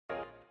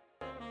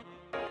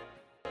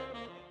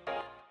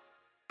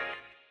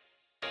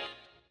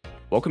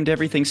Welcome to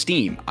Everything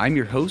STEAM. I'm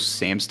your host,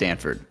 Sam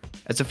Stanford.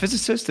 As a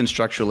physicist and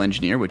structural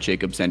engineer with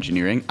Jacobs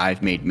Engineering,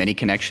 I've made many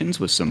connections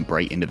with some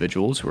bright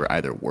individuals who are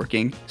either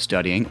working,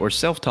 studying, or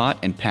self-taught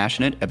and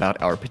passionate about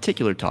our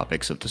particular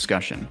topics of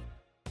discussion.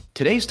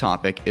 Today's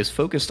topic is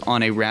focused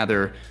on a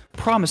rather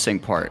promising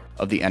part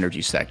of the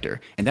energy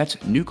sector, and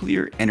that's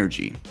nuclear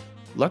energy.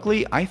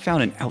 Luckily, I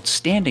found an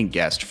outstanding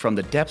guest from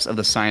the depths of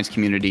the science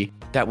community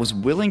that was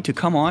willing to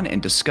come on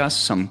and discuss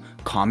some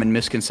common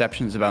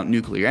misconceptions about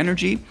nuclear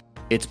energy,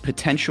 its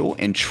potential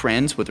and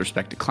trends with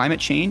respect to climate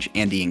change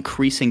and the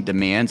increasing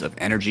demands of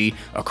energy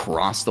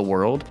across the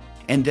world.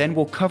 And then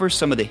we'll cover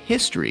some of the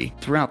history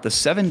throughout the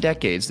 7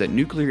 decades that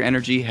nuclear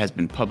energy has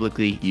been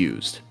publicly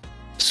used.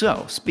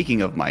 So,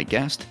 speaking of my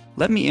guest,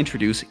 let me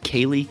introduce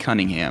Kaylee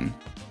Cunningham.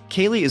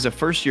 Kaylee is a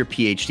first-year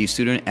PhD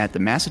student at the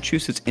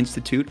Massachusetts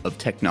Institute of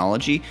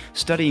Technology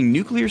studying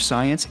nuclear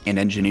science and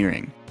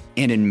engineering.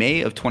 And in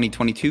May of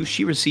 2022,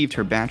 she received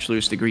her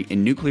bachelor's degree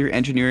in nuclear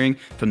engineering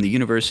from the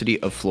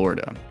University of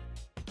Florida.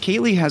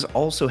 Kaylee has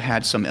also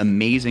had some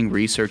amazing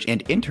research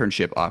and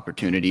internship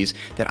opportunities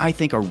that I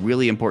think are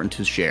really important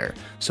to share.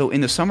 So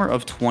in the summer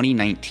of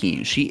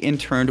 2019, she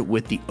interned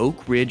with the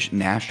Oak Ridge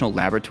National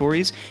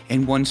Laboratories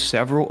and won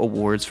several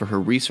awards for her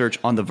research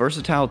on the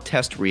Versatile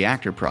Test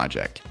Reactor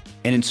project.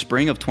 And in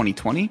spring of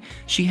 2020,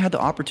 she had the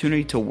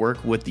opportunity to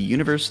work with the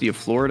University of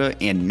Florida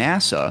and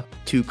NASA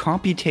to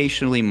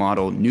computationally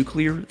model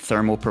nuclear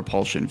thermal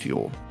propulsion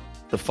fuel.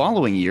 The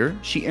following year,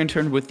 she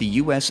interned with the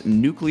U.S.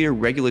 Nuclear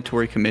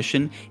Regulatory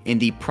Commission in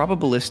the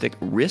Probabilistic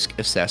Risk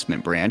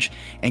Assessment branch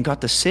and got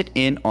to sit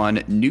in on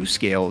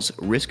NuScale's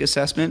Risk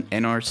Assessment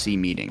NRC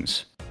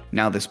meetings.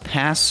 Now, this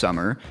past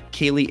summer,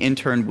 Kaylee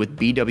interned with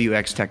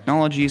BWX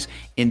Technologies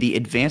in the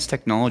Advanced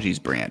Technologies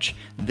branch.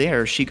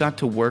 There, she got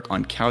to work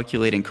on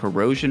calculating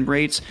corrosion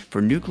rates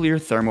for nuclear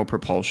thermal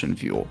propulsion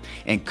fuel.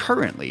 And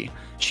currently,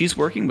 she's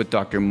working with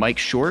Dr. Mike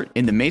Short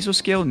in the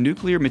Mesoscale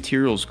Nuclear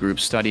Materials Group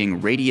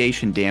studying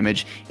radiation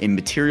damage in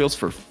materials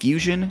for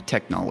fusion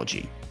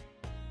technology.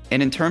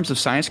 And in terms of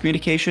science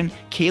communication,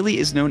 Kaylee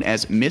is known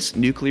as Miss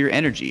Nuclear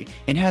Energy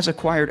and has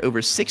acquired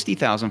over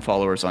 60,000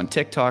 followers on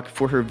TikTok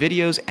for her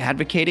videos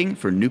advocating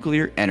for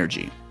nuclear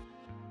energy.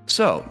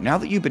 So, now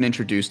that you've been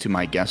introduced to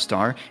my guest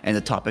star and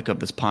the topic of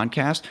this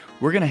podcast,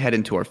 we're going to head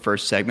into our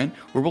first segment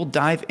where we'll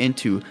dive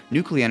into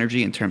nuclear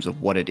energy in terms of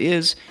what it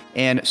is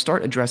and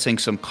start addressing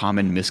some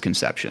common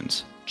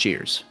misconceptions.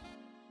 Cheers.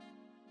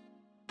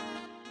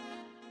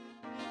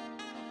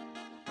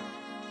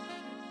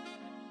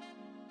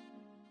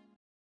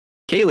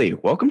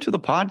 Kaylee, welcome to the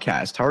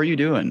podcast. How are you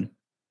doing?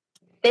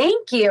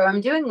 Thank you.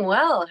 I'm doing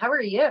well. How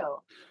are you?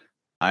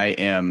 I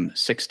am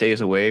 6 days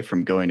away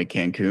from going to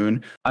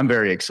Cancun. I'm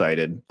very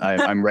excited.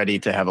 I'm ready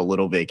to have a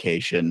little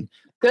vacation.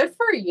 Good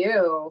for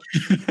you.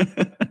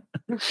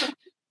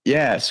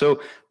 Yeah,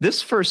 so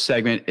this first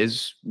segment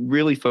is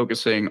really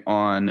focusing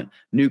on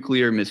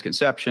nuclear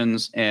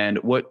misconceptions and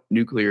what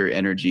nuclear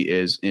energy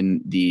is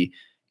in the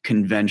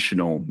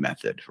conventional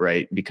method,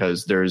 right?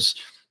 Because there's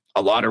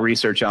a lot of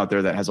research out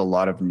there that has a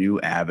lot of new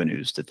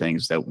avenues to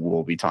things that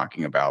we'll be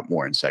talking about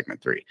more in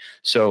segment 3.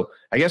 So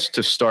I guess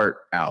to start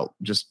out,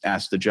 just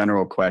ask the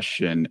general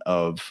question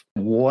of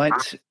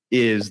what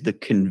is the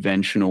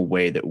conventional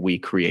way that we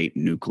create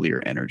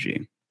nuclear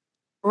energy?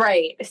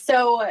 Right.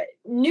 So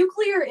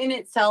nuclear in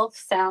itself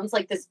sounds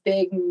like this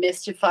big,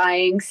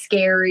 mystifying,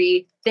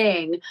 scary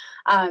thing.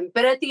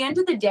 But at the end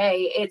of the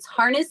day, it's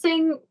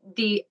harnessing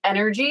the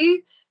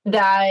energy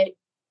that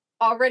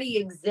already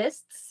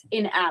exists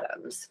in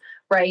atoms,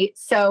 right?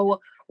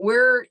 So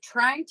we're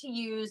trying to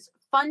use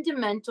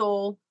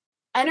fundamental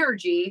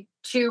energy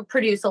to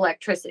produce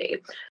electricity.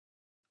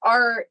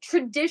 Our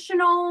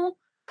traditional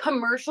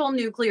commercial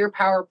nuclear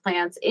power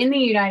plants in the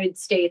United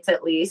States,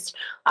 at least,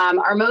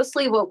 are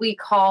mostly what we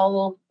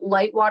call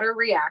light water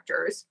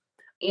reactors.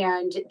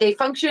 And they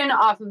function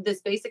off of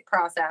this basic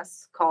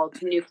process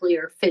called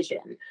nuclear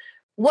fission.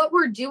 What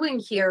we're doing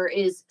here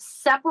is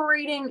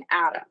separating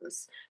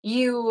atoms.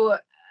 You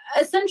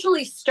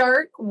essentially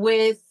start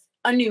with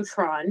a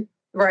neutron,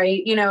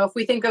 right? You know, if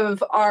we think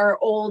of our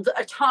old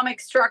atomic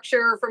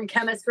structure from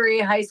chemistry,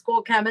 high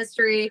school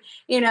chemistry,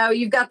 you know,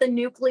 you've got the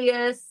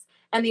nucleus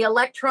and the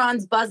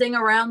electrons buzzing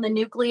around the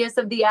nucleus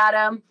of the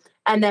atom.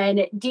 And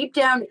then deep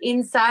down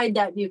inside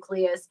that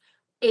nucleus,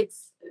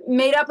 it's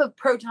made up of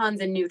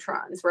protons and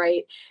neutrons,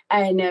 right?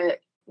 And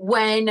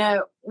when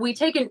we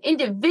take an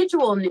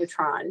individual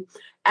neutron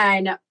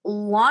and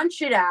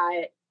launch it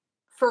at,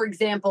 for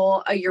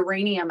example, a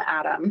uranium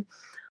atom,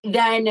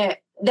 then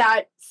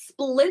that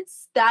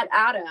splits that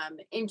atom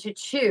into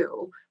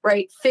two,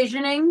 right?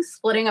 Fissioning,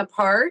 splitting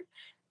apart,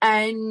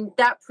 and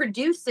that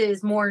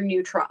produces more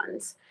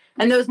neutrons.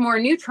 And those more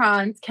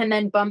neutrons can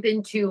then bump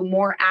into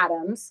more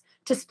atoms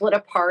to split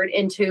apart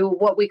into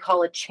what we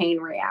call a chain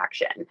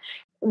reaction.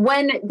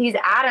 When these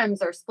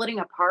atoms are splitting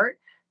apart,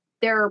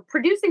 they're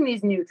producing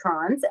these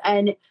neutrons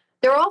and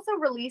they're also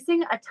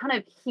releasing a ton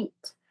of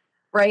heat,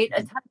 right?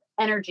 A ton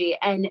of energy.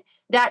 And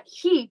that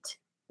heat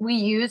we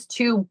use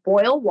to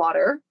boil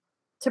water,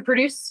 to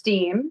produce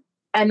steam,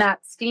 And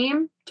that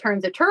steam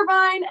turns a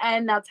turbine,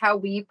 and that's how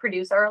we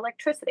produce our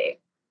electricity.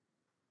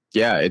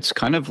 Yeah, it's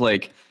kind of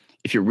like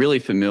if you're really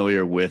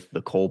familiar with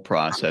the coal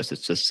process,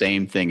 it's the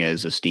same thing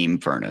as a steam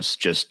furnace,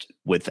 just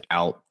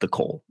without the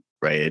coal,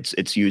 right?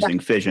 It's using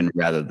fission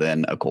rather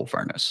than a coal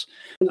furnace.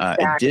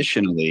 Exactly.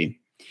 Additionally,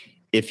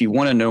 if you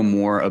want to know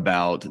more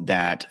about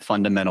that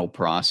fundamental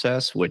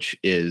process, which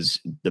is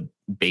the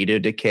beta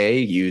decay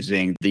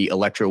using the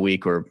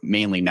electroweak, or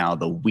mainly now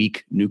the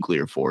weak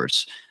nuclear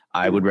force,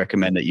 I would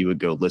recommend that you would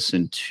go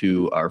listen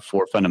to our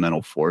Four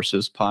Fundamental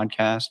Forces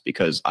podcast,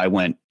 because I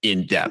went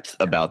in depth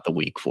about the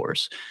weak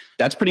force.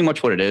 That's pretty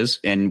much what it is.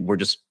 And we're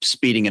just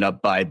speeding it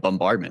up by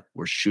bombardment.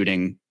 We're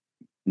shooting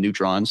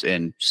neutrons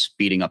and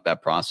speeding up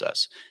that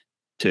process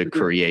to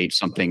create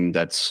something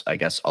that's, I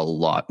guess, a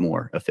lot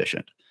more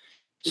efficient.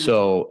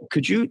 So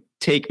could you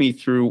take me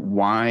through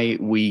why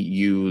we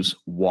use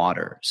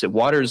water? So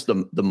water is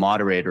the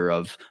moderator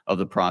of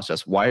the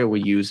process. Why are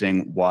we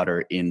using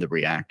water in the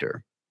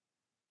reactor?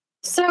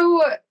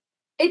 So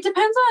it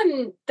depends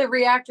on the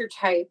reactor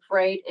type,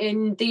 right?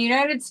 In the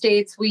United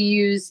States, we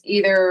use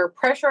either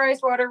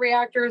pressurized water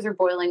reactors or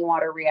boiling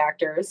water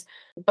reactors.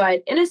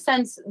 But in a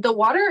sense, the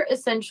water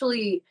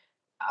essentially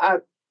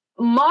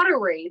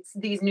moderates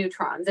these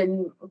neutrons.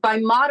 And by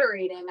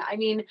moderating, I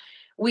mean,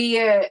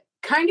 we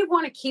kind of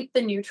want to keep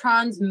the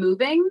neutrons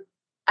moving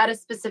at a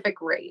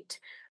specific rate.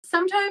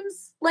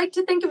 Sometimes like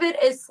to think of it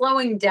as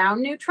slowing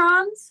down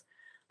neutrons,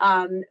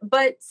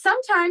 but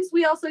sometimes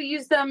we also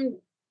use them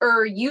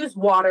or use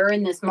water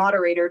in this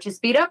moderator to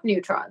speed up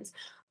neutrons.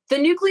 The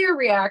nuclear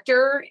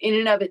reactor in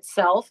and of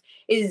itself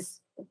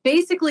is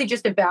basically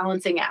just a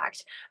balancing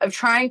act of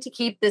trying to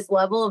keep this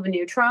level of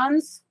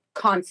neutrons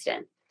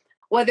constant,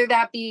 whether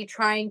that be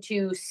trying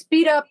to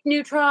speed up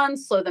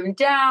neutrons, slow them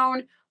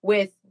down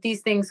with these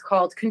things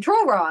called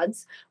control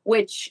rods,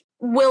 which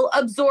will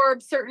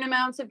absorb certain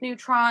amounts of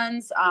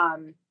neutrons.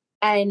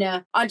 And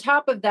on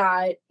top of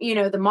that,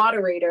 the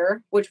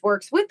moderator, which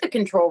works with the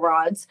control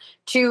rods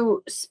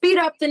to speed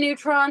up the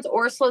neutrons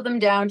or slow them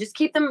down, just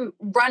keep them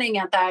running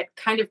at that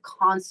kind of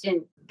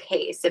constant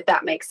pace, if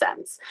that makes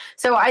sense.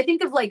 So I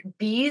think of like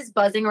bees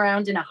buzzing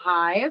around in a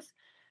hive,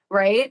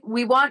 right?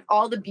 We want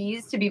all the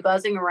bees to be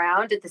buzzing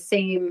around at the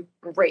same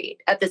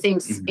rate, at the same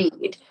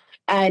speed.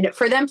 And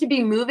for them to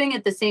be moving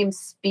at the same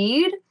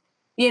speed,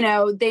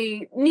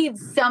 they need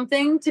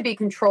something to be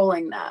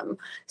controlling them.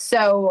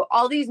 So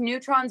all these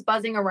neutrons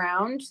buzzing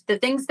around, the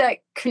things that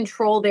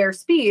control their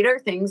speed are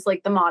things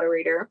like the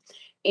moderator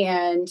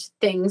and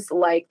things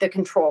like the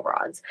control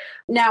rods.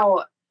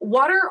 Now,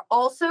 water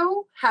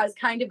also has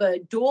kind of a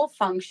dual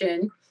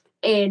function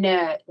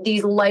in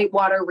these light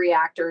water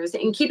reactors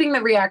in keeping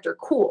the reactor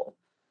cool.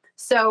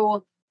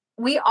 So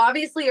we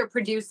obviously are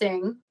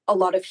producing a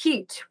lot of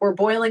heat. We're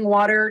boiling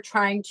water,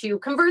 trying to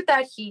convert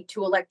that heat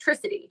to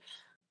electricity.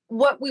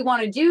 What we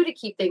want to do to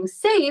keep things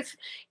safe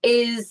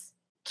is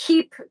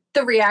keep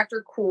the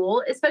reactor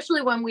cool,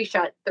 especially when we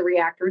shut the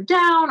reactor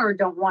down or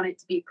don't want it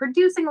to be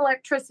producing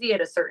electricity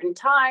at a certain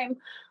time.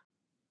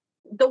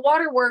 The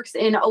water works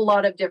in a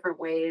lot of different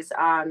ways.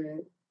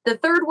 The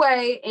third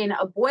way in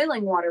a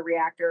boiling water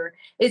reactor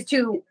is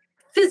to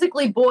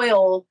physically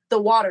boil the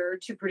water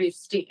to produce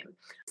steam.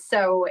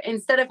 So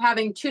instead of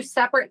having two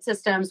separate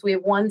systems, we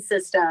have one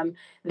system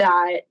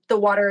that the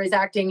water is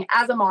acting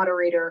as a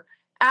moderator,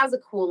 as a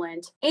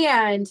coolant,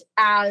 and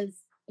as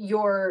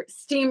your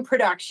steam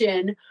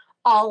production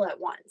all at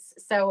once.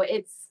 So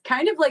it's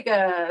kind of like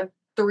a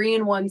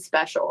 3-in-1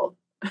 special.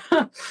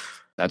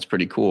 That's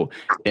pretty cool.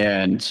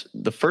 And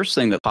the first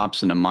thing that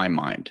pops into my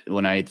mind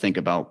when I think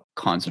about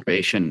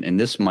conservation, and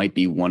this might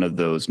be one of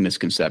those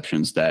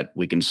misconceptions that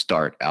we can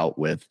start out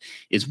with,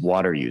 is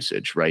water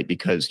usage, right?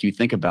 Because you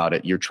think about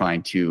it, you're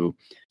trying to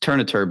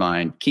turn a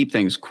turbine, keep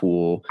things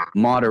cool,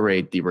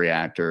 moderate the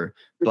reactor.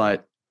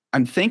 But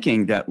I'm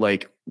thinking that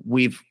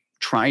we've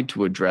tried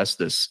to address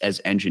this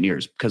as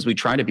engineers because we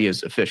try to be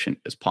as efficient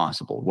as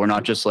possible. We're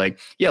not just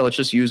let's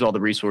just use all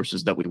the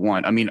resources that we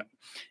want. I mean,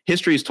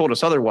 history has told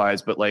us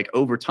otherwise, but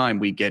over time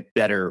we get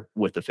better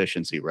with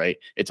efficiency, right?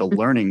 It's a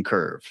learning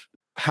curve.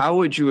 How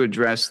would you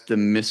address the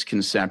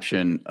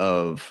misconception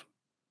of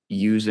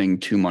using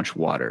too much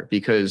water?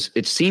 Because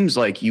it seems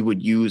like you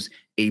would use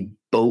a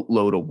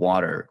boatload of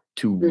water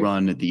to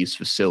run these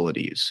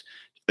facilities.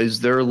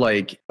 Is there a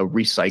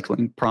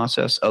recycling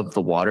process of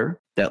the water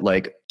that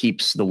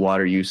keeps the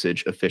water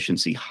usage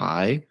efficiency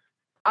high?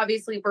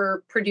 Obviously,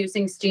 we're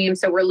producing steam,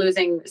 so we're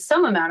losing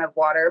some amount of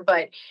water,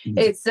 but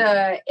it's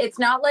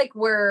not like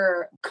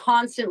we're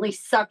constantly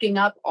sucking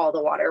up all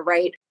the water,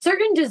 right?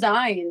 Certain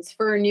designs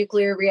for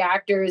nuclear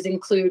reactors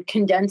include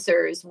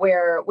condensers,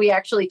 where we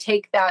actually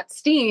take that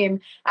steam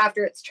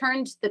after it's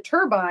turned the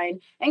turbine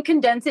and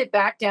condense it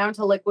back down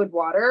to liquid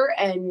water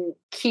and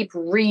keep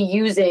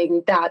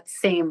reusing that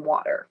same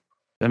water.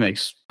 That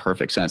makes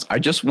perfect sense. I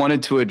just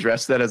wanted to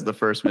address that as the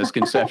first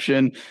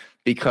misconception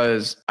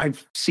because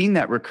I've seen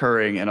that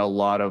recurring in a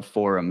lot of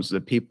forums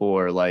that people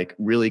are like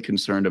really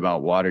concerned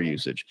about water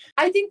usage.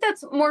 I think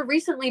that's more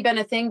recently been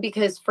a thing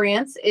because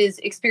France is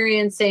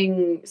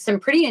experiencing some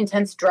pretty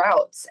intense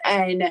droughts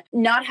and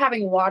not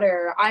having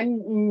water.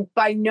 I'm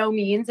by no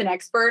means an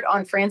expert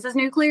on France's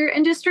nuclear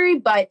industry,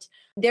 but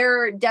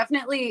they're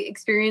definitely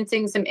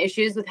experiencing some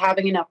issues with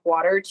having enough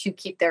water to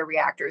keep their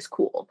reactors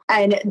cool.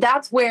 And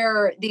that's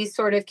where these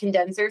sort of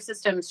condenser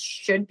systems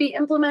should be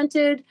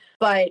implemented.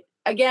 But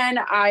again,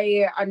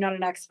 I'm not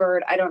an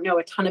expert. I don't know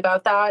a ton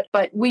about that,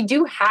 but we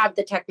do have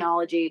the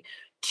technology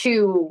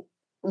to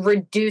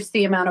reduce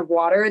the amount of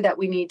water that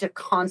we need to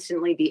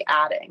constantly be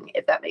adding,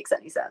 if that makes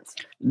any sense.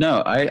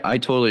 No, I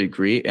totally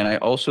agree. And I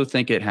also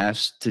think it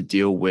has to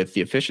deal with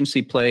the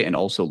efficiency play and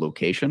also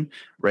location,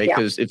 right?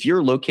 Because if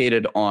you're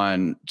located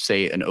on,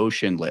 say, an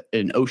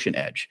ocean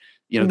edge,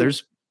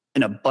 there's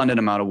an abundant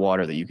amount of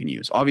water that you can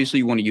use. Obviously,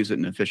 you want to use it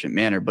in an efficient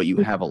manner, but you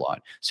have a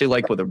lot. Say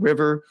like with a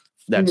river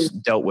that's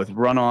dealt with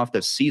runoff,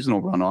 that's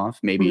seasonal runoff,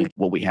 maybe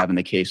what we have in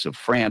the case of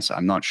France.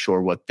 I'm not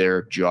sure what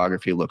their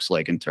geography looks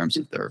like in terms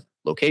of their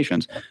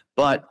locations,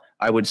 but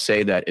I would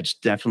say that it's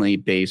definitely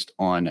based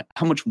on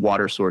how much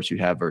water source you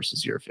have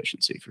versus your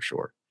efficiency for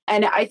sure.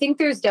 And I think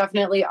there's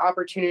definitely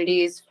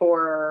opportunities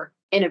for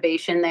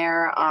innovation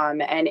there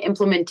and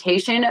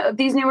implementation of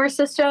these newer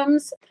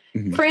systems.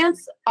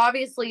 France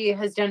obviously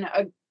has done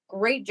a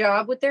great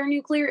job with their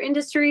nuclear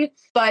industry,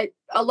 but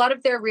a lot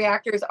of their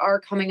reactors are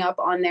coming up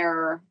on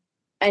their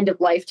end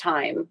of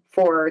lifetime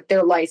for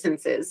their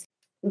licenses.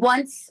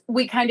 Once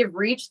we kind of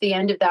reach the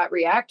end of that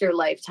reactor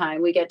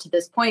lifetime, we get to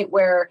this point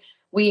where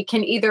we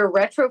can either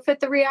retrofit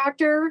the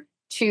reactor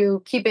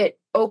to keep it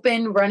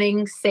open,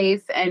 running,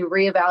 safe, and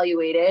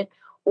reevaluate it,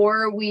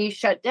 or we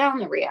shut down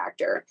the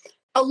reactor.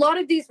 A lot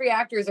of these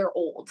reactors are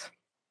old.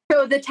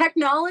 So the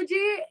technology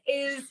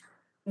is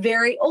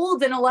very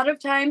old, and a lot of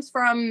times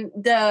from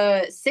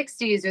the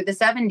 60s or the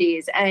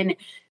 70s, and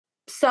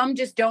some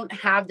just don't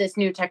have this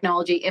new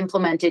technology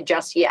implemented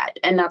just yet.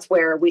 And that's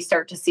where we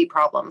start to see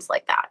problems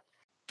like that.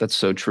 That's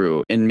so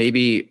true. And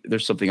maybe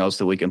there's something else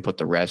that we can put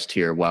to rest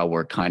here while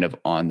we're kind of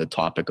on the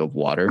topic of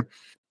water.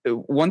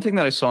 One thing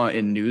that I saw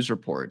in news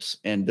reports,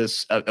 and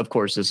this, of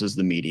course, this is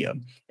the media,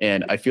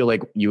 and I feel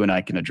like you and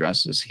I can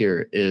address this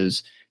here,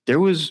 is there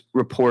was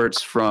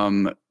reports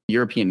from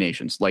European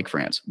nations like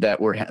France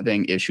that were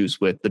having issues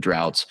with the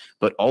droughts,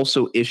 but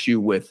also issue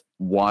with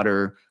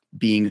water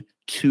being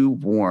too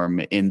warm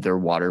in their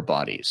water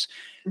bodies.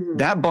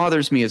 That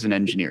bothers me as an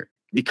engineer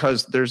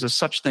because there's a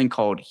such thing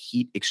called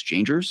heat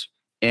exchangers.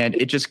 And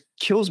it just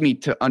kills me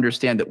to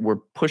understand that we're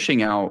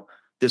pushing out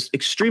this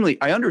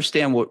I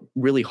understand what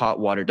really hot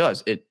water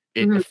does. It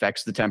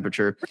affects the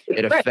temperature.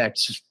 It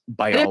affects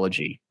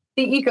biology.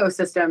 The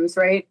ecosystems,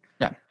 right?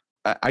 Yeah.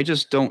 I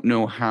just don't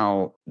know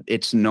how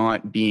it's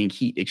not being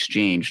heat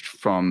exchanged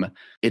from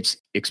its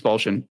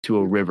expulsion to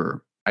a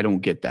river. I don't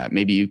get that.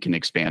 Maybe you can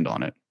expand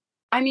on it.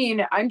 I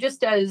mean, I'm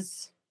just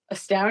as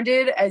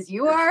astounded as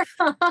you are.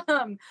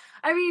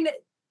 I mean,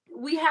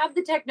 we have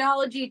the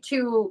technology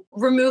to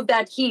remove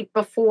that heat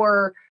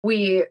before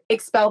we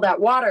expel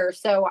that water.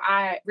 So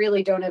I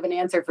really don't have an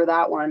answer for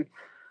that one.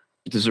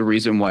 There's a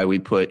reason why we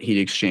put heat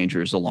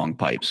exchangers along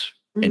pipes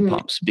and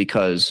pumps,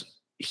 because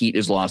heat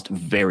is lost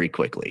very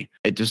quickly.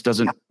 It just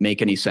doesn't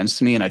make any sense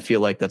to me. And I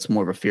feel like that's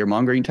more of a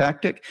fear-mongering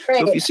tactic. Right.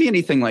 So if you see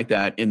anything like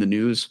that in the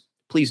news,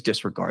 please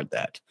disregard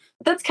that.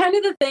 That's kind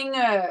of the thing.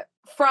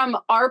 From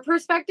our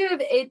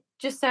perspective, it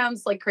just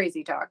sounds like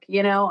crazy talk,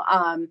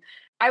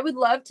 I would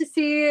love to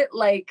see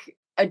like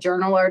a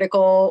journal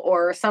article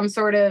or some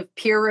sort of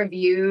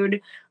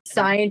peer-reviewed,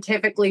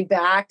 scientifically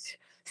backed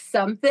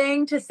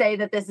something to say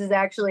that this is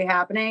actually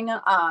happening.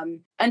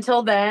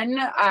 Until then,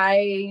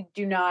 I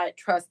do not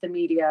trust the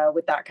media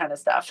with that kind of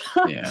stuff.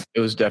 Yeah, it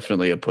was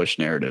definitely a push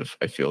narrative.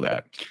 I feel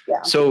that.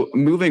 Yeah. So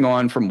moving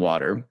on from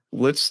water,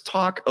 let's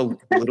talk a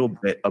little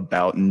bit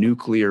about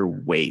nuclear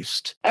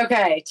waste.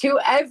 Okay, to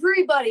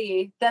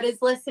everybody that is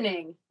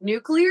listening,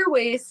 nuclear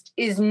waste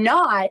is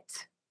not,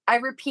 I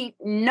repeat,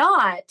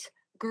 not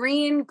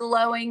green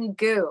glowing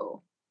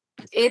goo.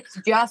 It's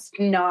just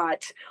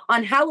not.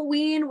 On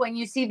Halloween, when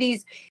you see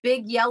these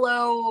big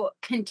yellow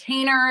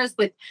containers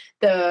with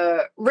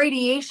the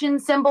radiation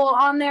symbol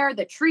on there,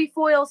 the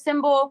trefoil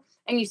symbol,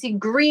 and you see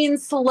green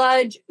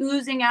sludge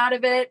oozing out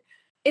of it,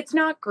 it's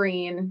not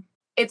green.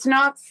 It's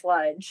not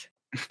sludge.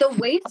 The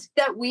waste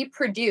that we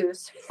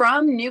produce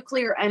from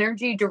nuclear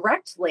energy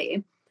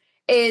directly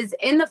is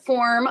in the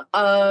form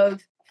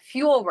of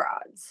fuel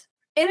rods.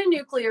 In a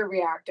nuclear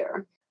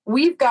reactor,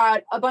 we've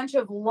got a bunch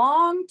of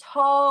long,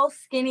 tall,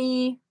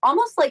 skinny,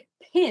 almost like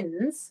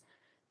pins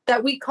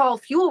that we call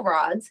fuel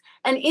rods.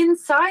 And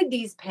inside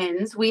these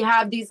pins, we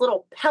have these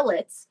little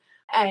pellets.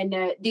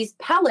 And these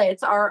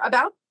pellets are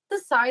about the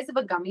size of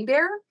a gummy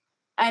bear.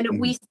 And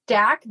we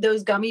stack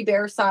those gummy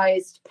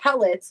bear-sized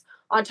pellets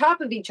on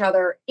top of each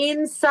other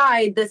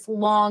inside this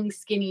long,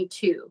 skinny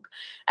tube.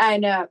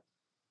 And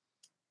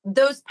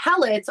those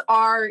pellets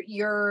are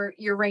your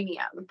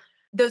uranium.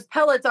 Those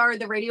pellets are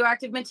the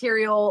radioactive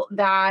material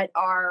that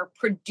are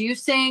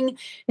producing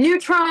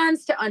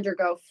neutrons to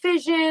undergo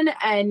fission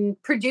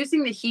and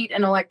producing the heat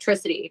and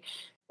electricity.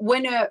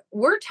 When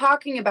we're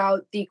talking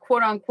about the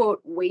quote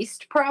unquote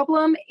waste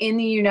problem in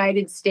the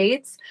United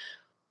States,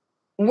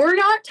 we're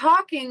not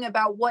talking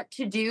about what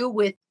to do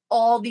with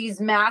all these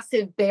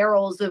massive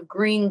barrels of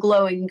green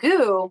glowing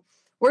goo.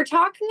 We're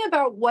talking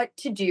about what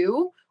to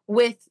do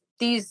with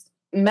these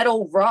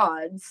metal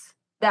rods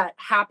that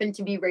happen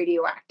to be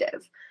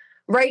radioactive.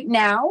 Right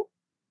now,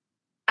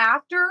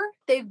 after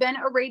they've been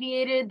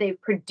irradiated,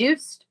 they've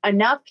produced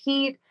enough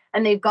heat,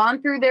 and they've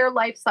gone through their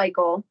life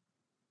cycle.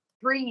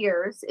 3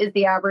 years is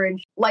the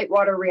average light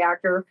water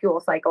reactor fuel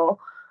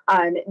cycle.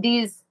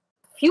 These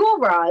fuel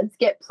rods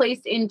get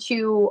placed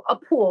into a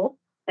pool,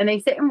 and they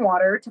sit in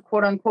water to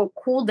quote unquote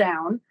cool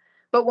down.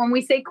 But when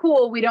we say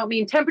cool, we don't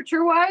mean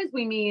temperature wise,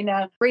 we mean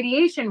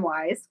radiation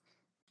wise.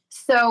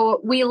 So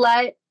we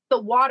let the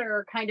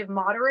water kind of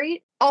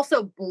moderate,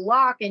 also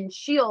block and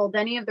shield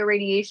any of the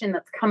radiation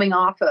that's coming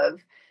off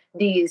of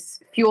these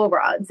fuel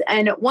rods.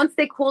 And once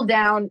they cool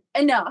down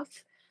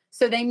enough,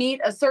 so they meet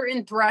a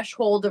certain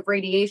threshold of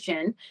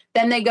radiation,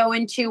 then they go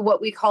into what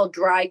we call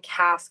dry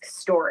cask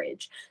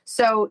storage.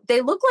 So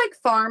they look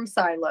like farm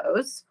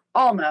silos,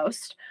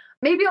 almost,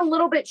 maybe a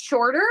little bit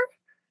shorter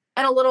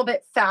and a little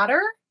bit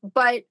fatter,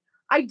 but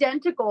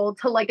identical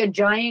to like a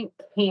giant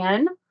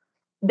can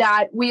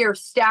that we are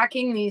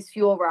stacking these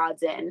fuel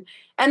rods in.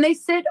 And they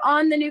sit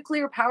on the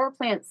nuclear power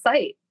plant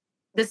site,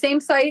 the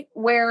same site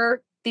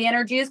where the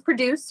energy is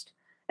produced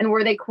and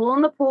where they cool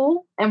in the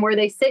pool and where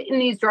they sit in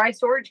these dry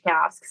storage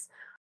casks.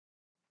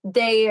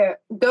 They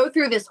go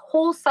through this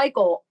whole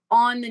cycle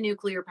on the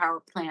nuclear power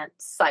plant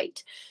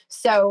site.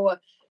 So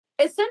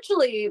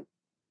essentially,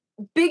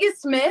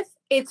 biggest myth,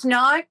 it's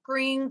not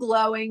green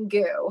glowing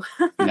goo.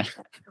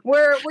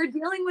 We're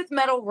dealing with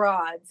metal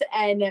rods,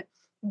 and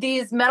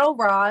these metal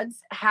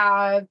rods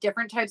have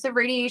different types of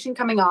radiation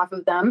coming off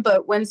of them,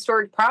 but when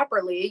stored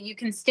properly, you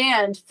can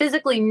stand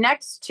physically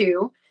next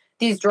to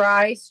these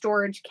dry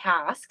storage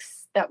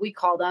casks that we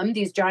call them,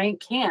 these giant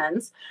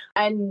cans,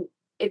 and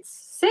it's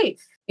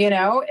safe.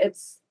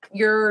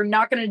 You're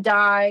not going to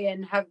die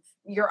and have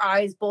your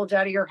eyes bulge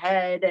out of your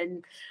head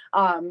and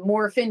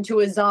morph into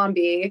a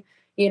zombie.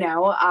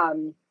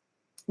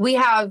 We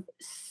have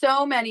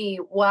so many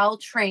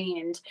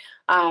well-trained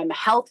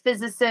health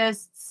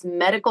physicists,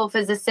 medical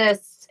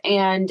physicists,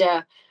 and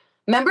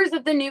members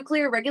of the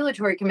Nuclear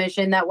Regulatory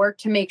Commission that work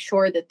to make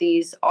sure that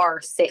these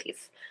are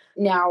safe.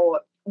 Now,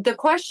 the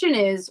question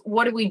is,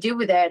 what do we do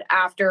with it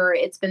after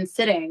it's been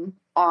sitting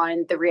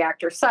on the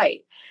reactor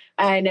site?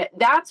 And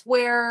that's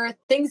where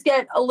things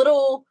get a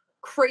little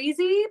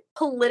crazy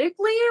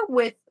politically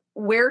with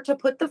where to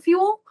put the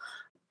fuel.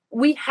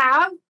 We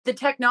have the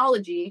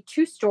technology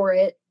to store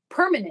it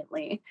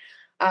permanently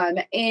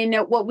in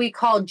what we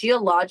call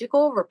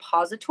geological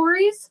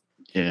repositories,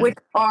 which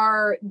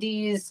are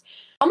these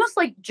almost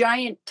like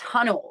giant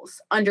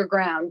tunnels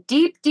underground,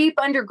 deep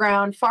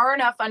underground, far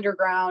enough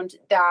underground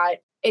that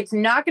it's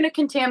not going to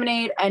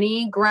contaminate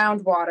any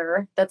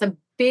groundwater. That's a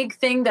big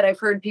thing that I've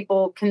heard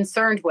people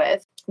concerned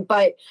with.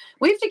 But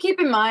we have to keep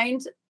in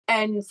mind,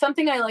 and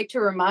something I like to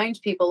remind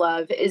people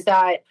of, is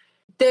that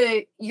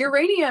the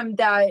uranium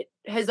that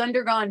has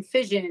undergone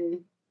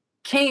fission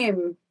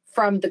came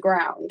from the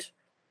ground,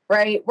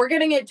 right? We're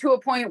getting it to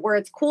a point where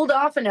it's cooled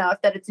off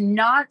enough that it's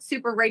not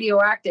super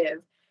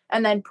radioactive,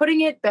 and then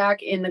putting it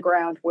back in the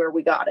ground where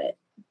we got it.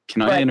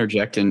 Can I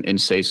interject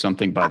and say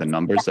something by the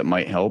numbers that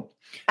might help?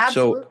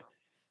 Absolutely. So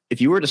if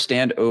you were to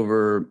stand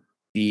over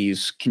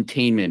these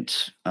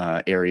containment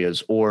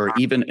areas or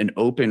even an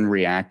open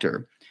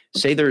reactor,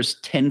 say there's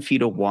 10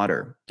 feet of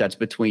water that's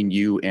between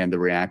you and the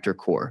reactor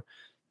core,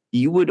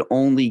 you would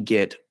only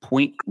get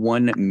 0.1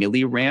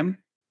 millirem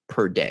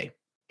per day.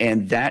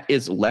 And that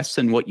is less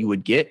than what you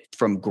would get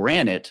from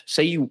granite.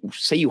 Say you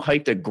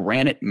hiked a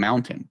granite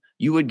mountain,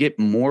 you would get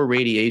more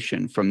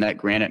radiation from that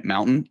granite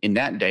mountain in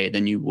that day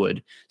than you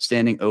would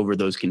standing over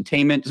those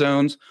containment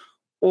zones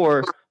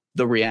or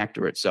the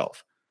reactor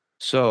itself.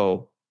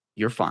 So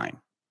you're fine.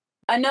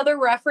 Another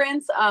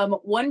reference,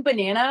 one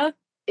banana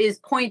is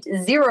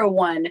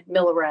 0.01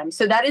 millirem.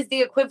 So that is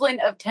the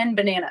equivalent of 10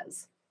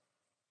 bananas.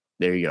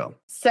 There you go.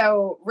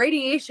 So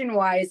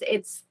radiation-wise,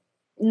 it's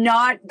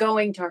not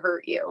going to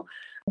hurt you.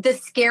 The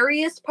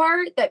scariest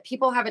part that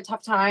people have a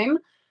tough time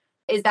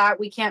is that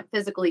we can't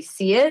physically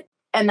see it,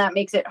 and that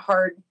makes it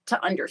hard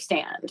to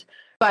understand.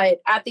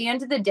 But at the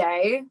end of the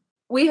day,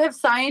 we have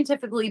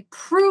scientifically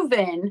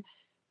proven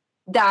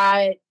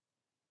that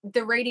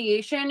the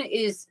radiation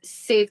is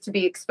safe to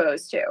be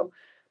exposed to.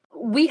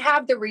 We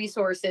have the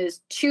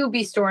resources to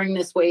be storing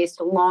this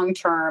waste long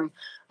term.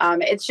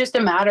 It's just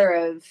a matter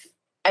of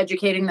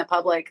educating the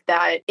public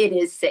that it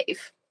is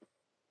safe.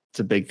 It's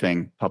a big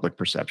thing, public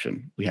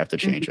perception. We have to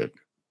change it.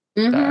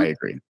 Mm-hmm. I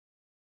agree.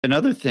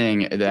 Another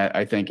thing that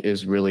I think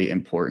is really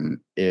important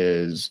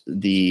is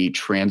the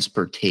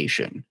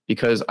transportation,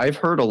 because I've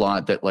heard a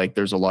lot that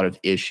there's a lot of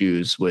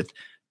issues with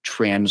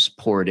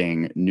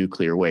transporting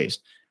nuclear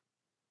waste.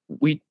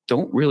 we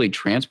don't really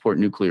transport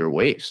nuclear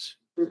waste.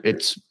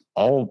 It's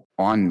all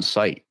on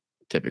site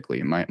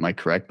typically. Am I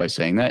correct by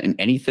saying that? And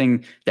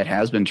anything that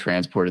has been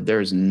transported, there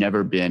has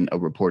never been a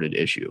reported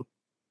issue.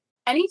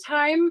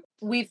 Anytime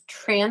we've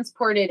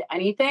transported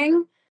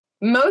anything,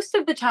 most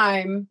of the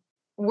time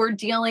we're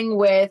dealing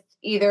with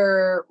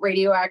either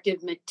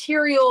radioactive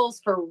materials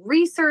for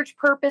research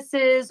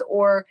purposes,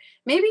 or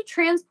maybe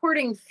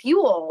transporting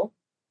fuel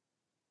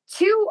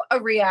to a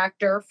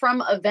reactor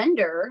from a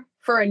vendor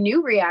for a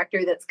new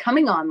reactor that's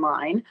coming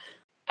online.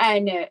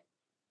 And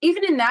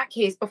even in that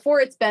case,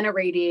 before it's been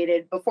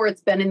irradiated, before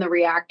it's been in the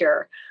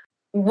reactor,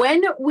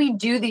 when we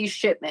do these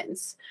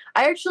shipments,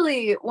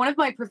 one of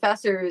my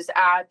professors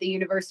at the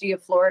University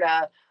of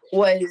Florida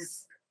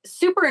was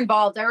super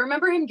involved. I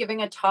remember him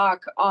giving a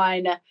talk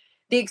on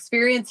the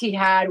experience he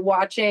had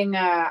watching,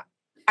 I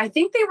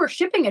think they were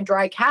shipping a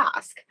dry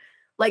cask,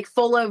 like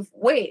full of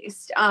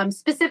waste,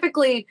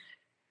 specifically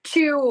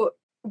to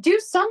do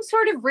some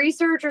sort of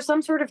research or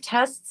some sort of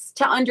tests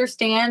to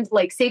understand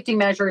like safety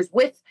measures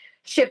with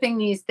shipping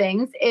these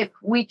things if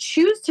we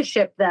choose to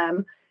ship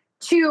them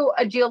to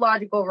a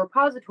geological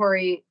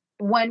repository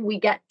when we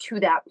get to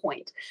that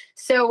point.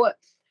 So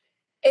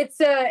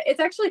it's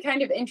actually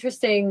kind of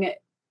interesting.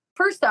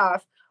 First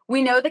off,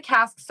 we know the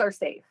casks are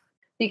safe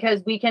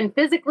because we can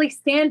physically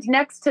stand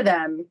next to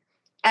them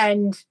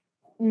and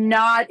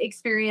not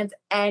experience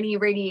any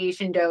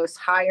radiation dose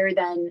higher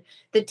than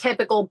the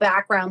typical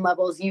background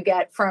levels you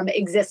get from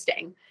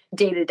existing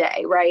day to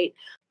day, right?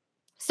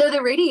 So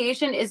the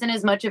radiation isn't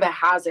as much of a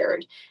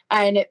hazard.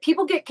 And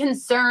people get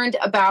concerned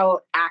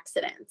about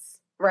accidents,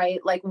 right?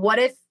 Like, what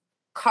if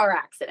car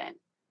accident?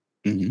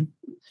 Mm-hmm.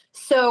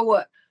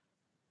 So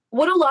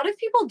what a lot of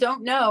people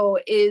don't know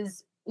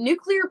is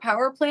nuclear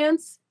power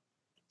plants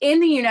in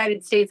the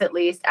United States, at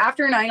least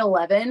after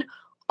 9/11,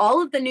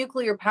 all of the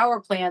nuclear power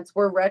plants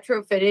were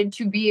retrofitted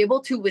to be able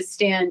to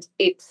withstand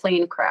a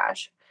plane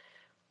crash.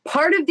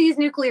 Part of these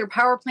nuclear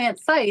power plant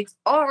sites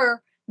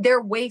are their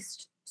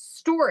waste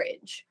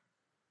storage.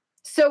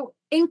 So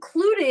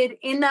included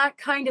in that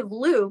kind of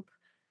loop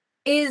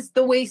is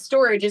the waste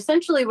storage.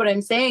 Essentially what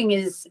I'm saying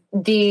is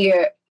the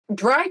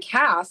dry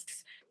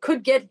casks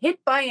could get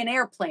hit by an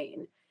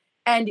airplane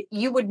and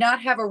you would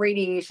not have a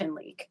radiation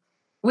leak.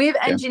 We have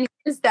engineers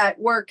that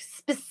work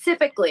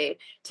specifically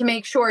to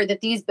make sure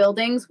that these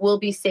buildings will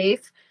be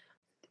safe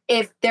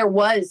if there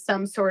was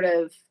some sort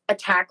of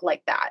attack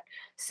like that.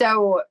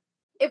 So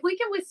if we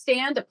can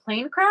withstand a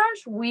plane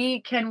crash,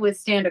 we can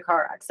withstand a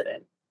car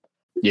accident.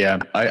 Yeah,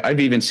 I've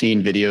even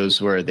seen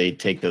videos where they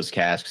take those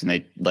casks and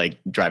they like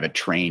drive a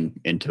train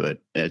into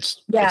it.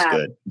 It's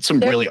good. It's some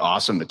really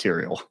awesome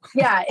material.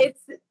 Yeah,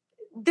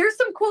 there's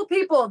some cool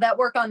people that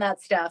work on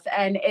that stuff,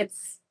 and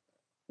it's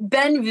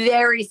been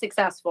very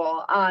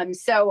successful.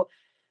 So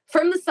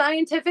from the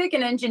scientific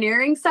and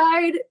engineering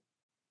side,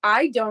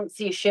 I don't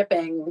see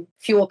shipping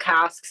fuel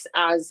casks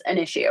as an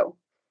issue.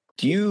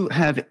 Do you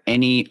have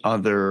any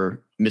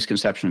other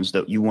misconceptions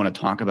that you want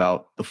to talk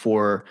about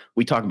before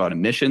we talk about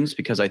emissions?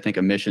 Because I think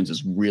emissions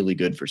is really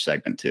good for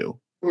segment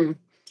 2.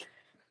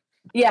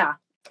 Yeah,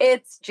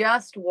 it's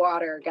just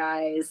water,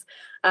 guys.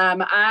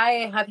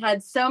 I have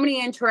had so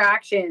many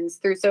interactions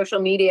through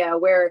social media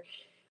where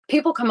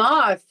people come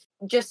off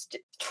just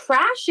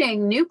trashing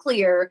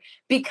nuclear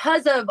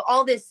because of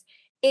all this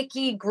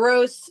icky,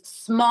 gross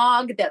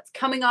smog that's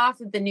coming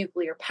off of the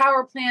nuclear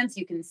power plants.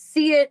 You can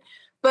see it,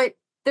 but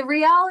the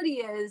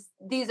reality is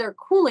these are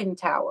cooling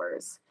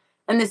towers,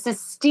 and this is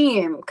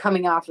steam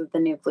coming off of the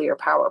nuclear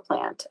power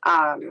plant.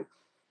 I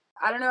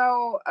don't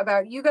know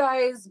about you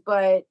guys,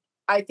 but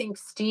I think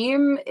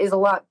steam is a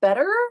lot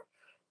better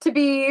to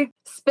be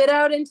spit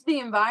out into the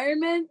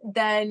environment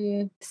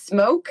than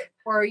smoke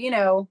or,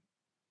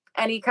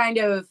 any kind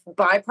of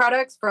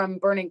byproducts from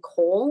burning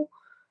coal.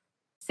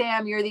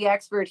 Sam, you're the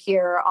expert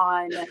here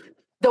on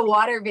the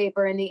water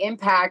vapor and the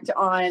impact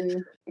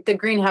on the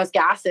greenhouse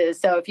gases.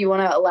 So if you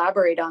want to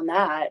elaborate on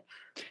that.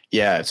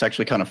 Yeah, it's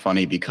actually kind of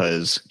funny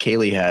because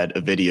Kaylee had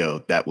a video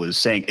that was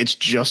saying it's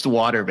just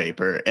water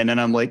vapor. And then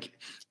I'm like,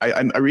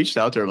 I reached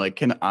out to her, like,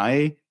 can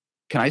I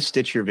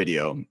stitch your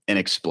video and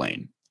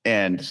explain?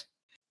 And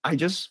I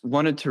just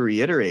wanted to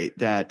reiterate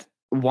that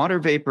water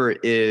vapor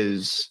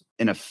is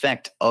an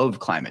effect of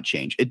climate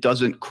change. It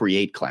doesn't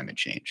create climate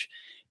change.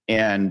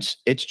 And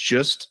it's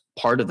just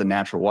part of the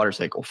natural water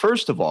cycle.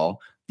 First of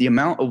all, the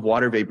amount of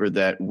water vapor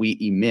that we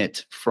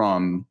emit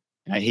from,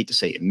 I hate to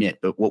say emit,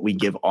 but what we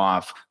give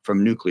off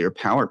from nuclear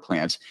power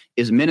plants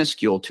is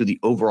minuscule to the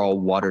overall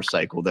water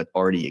cycle that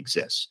already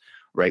exists,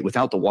 right?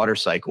 Without the water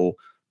cycle,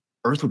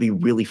 Earth would be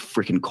really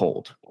freaking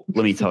cold,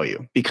 let me tell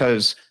you,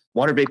 because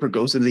water vapor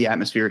goes into the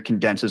atmosphere,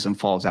 condenses and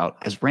falls out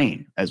as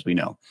rain, as we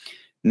know.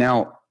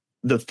 Now,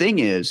 the thing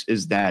is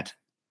that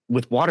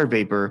with water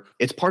vapor,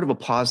 it's part of a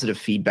positive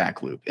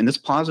feedback loop. And this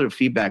positive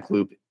feedback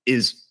loop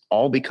is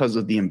all because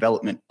of the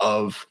envelopment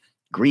of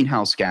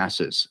greenhouse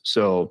gases.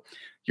 So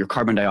your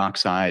carbon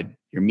dioxide,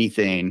 your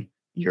methane,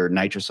 your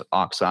nitrous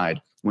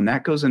oxide, when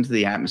that goes into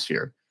the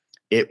atmosphere,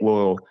 it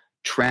will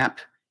trap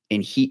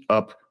and heat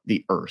up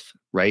the earth,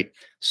 right?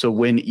 So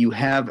when you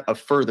have a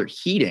further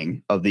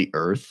heating of the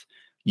earth,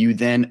 you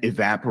then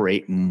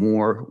evaporate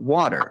more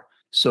water.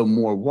 So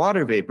more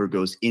water vapor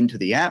goes into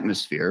the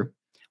atmosphere,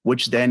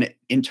 which then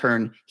in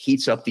turn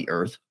heats up the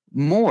earth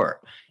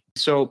more.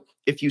 So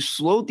if you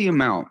slowed the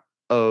amount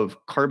of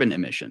carbon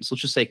emissions,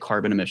 let's just say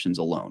carbon emissions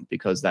alone,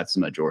 because that's the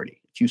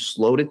majority. If you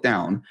slowed it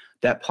down,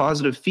 that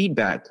positive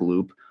feedback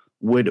loop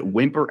would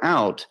whimper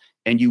out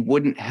and you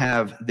wouldn't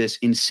have this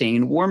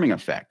insane warming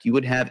effect. You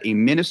would have a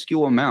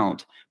minuscule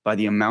amount by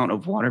the amount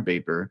of water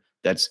vapor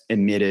that's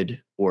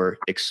emitted or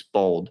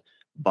expelled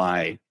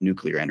by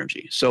nuclear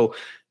energy. So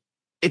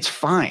it's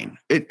fine.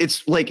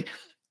 It's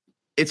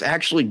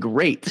actually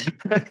great.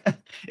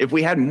 If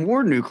we had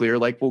more nuclear,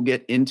 like we'll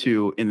get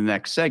into in the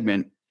next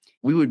segment,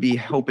 we would be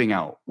helping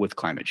out with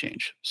climate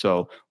change.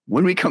 So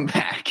when we come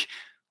back,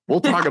 we'll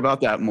talk about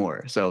that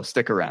more. So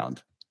stick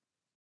around.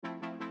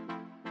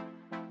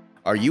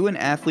 Are you an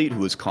athlete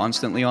who is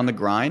constantly on the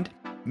grind?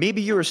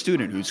 Maybe you're a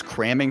student who's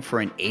cramming for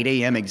an 8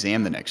 a.m.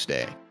 exam the next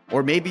day.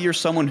 Or maybe you're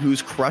someone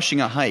who's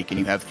crushing a hike and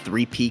you have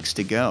 3 peaks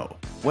to go.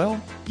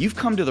 Well, you've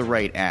come to the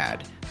right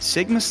ad.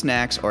 Sigma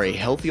snacks are a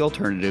healthy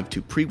alternative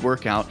to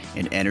pre-workout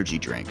and energy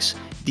drinks.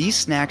 These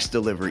snacks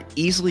deliver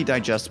easily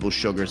digestible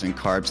sugars and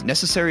carbs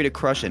necessary to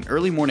crush an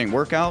early morning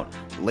workout,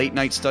 late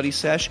night study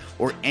sesh,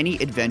 or any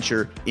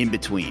adventure in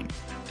between.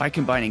 By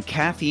combining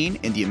caffeine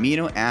and the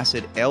amino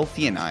acid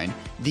L-theanine,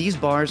 these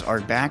bars are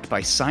backed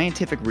by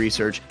scientific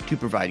research to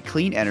provide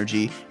clean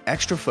energy,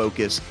 extra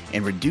focus,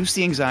 and reduce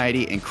the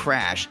anxiety and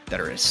crash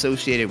that are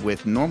associated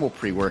with normal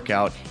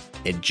pre-workout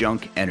and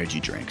junk energy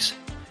drinks.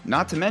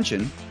 Not to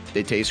mention,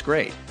 they taste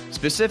great.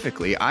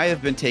 Specifically, I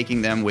have been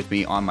taking them with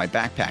me on my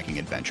backpacking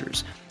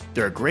adventures.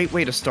 They're a great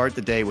way to start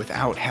the day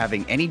without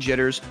having any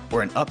jitters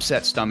or an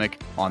upset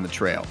stomach on the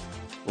trail.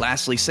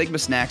 Lastly, Sigma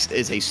Snacks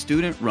is a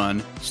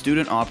student-run,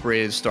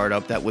 student-operated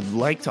startup that would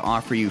like to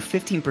offer you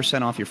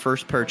 15% off your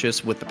first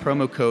purchase with the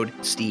promo code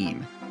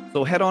STEAM.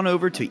 So head on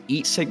over to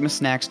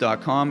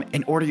eatsigmasnacks.com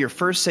and order your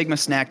first Sigma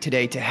snack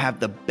today to have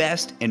the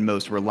best and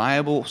most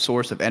reliable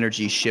source of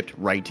energy shipped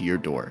right to your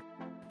door.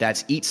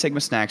 That's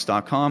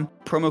eatsigmasnacks.com,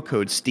 promo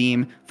code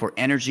STEAM for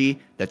energy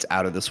that's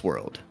out of this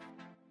world.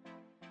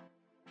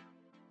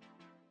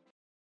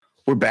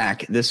 We're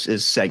back. This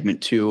is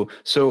segment 2.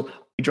 So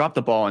we dropped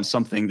the ball on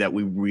something that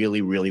we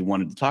really, really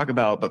wanted to talk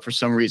about, but for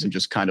some reason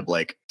just kind of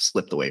like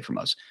slipped away from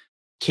us.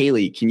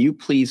 Kaylee, can you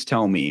please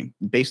tell me,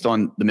 based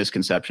on the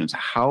misconceptions,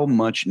 how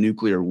much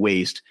nuclear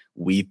waste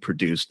we've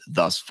produced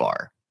thus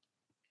far?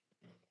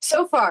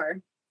 So far,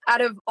 out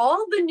of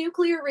all the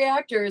nuclear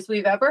reactors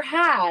we've ever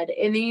had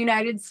in the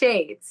United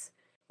States,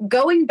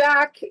 going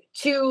back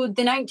to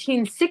the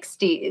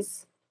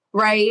 1960s,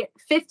 right?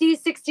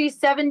 50s, 60s,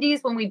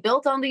 70s, when we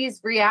built on these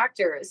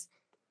reactors,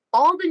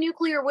 all the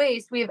nuclear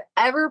waste we have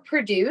ever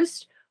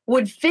produced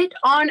would fit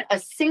on a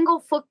single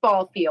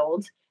football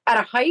field at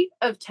a height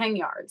of 10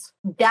 yards.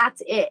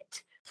 That's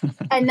it.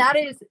 And that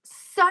is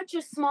such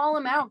a small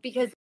amount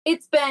because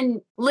it's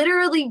been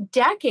literally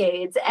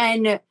decades.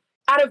 And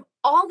out of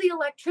all the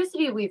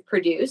electricity we've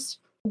produced,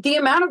 the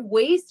amount of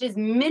waste is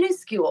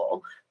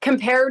minuscule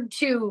compared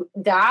to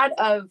that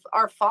of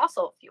our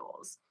fossil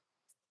fuels.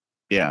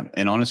 Yeah.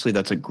 And honestly,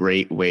 that's a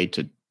great way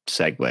to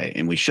segue.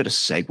 And we should have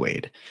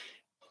segued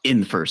in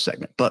the first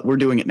segment, but we're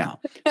doing it now.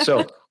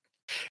 So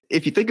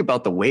if you think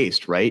about the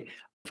waste, right?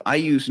 If I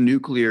use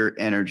nuclear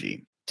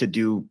energy to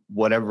do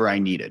whatever I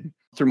needed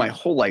through my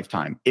whole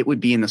lifetime, it would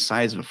be in the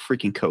size of a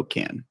freaking Coke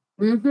can.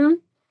 Mm-hmm.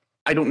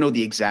 I don't know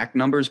the exact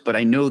numbers, but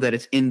I know that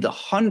it's in the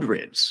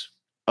hundreds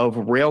of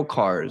rail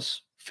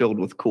cars filled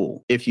with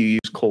coal if you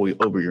use coal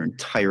over your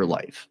entire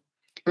life.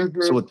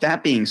 Mm-hmm. So with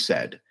that being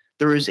said,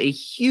 there is a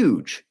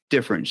huge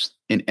difference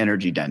in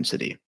energy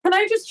density. Can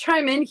I just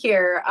chime in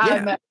here?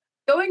 Yeah.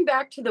 Going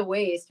back to the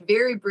waste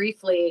very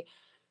briefly,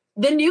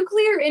 the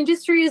nuclear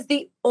industry is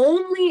the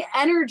only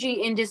energy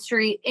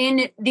industry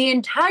in the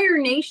entire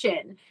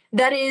nation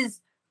that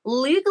is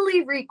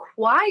legally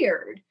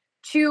required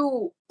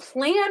to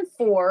plan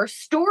for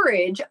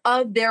storage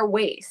of their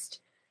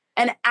waste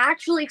and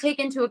actually take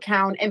into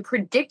account and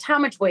predict how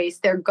much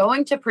waste they're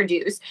going to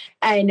produce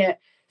and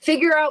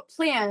figure out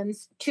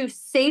plans to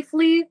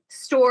safely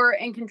store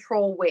and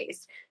control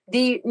waste.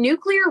 The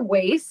nuclear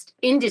waste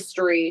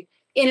industry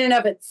in and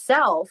of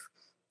itself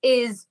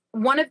is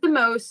one of the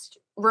most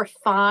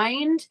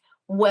refined,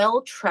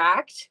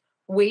 well-tracked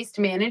waste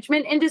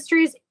management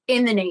industries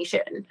in the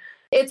nation.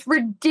 It's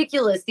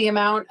ridiculous the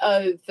amount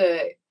of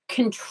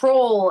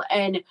control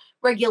and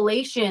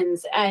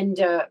regulations and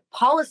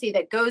policy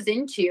that goes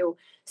into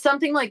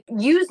something like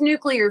use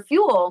nuclear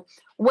fuel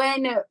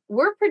when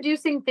we're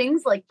producing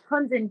things like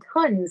tons and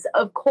tons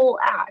of coal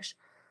ash,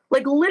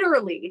 like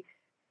literally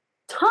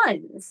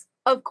tons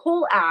of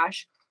coal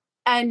ash.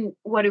 And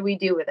what do we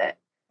do with it?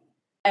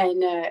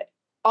 And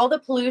all the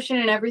pollution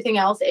and everything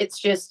else, it's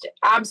just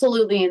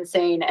absolutely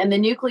insane. And the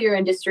nuclear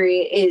industry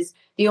is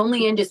the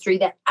only industry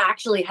that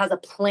actually has a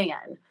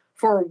plan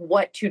for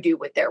what to do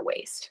with their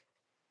waste.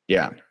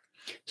 Yeah.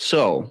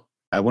 So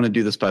I want to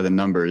do this by the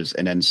numbers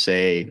and then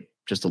say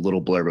just a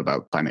little blurb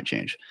about climate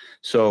change.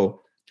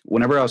 So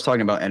whenever I was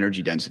talking about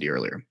energy density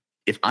earlier,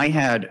 if I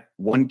had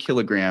 1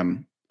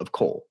 kilogram of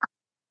coal,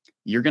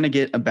 you're going to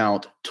get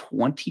about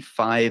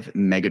 25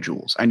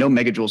 megajoules. I know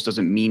megajoules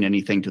doesn't mean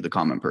anything to the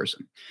common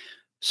person.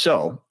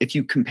 So if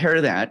you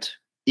compare that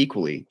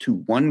equally to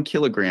 1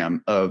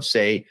 kilogram of,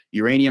 say,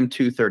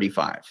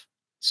 uranium-235,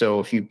 so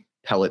a few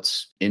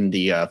pellets in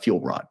the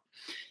fuel rod,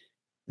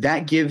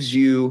 that gives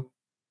you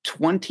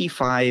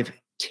 25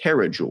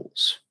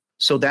 terajoules.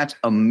 So that's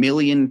 1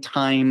 million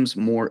times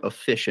more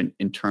efficient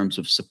in terms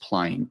of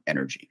supplying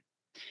energy.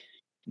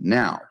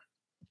 Now,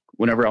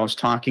 whenever I was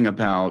talking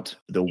about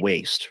the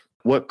waste,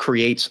 what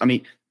creates, I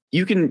mean,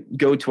 you can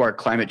go to our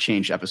climate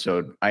change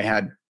episode. I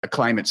had a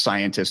climate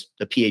scientist,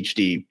 a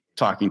PhD,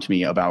 talking to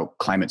me about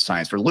climate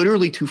science for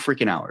literally 2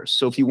 freaking hours.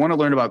 So if you want to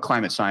learn about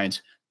climate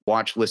science,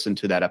 listen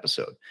to that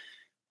episode.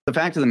 The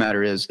fact of the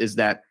matter is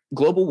that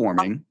global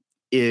warming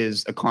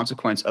is a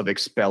consequence of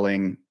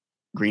expelling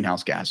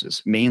greenhouse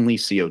gases, mainly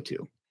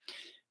CO2.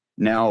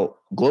 Now,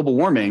 global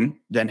warming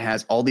then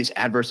has all these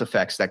adverse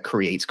effects that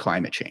creates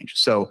climate change.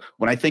 So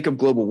when I think of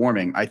global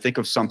warming, I think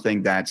of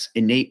something that's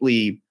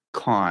innately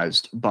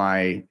caused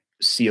by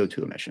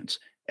CO2 emissions.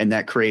 And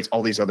that creates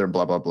all these other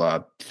blah, blah,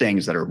 blah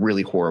things that are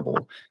really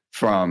horrible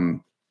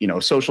from,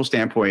 social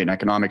standpoint, an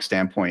economic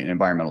standpoint, and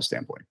environmental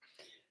standpoint.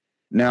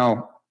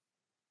 Now,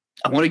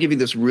 I want to give you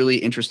this really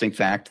interesting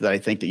fact that I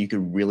think that you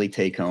could really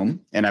take home.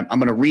 And I'm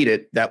going to read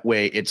it. That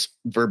way it's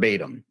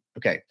verbatim.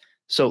 Okay.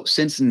 So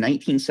since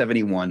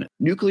 1971,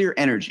 nuclear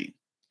energy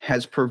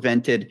has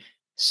prevented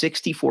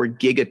 64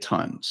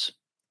 gigatons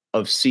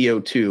of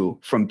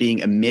CO2 from being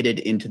emitted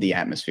into the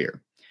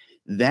atmosphere.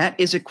 That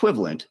is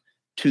equivalent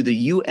to the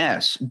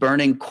U.S.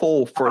 burning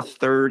coal for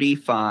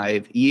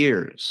 35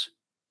 years.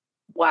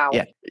 Wow.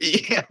 Yeah.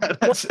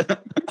 That's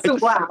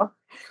wow.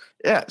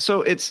 Yeah.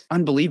 So it's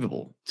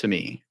unbelievable to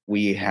me.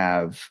 We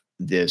have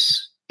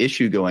this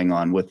issue going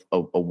on with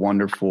a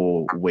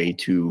wonderful way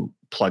to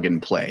plug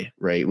and play,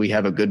 right? We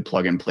have a good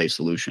plug and play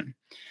solution.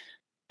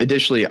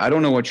 Additionally, I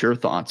don't know what your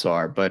thoughts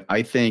are, but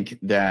I think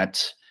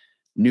that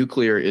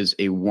nuclear is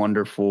a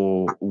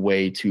wonderful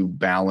way to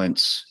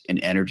balance an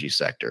energy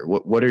sector.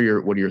 What are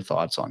your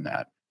thoughts on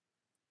that?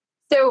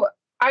 So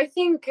I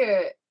think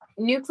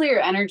nuclear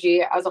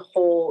energy as a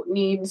whole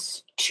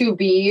needs to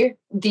be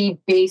the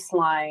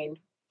baseline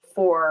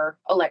for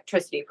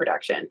electricity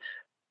production.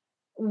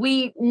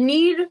 We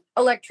need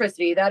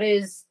electricity that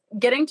is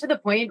getting to the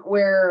point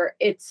where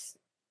it's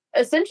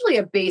essentially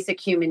a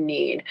basic human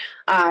need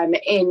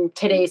in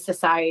today's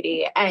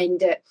society.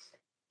 And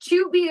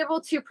to be able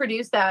to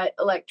produce that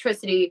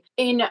electricity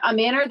in a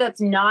manner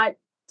that's not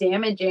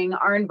damaging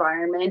our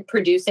environment,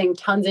 producing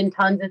tons and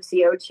tons of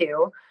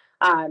CO2,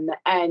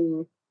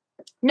 and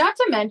not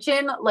to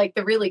mention like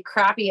the really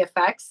crappy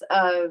effects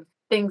of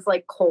things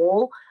like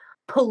coal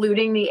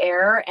polluting the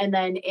air and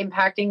then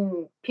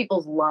impacting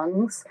people's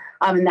lungs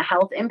and the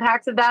health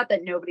impacts of that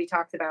nobody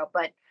talks about.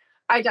 But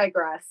I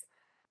digress.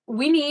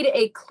 We need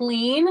a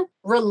clean,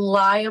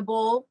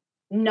 reliable,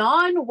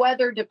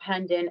 non-weather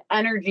dependent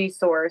energy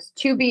source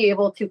to be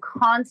able to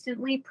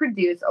constantly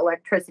produce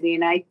electricity.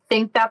 And I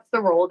think that's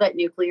the role that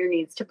nuclear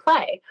needs to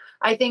play.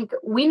 I think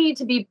we need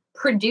to be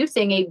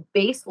producing a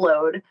base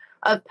load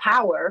of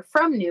power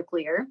from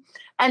nuclear,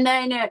 and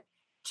then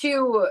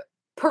to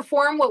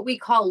perform what we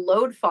call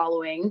load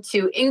following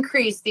to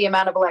increase the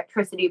amount of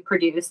electricity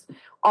produced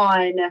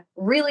on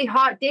really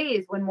hot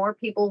days when more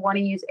people want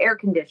to use air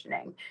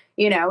conditioning,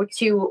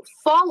 to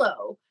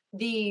follow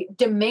the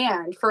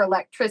demand for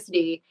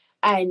electricity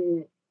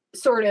and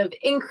sort of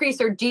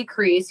increase or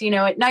decrease.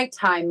 At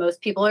nighttime,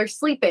 most people are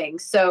sleeping,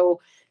 so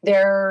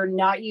they're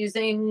not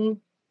using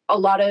a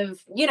lot of,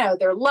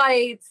 their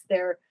lights,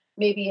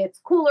 maybe it's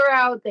cooler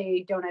out,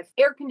 they don't have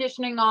air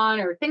conditioning on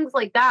or things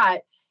like that.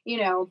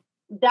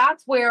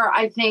 That's where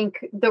I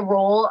think the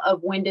role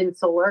of wind and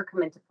solar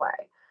come into play.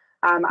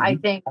 I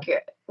think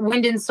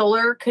wind and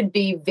solar could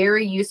be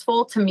very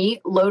useful to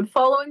meet load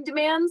following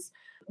demands,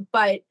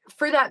 but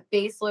for that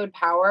base load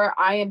power,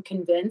 I am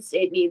convinced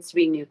it needs to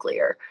be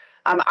nuclear.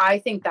 I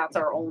think that's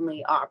our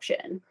only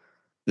option.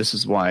 This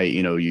is why,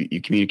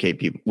 you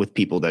communicate with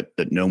people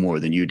that know more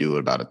than you do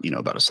about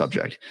a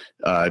subject,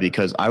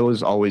 because I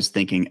was always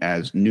thinking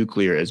as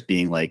nuclear as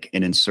being like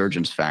an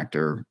insurgence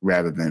factor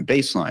rather than a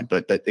baseline.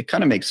 But it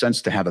kind of makes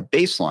sense to have a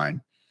baseline.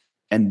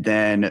 And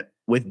then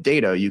with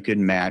data, you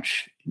can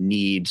match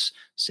needs,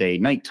 say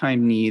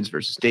nighttime needs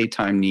versus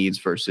daytime needs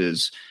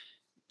versus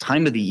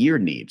time of the year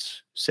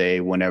needs, say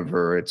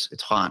whenever it's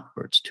hot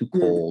or it's too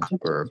cold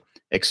or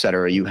et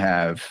cetera. You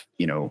have,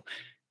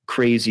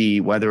 crazy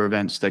weather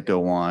events that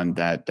go on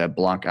that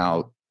block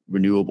out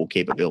renewable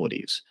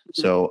capabilities.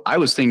 So I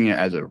was thinking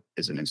as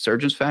an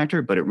insurgence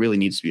factor, but it really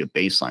needs to be a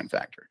baseline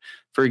factor.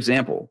 For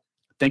example,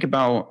 think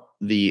about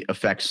the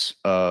effects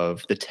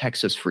of the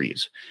Texas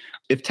freeze.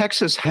 If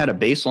Texas had a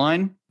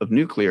baseline of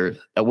nuclear,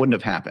 that wouldn't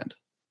have happened.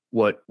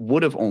 What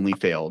would have only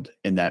failed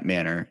in that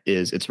manner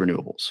is its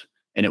renewables.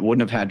 And it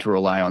wouldn't have had to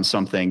rely on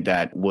something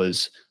that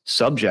was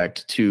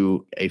subject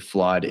to a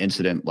flawed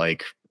incident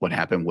like what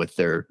happened with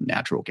their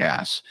natural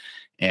gas.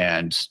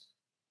 And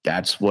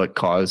that's what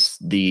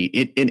caused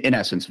in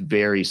essence,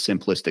 very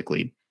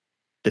simplistically,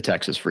 the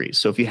Texas freeze.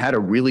 So if you had a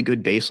really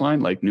good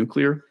baseline like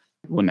nuclear,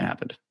 it wouldn't have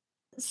happened.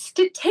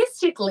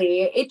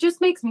 Statistically, it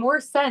just makes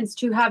more sense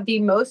to have the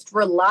most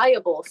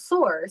reliable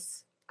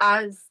source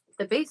as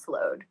the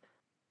baseload.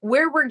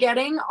 Where we're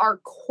getting our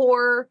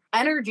core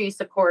energy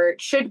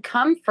support should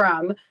come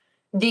from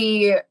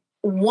the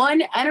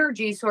one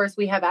energy source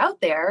we have out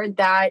there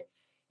that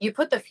you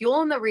put the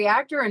fuel in the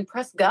reactor and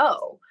press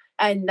go.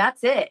 And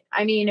that's it.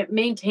 I mean,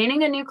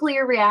 maintaining a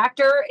nuclear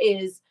reactor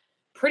is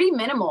pretty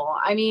minimal.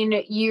 I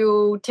mean,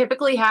 you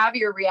typically have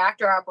your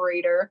reactor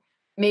operator,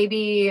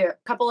 maybe a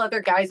couple other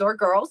guys or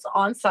girls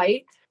on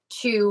site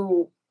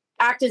to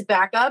act as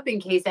backup in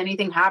case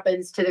anything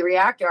happens to the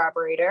reactor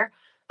operator.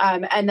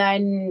 And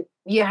then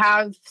you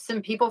have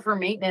some people for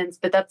maintenance,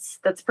 but that's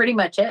pretty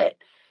much it.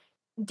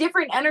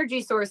 Different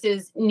energy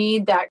sources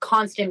need that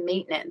constant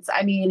maintenance.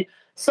 I mean,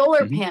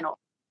 solar panels.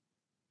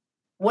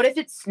 What if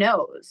it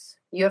snows?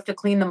 You have to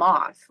clean them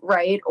off,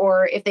 right?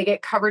 Or if they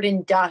get covered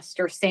in dust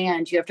or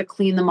sand, you have to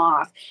clean them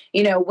off.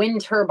 You know,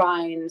 wind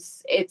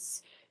turbines,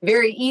 it's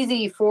very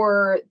easy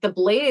for the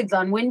blades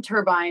on wind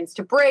turbines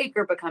to break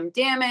or become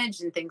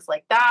damaged and things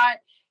like that.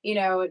 You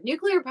know,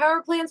 nuclear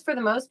power plants, for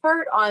the most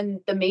part,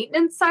 on the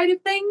maintenance side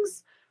of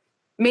things,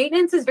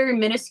 maintenance is very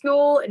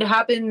minuscule. It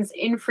happens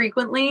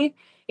infrequently.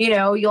 You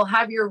know, you'll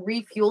have your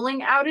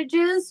refueling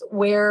outages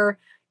where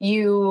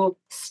you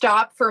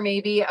stop for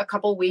maybe a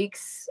couple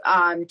weeks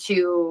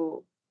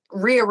to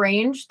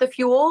rearrange the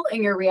fuel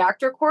in your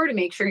reactor core to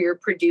make sure you're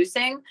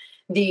producing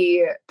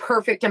the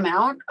perfect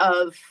amount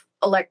of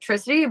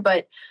electricity.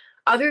 But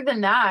other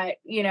than that,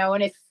 you know,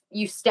 and if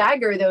you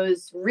stagger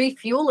those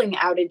refueling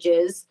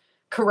outages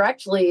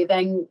correctly,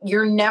 then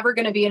you're never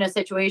going to be in a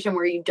situation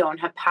where you don't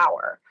have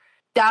power.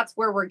 That's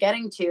where we're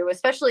getting to,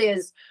 especially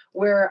as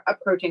we're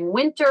approaching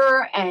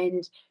winter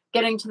and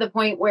getting to the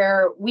point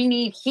where we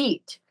need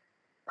heat.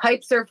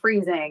 Pipes are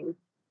freezing.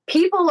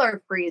 People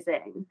are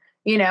freezing,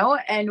 you know,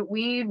 and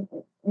we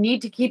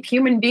need to keep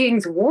human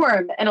beings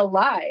warm and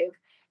alive.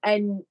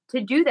 And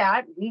to do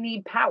that, we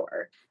need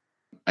power.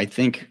 I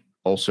think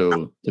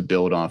also to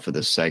build off of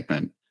this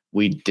segment,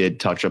 we did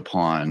touch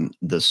upon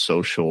the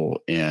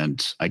social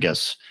and I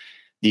guess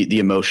the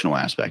emotional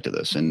aspect of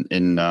this.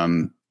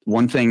 And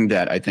one thing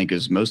that I think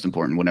is most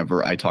important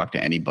whenever I talk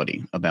to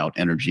anybody about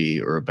energy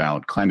or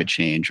about climate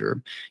change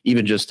or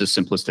even just as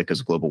simplistic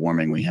as global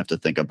warming, we have to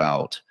think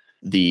about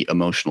the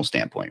emotional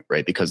standpoint,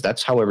 right? Because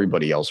that's how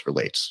everybody else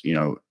relates. You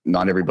know,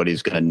 not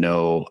everybody's going to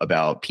know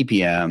about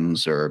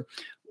ppms or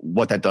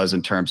what that does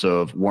in terms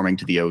of warming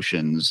to the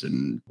oceans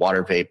and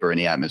water vapor in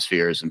the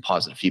atmospheres and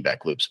positive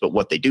feedback loops. But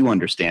what they do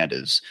understand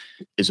is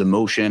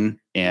emotion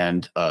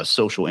and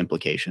social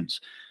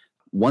implications.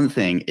 One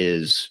thing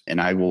is, and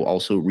I will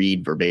also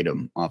read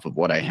verbatim off of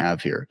what I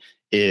have here,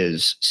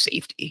 is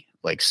safety.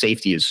 Like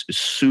safety is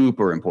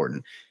super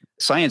important.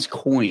 Science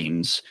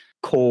coins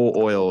coal,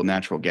 oil,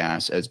 natural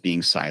gas as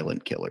being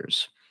silent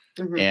killers.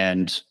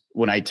 And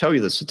when I tell you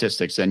the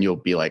statistics, then you'll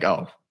be like,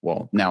 oh,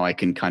 well, now I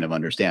can kind of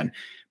understand.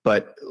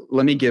 But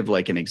let me give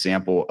like an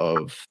example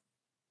of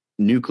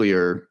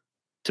nuclear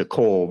to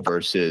coal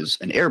versus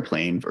an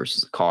airplane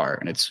versus a car.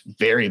 And it's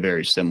very,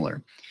 very similar.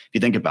 If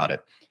you think about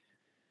it,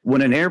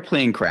 when an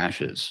airplane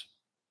crashes,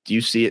 do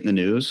you see it in the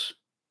news?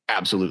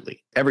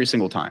 Absolutely. Every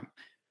single time.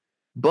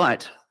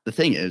 But the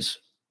thing is,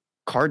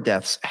 car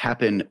deaths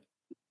happen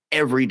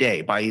every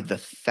day by the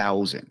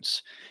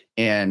thousands.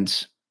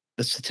 And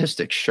the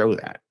statistics show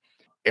that.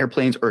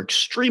 Airplanes are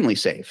extremely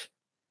safe.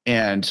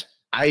 And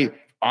I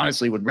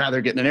honestly would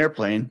rather get in an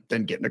airplane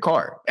than get in a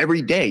car.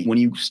 Every day when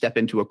you step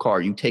into a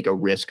car, you take a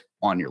risk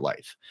on your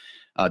life.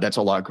 That's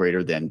a lot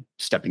greater than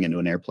stepping into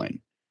an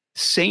airplane.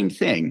 Same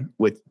thing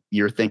with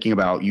you're thinking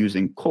about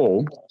using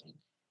coal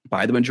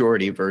by the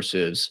majority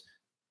versus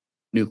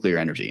nuclear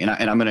energy. And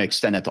I'm going to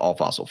extend that to all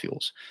fossil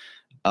fuels.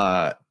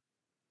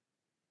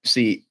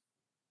 See,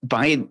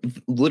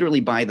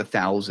 literally by the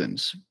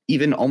thousands,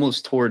 even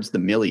almost towards the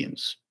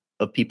millions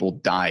of people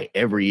die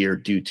every year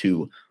due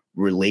to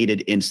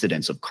related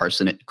incidents of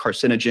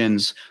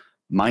carcinogens,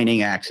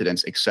 mining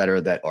accidents, et cetera,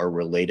 that are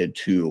related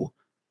to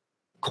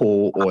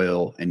coal,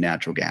 oil, and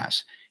natural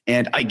gas.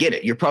 And I get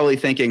it. You're probably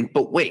thinking,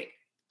 but wait,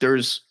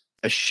 there's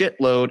a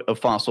shitload of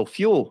fossil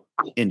fuel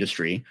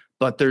industry,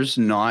 but there's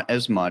not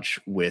as much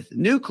with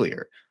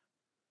nuclear.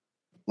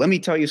 Let me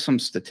tell you some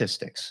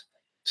statistics.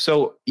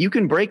 So you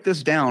can break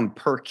this down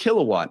per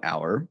kilowatt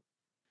hour.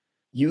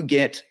 You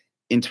get,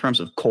 in terms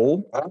of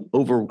coal,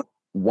 over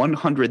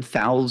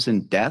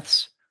 100,000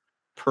 deaths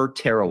per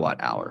terawatt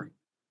hour.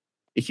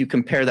 If you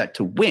compare that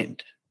to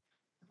wind,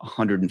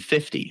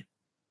 150. If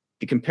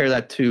you compare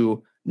that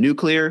to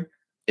nuclear,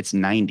 it's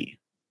 90.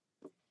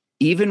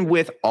 Even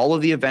with all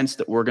of the events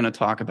that we're going to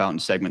talk about in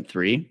segment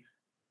 3,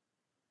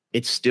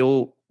 it's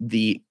still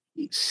the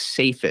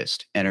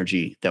safest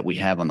energy that we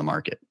have on the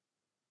market.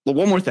 Well,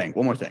 one more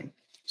thing.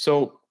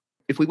 So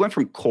if we went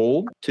from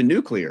coal to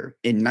nuclear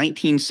in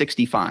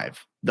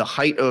 1965, the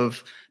height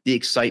of the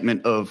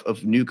excitement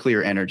of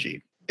nuclear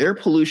energy, air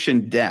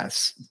pollution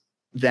deaths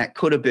that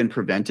could have been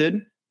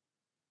prevented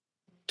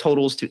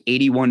totals to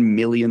 81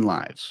 million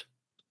lives.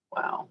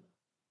 Wow.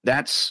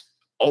 That's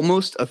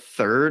almost a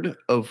third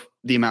of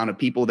the amount of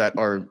people that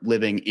are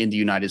living in the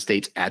United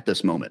States at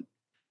this moment.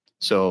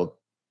 So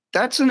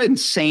that's an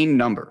insane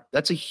number.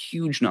 That's a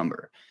huge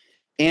number.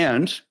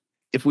 And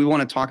if we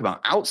want to talk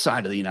about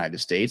outside of the United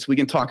States, we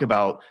can talk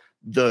about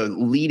the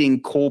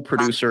leading coal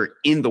producer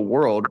in the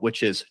world,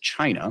 which is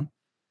China.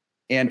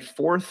 And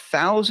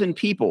 4,000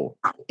 people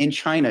in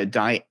China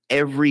die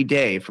every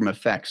day from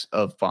effects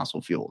of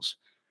fossil fuels.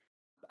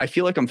 I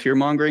feel like I'm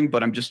fear-mongering,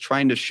 but I'm just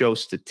trying to show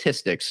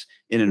statistics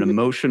in an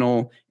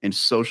emotional and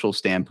social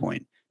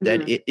standpoint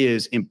that it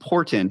is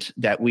important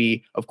that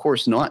we, of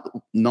course,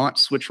 not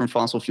switch from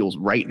fossil fuels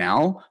right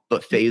now,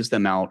 but phase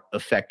them out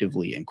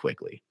effectively and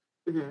quickly.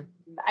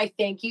 I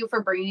thank you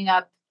for bringing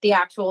up the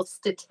actual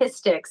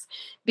statistics,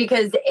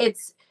 because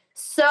it's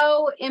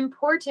so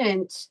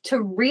important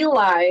to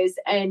realize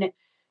and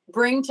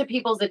bring to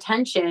people's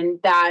attention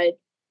that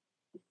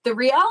the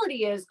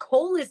reality is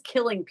coal is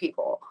killing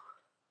people.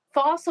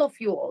 Fossil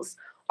fuels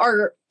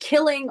are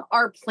killing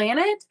our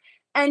planet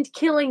and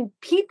killing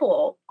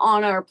people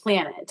on our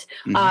planet.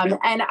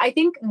 And I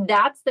think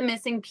that's the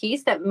missing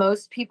piece that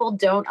most people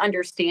don't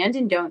understand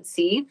and don't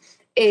see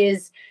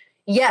is,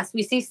 yes,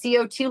 we see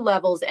CO2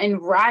 levels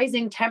and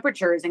rising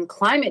temperatures, and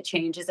climate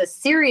change is a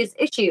serious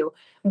issue.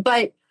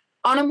 But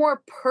on a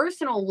more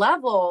personal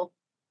level,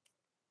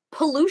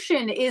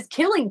 pollution is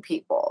killing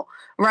people,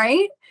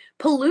 right?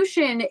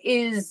 Pollution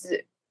is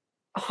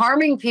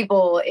harming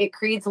people. It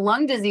creates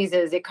lung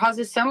diseases. It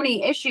causes so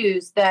many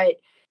issues that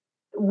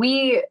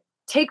we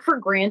take for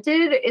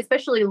granted,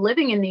 especially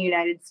living in the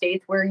United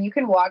States, where you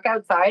can walk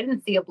outside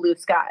and see a blue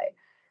sky.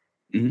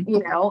 You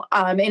know,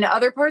 in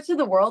other parts of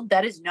the world,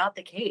 that is not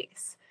the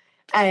case.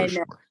 And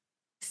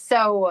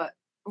so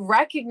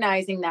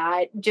recognizing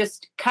that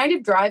just kind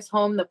of drives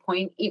home the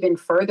point even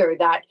further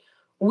that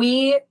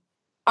we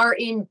are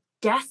in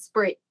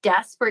desperate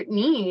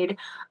need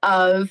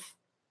of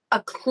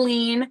a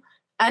clean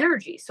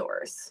energy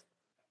source,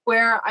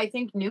 where I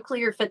think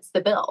nuclear fits the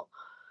bill.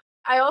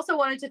 I also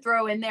wanted to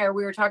throw in there,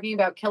 we were talking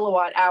about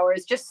kilowatt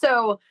hours, just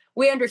so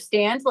we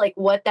understand like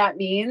what that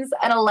means.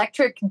 An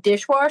electric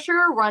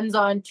dishwasher runs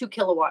on 2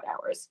 kilowatt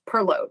hours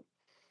per load.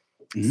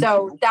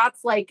 So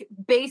that's like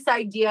base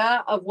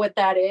idea of what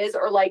that is.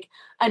 Or like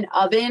an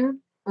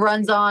oven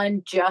runs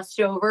on just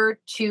over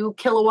 2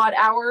 kilowatt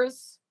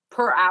hours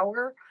per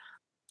hour.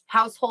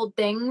 Household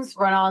things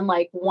run on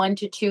like 1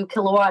 to 2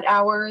 kilowatt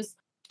hours,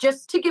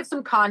 just to give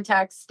some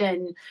context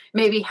and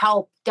maybe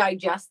help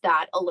digest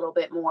that a little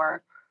bit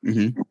more.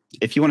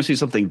 If you want to see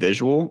something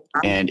visual,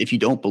 and if you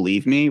don't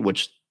believe me,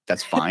 which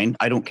that's fine.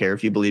 I don't care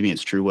if you believe me.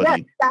 It's true whether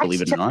you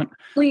believe it or not.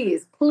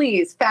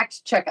 Please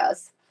fact check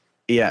us.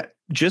 Yeah.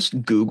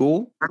 Just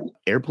Google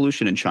air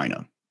pollution in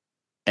China.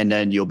 And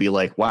then you'll be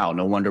like, wow,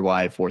 no wonder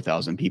why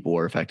 4,000 people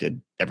were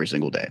affected every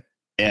single day.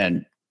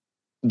 And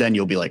then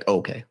you'll be like,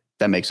 okay,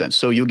 that makes sense.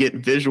 So you'll get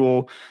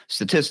visual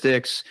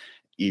statistics.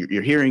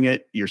 You're hearing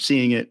it. You're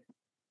seeing it.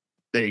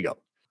 There you go.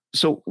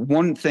 So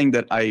one thing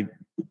that I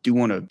do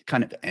want to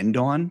kind of end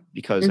on,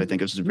 because I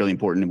think this is really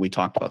important, and we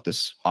talked about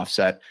this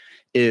offset,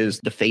 is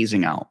the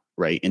phasing out,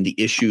 right? And the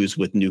issues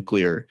with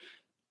nuclear.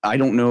 I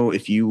don't know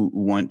if you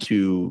want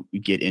to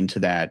get into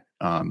that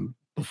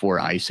before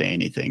I say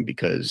anything,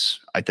 because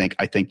I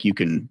think you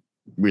can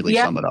really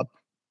sum it up.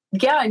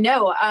 Yeah,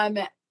 no.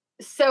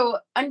 So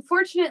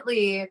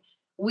unfortunately,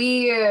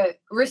 we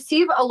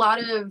receive a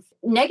lot of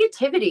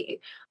negativity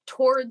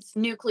towards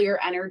nuclear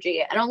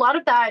energy. And a lot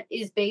of that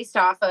is based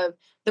off of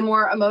the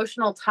more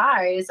emotional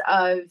ties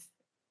of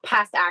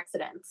past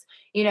accidents,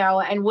 you know,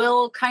 and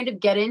we'll kind of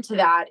get into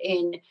that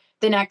in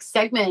the next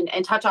segment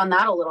and touch on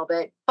that a little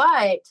bit.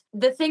 But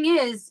the thing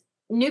is,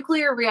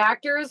 nuclear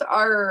reactors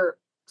are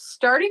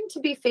starting to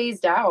be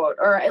phased out,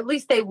 or at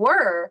least they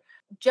were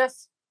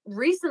just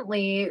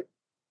recently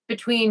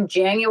between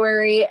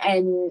January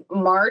and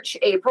March,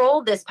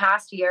 April this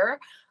past year.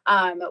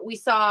 We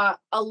saw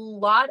a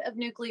lot of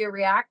nuclear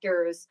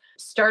reactors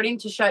starting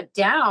to shut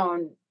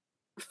down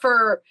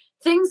for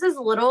things as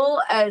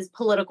little as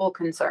political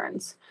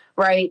concerns,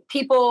 right?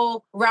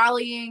 People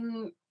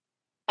rallying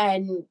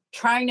and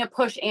trying to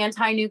push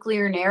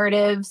anti-nuclear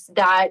narratives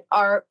that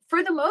are,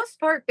 for the most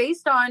part,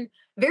 based on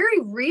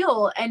very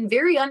real and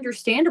very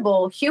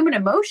understandable human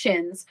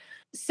emotions.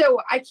 So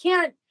I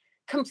can't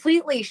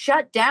completely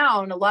shut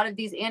down a lot of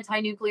these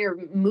anti-nuclear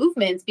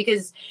movements,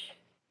 because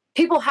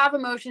people have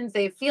emotions,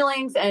 they have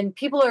feelings, and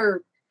people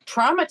are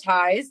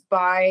traumatized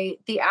by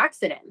the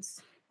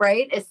accidents,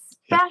 right?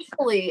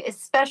 Especially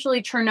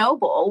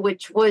Chernobyl,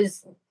 which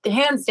was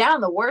hands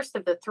down the worst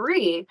of the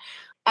three.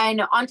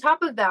 And on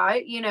top of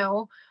that, you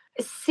know,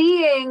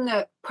 seeing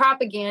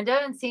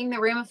propaganda and seeing the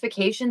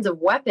ramifications of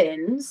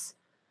weapons,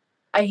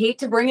 I hate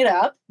to bring it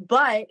up,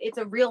 but it's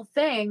a real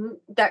thing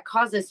that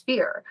causes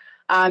fear.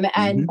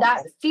 And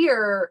that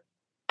fear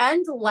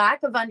and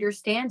lack of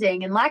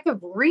understanding and lack of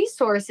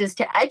resources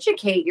to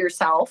educate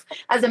yourself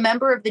as a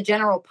member of the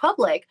general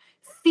public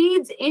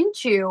feeds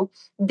into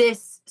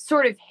this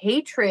sort of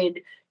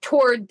hatred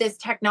toward this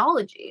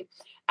technology.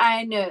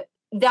 And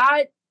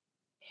that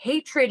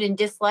hatred and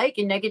dislike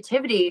and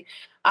negativity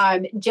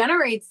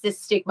generates this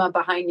stigma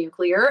behind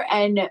nuclear.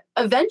 And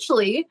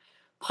eventually,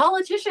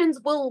 politicians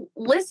will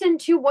listen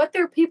to what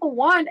their people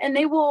want and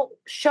they will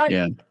shut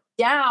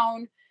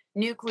down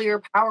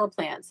nuclear power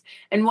plants.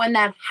 And when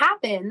that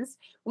happens,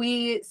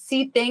 we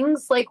see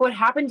things like what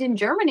happened in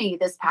Germany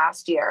this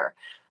past year.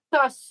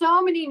 Saw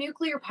so many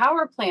nuclear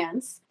power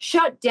plants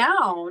shut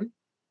down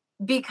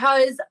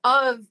because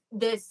of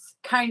this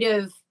kind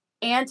of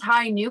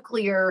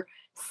anti-nuclear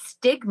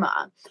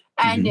stigma.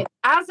 And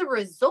as a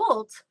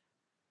result,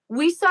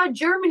 we saw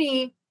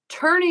Germany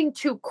turning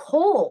to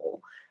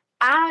coal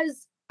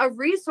as a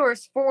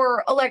resource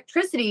for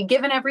electricity,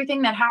 given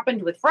everything that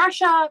happened with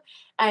Russia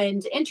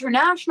and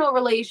international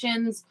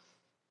relations.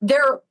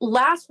 Their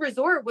last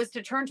resort was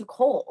to turn to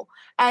coal.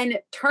 And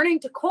turning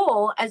to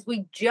coal, as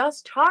we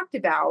just talked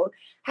about,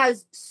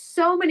 has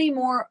so many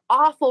more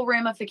awful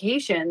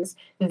ramifications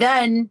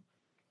than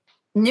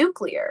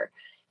nuclear,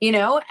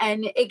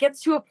 and it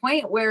gets to a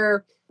point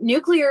where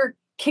nuclear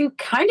can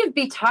kind of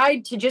be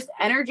tied to just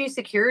energy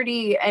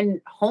security and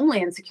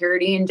homeland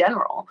security in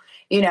general.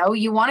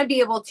 You want to be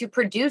able to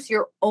produce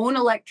your own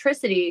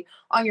electricity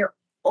on your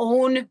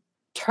own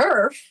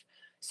turf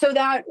so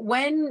that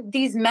when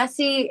these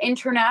messy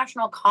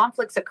international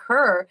conflicts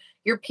occur,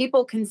 your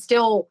people can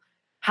still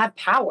have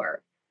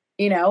power,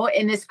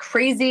 in this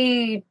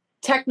crazy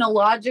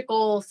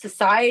technological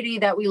society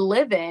that we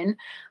live in.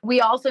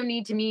 We also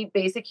need to meet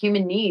basic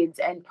human needs,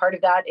 and part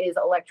of that is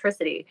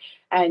electricity.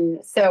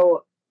 And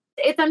so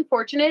it's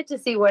unfortunate to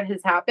see what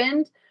has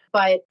happened,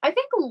 but I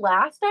think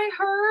last I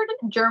heard,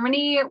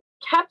 Germany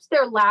kept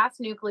their last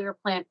nuclear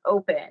plant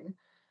open.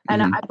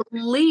 And I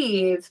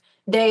believe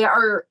they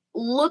are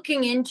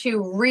looking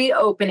into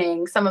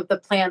reopening some of the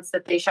plants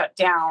that they shut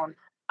down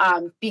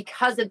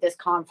because of this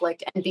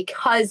conflict and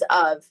because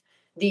of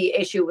the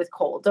issue with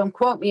coal. Don't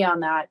quote me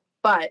on that,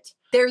 but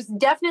there's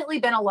definitely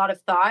been a lot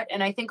of thought.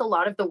 And I think a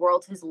lot of the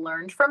world has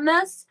learned from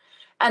this.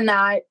 And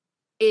that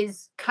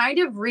is kind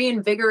of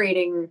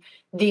reinvigorating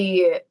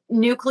the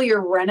nuclear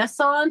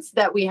renaissance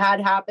that we had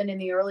happen in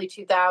the early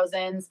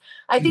 2000s.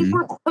 I think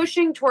we're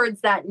pushing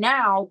towards that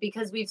now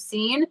because we've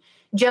seen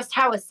just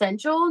how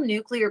essential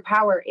nuclear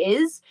power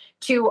is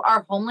to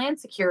our homeland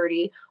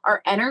security,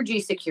 our energy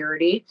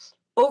security,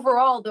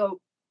 overall the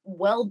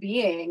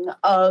well-being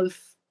of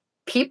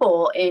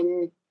people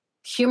in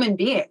human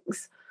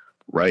beings.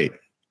 Right.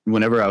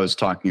 Whenever I was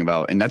talking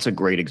about, and that's a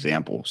great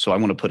example, so I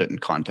want to put it in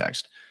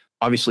context.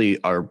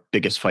 Obviously, our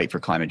biggest fight for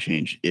climate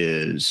change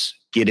is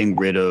getting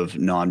rid of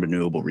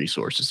non-renewable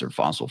resources or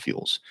fossil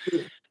fuels.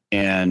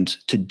 And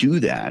to do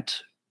that,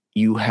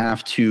 you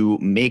have to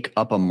make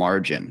up a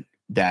margin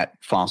that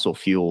fossil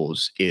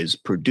fuels is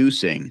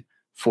producing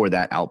for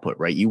that output,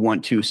 right? You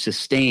want to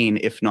sustain,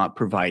 if not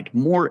provide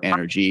more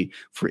energy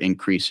for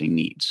increasing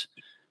needs.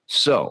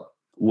 So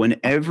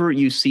whenever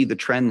you see the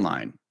trend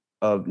line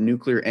of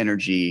nuclear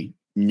energy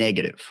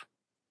negative,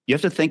 you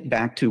have to think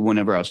back to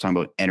whenever I was talking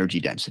about energy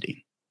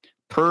density.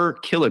 Per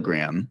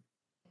kilogram,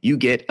 you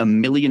get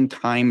 1 million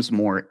times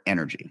more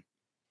energy.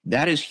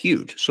 That is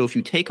huge. So if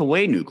you take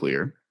away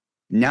nuclear,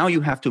 now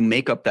you have to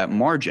make up that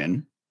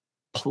margin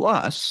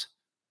plus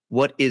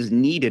what is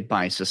needed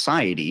by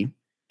society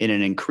in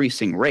an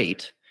increasing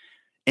rate.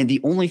 And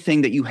the only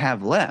thing that you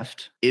have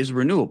left is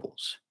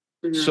renewables.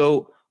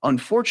 So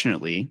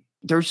unfortunately,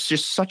 there's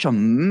just such a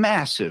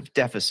massive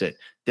deficit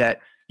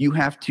that you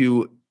have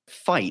to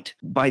fight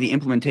by the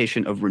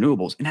implementation of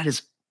renewables. And that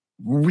is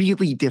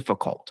really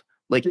difficult.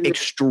 Like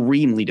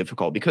extremely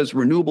difficult, because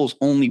renewables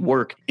only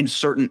work in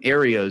certain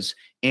areas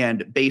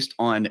and based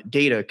on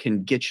data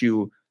can get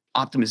you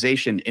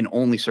optimization in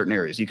only certain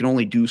areas. You can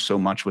only do so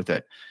much with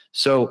it.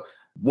 So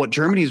what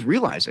Germany is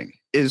realizing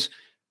is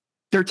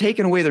they're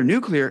taking away their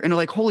nuclear and they're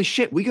like, holy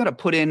shit, we got to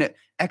put in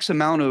X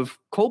amount of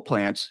coal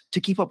plants to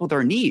keep up with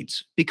our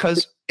needs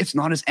because it's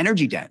not as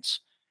energy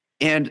dense.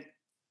 And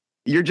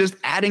you're just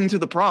adding to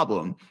the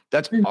problem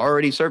that's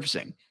already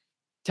surfacing.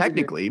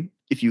 Technically,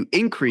 if you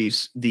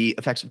increase the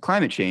effects of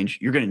climate change,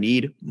 you're going to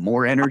need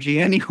more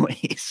energy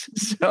anyways.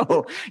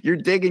 So you're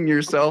digging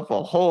yourself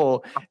a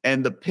hole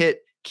and the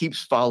pit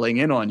keeps falling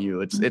in on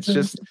you.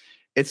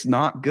 It's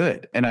not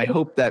good. And I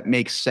hope that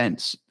makes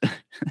sense.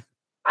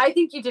 I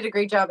think you did a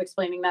great job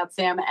explaining that,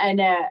 Sam.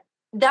 And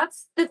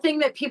that's the thing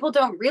that people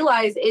don't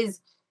realize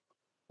is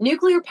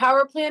nuclear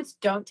power plants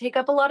don't take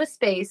up a lot of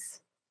space,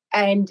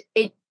 and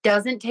it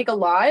doesn't take a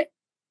lot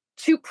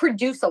to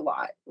produce a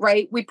lot,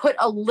 right? We put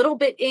a little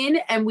bit in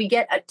and we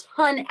get a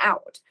ton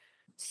out.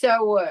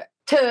 So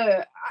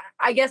to,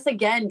 I guess,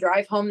 again,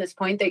 drive home this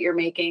point that you're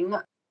making,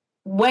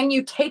 when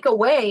you take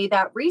away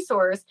that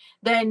resource,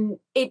 then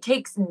it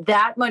takes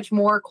that much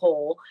more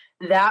coal,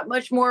 that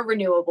much more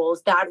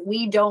renewables that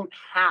we don't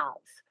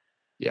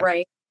have,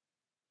 right?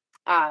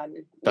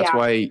 That's Yeah.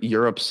 why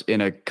Europe's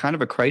in a kind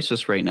of a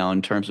crisis right now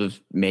in terms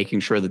of making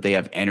sure that they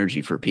have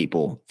energy for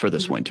people for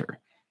this winter.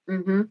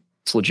 Mm-hmm.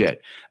 It's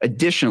legit.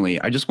 Additionally,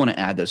 I just want to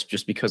add this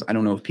just because I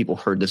don't know if people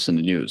heard this in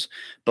the news,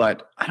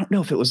 but I don't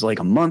know if it was like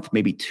a month,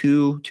 maybe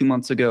two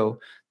months ago,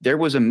 there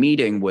was a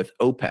meeting with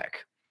OPEC.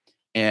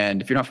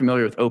 And if you're not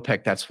familiar with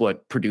OPEC, that's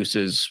what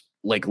produces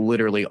like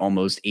literally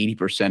almost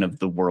 80% of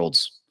the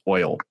world's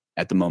oil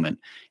at the moment.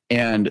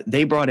 And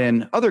they brought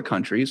in other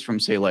countries from,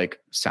 say, like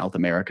South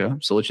America.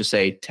 So let's just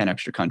say 10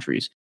 extra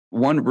countries.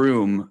 One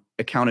room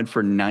accounted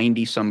for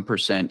 90 some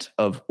percent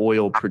of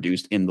oil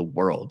produced in the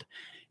world.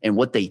 And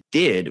what they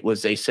did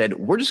was they said,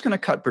 we're just going to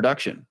cut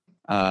production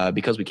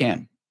because we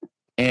can.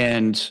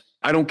 And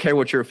I don't care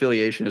what your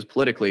affiliation is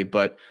politically,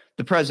 but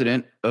the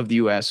president of the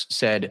US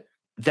said,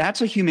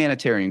 that's a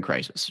humanitarian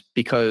crisis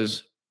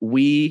because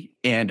we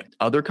and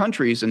other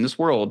countries in this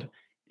world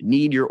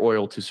need your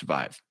oil to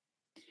survive.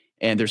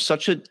 And there's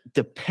such a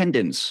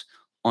dependence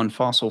on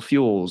fossil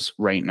fuels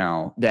right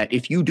now that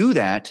if you do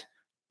that,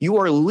 you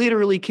are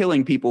literally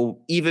killing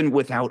people even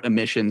without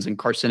emissions and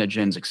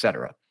carcinogens, et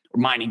cetera, or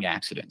mining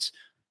accidents.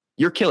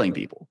 You're killing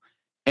people.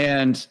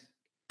 And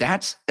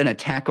that's an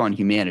attack on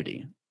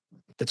humanity.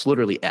 That's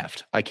literally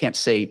effed. I can't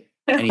say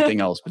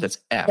anything else, but that's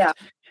effed. Yeah.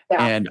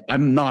 Yeah. And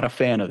I'm not a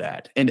fan of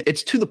that. And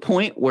it's to the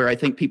point where I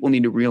think people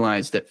need to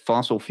realize that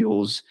fossil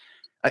fuels,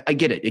 I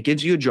get it. It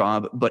gives you a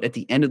job, but at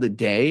the end of the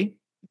day,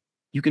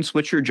 you can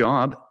switch your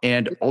job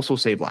and also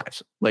save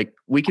lives. Like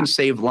we can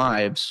save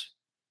lives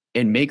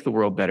and make the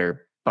world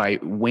better by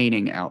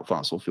waning out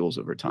fossil fuels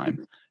over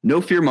time. No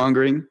fear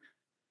mongering,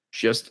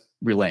 just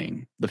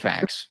relaying the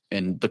facts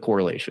and the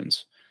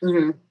correlations.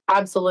 Mm-hmm.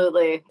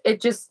 Absolutely. It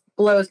just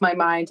blows my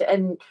mind.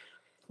 And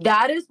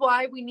that is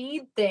why we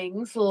need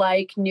things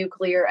like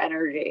nuclear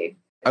energy.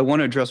 I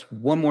want to address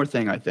one more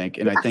thing, I think,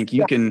 and I think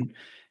you can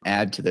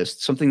add to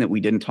this. Something that we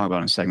didn't talk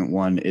about in segment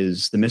one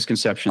is the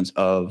misconceptions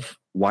of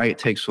why it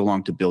takes so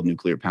long to build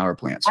nuclear power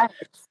plants.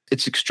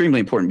 It's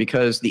extremely important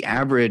because the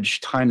average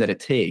time that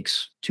it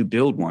takes to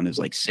build one is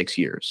like 6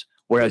 years,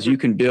 whereas you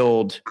can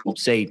build,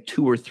 say,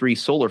 2 or 3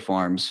 solar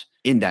farms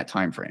in that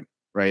time frame,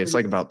 right? It's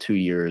like about 2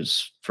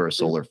 years for a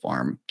solar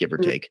farm, give or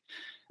take.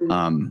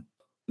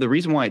 The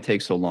reason why it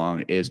takes so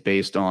long is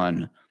based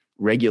on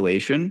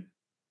regulation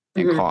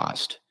and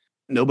cost.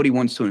 Nobody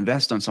wants to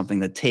invest on something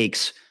that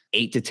takes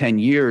 8 to 10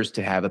 years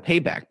to have a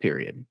payback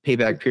period.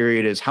 Payback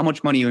period is how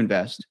much money you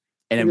invest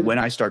and then when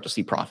I start to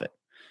see profit.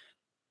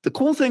 The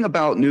cool thing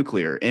about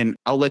nuclear, and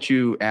I'll let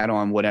you add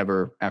on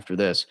whatever after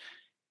this,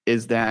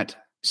 is that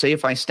say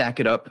if I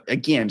stack it up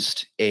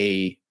against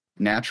a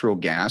natural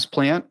gas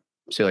plant,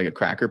 say like a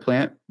cracker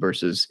plant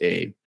versus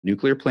a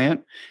nuclear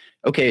plant,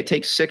 okay, it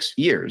takes 6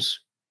 years.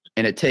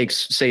 And it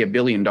takes, say, $1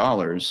 billion,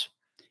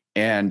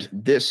 and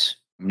this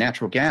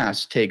natural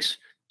gas takes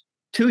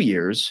 2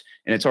 years,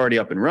 and it's already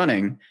up and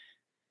running.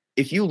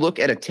 If you look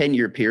at a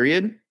 10-year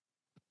period,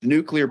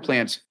 nuclear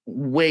plants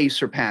way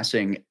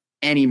surpassing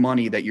any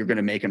money that you're going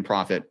to make in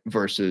profit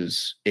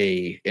versus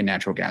a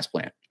natural gas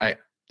plant. I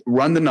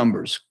run the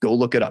numbers, go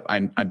look it up.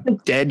 I'm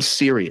dead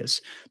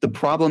serious. The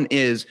problem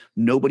is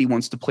nobody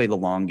wants to play the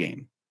long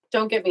game.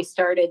 Don't get me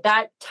started.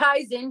 That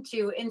ties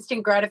into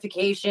instant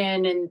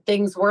gratification and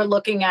things we're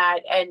looking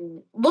at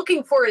and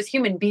looking for as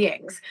human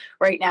beings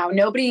right now.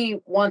 Nobody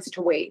wants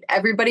to wait.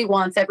 Everybody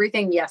wants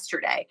everything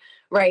yesterday,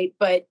 right?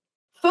 But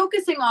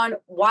focusing on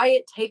why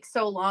it takes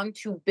so long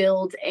to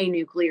build a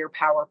nuclear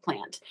power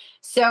plant.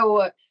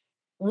 So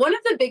one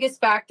of the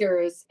biggest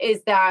factors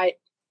is that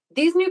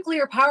these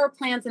nuclear power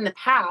plants in the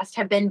past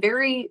have been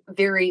very,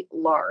 very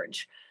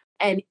large.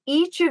 And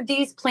each of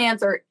these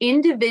plants are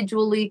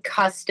individually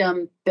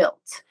custom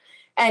built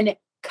and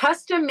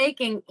custom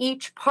making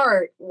each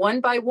part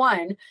one by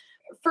one.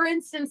 For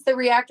instance, the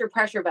reactor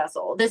pressure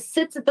vessel. This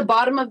sits at the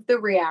bottom of the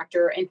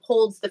reactor and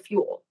holds the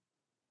fuel,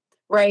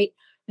 right?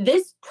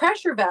 This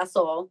pressure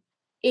vessel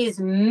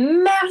is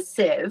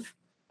massive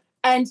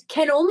and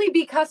can only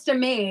be custom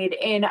made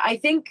in, I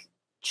think,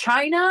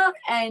 China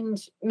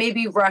and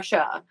maybe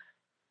Russia.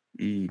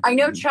 I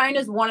know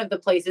China's one of the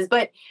places,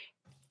 but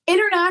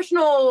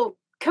international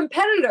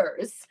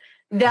competitors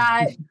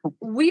that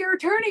we are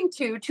turning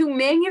to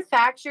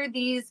manufacture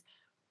these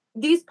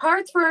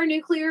parts for our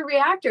nuclear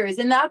reactors.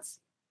 And that's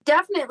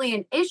definitely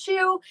an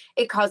issue.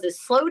 It causes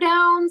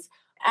slowdowns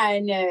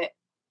and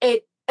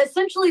it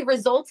essentially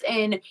results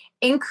in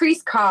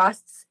increased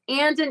costs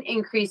and an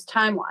increased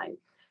timeline.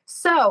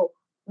 So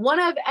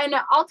and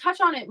I'll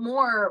touch on it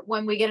more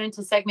when we get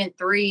into segment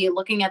 3,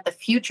 looking at the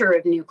future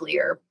of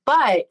nuclear.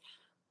 But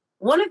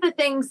one of the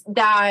things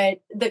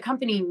that the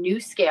company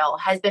NuScale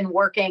has been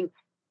working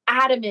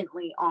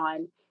adamantly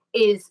on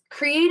is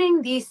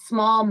creating these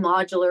small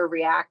modular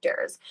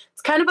reactors.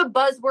 It's kind of a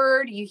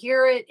buzzword. You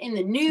hear it in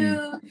the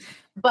news,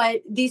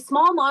 but these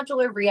small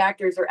modular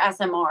reactors, or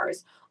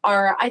SMRs,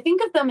 I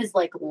think of them as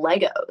like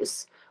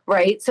Legos,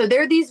 right? So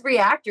they're these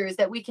reactors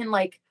that we can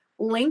like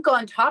link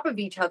on top of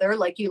each other,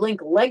 like you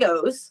link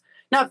Legos,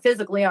 not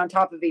physically on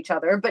top of each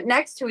other, but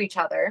next to each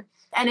other.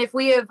 And if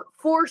we have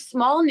 4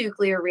 small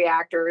nuclear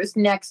reactors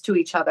next to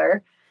each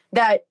other,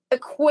 that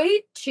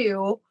equate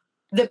to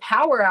the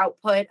power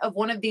output of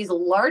one of these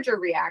larger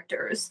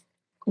reactors.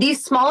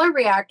 These smaller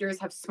reactors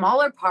have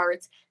smaller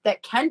parts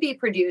that can be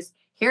produced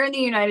here in the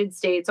United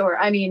States, or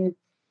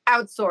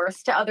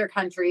outsourced to other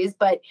countries.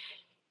 But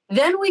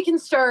then we can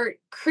start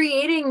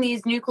creating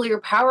these nuclear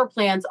power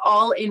plants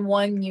all in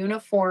one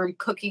uniform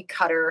cookie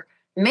cutter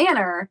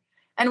manner.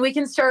 And we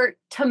can start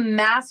to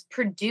mass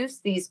produce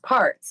these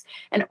parts.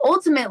 And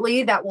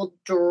ultimately, that will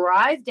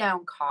drive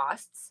down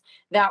costs,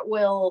 that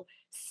will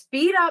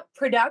speed up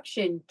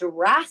production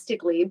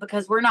drastically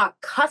because we're not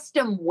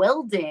custom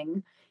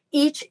welding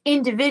each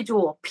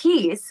individual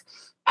piece.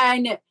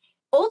 And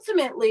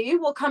ultimately,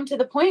 we'll come to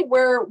the point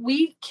where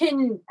we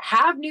can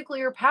have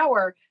nuclear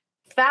power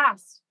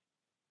fast,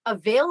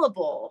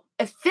 available,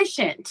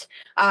 efficient.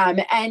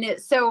 And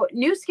so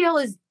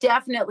NuScale is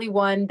definitely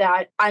one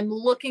that I'm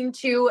looking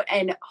to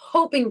and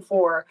hoping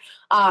for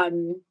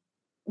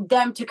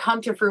them to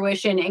come to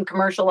fruition in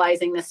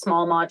commercializing this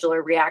small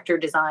modular reactor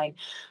design.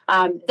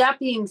 That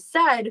being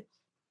said,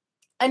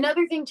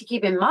 another thing to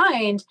keep in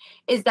mind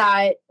is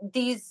that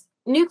these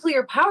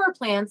nuclear power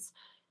plants,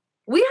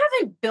 we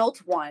haven't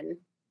built one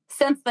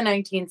since the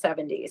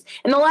 1970s.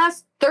 In the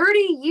last 30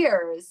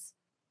 years,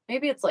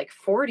 maybe it's like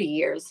 40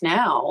 years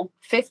now,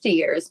 50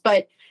 years,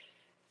 but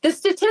the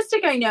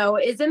statistic I know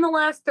is in the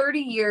last 30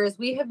 years,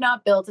 we have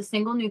not built a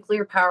single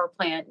nuclear power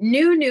plant,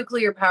 new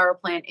nuclear power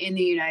plant in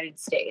the United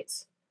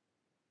States.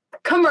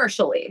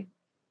 Commercially,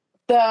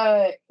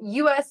 the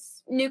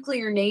U.S.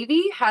 nuclear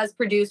Navy has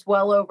produced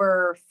well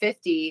over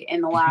 50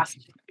 in the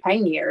last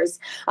 10 years.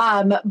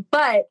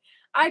 But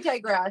I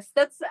digress.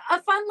 That's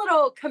a fun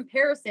little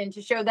comparison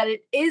to show that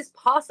it is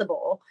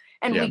possible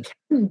and we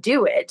can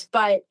do it.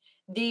 But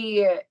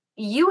the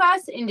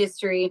U.S.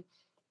 industry,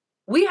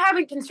 we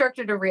haven't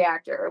constructed a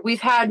reactor.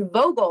 We've had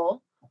Vogtle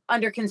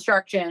under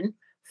construction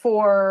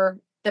for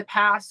the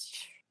past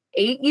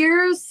 8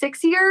 years,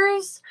 6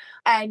 years.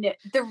 And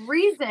the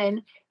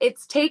reason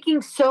it's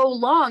taking so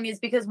long is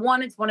because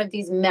one, it's one of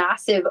these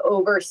massive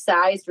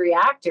oversized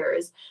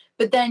reactors,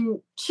 but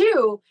then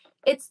two,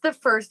 it's the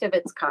first of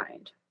its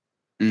kind,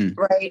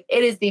 right?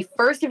 It is the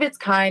first of its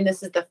kind.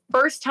 This is the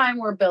first time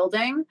we're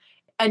building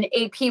an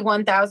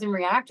AP1000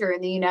 reactor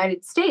in the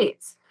United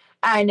States.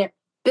 And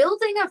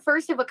building a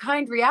first of a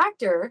kind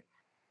reactor,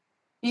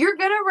 you're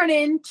going to run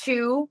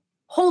into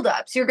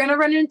holdups. You're going to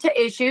run into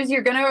issues.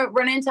 You're going to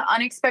run into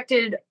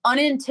unexpected,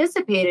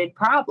 unanticipated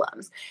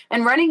problems.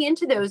 And running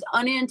into those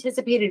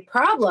unanticipated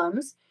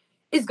problems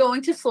is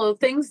going to slow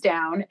things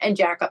down and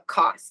jack up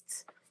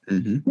costs.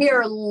 We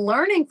are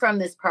learning from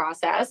this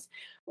process.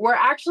 We're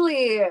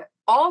actually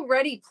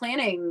already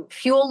planning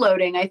fuel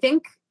loading. I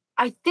think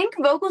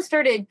Vogtle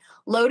started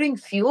loading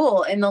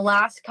fuel in the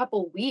last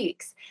couple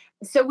weeks.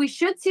 So we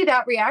should see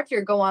that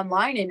reactor go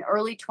online in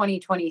early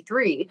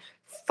 2023,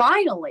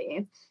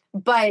 finally.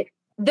 But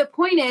the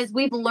point is,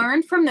 we've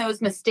learned from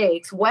those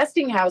mistakes.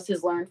 Westinghouse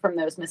has learned from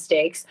those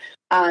mistakes.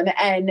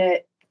 And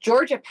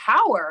Georgia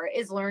Power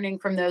is learning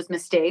from those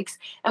mistakes.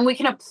 And we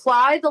can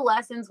apply the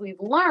lessons we've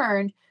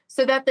learned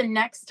so that the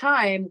next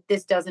time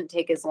this doesn't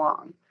take as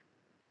long.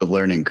 The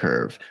learning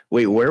curve.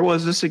 Wait, where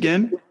was this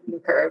again?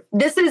 Curve.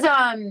 This is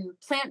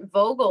Plant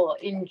Vogtle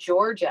in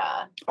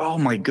Georgia. Oh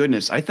my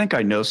goodness. I think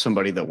I know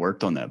somebody that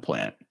worked on that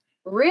plant.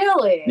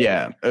 Really?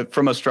 Yeah,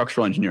 from a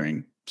structural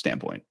engineering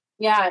standpoint.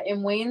 Yeah,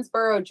 in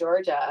Waynesboro,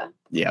 Georgia.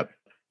 Yep.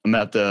 I'm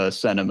at the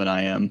sentiment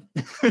I am.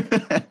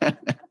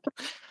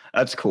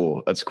 That's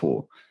cool. That's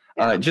cool.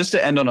 Yeah. Just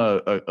to end on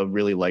a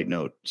really light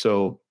note.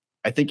 So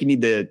I think you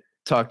need to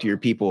talk to your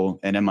people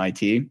at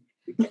MIT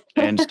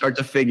and start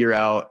to figure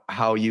out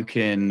how you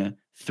can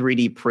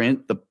 3D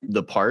print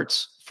the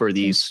parts for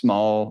these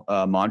small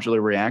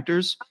modular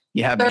reactors.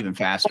 You have it even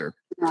faster.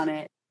 On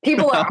it.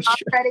 People are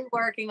already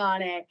working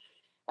on it.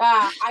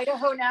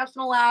 Idaho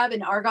National Lab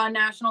and Argonne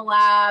National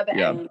Lab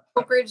and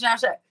Oak Ridge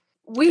National.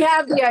 We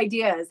have the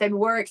ideas and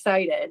we're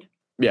excited.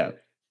 Yeah,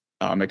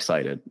 I'm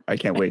excited. I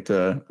can't wait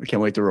to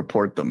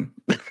report them.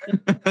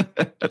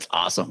 That's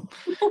awesome.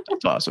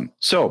 That's awesome.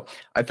 So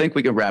I think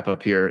we can wrap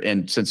up here.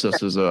 And since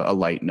this is a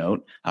light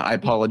note, I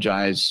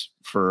apologize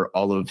for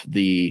all of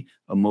the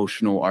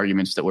emotional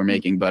arguments that we're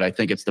making, but I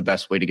think it's the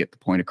best way to get the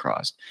point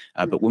across.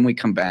 But when we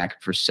come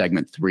back for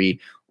segment 3,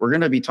 we're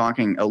going to be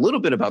talking a little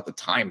bit about the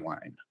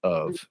timeline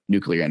of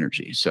nuclear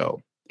energy.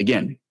 So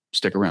again,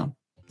 stick around.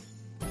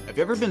 Have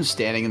you ever been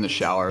standing in the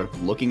shower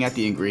looking at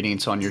the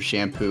ingredients on your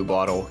shampoo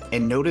bottle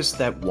and noticed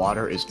that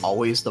water is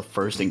always the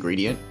first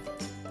ingredient?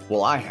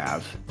 Well, I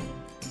have.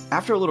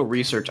 After a little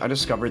research, I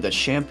discovered that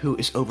shampoo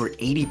is over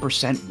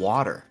 80%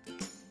 water,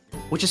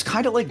 which is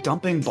kind of like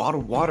dumping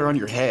bottled water on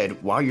your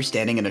head while you're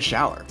standing in a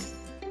shower.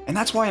 And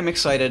that's why I'm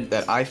excited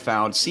that I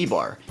found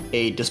Seabar,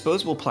 a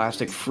disposable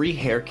plastic-free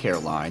hair care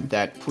line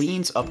that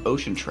cleans up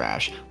ocean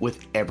trash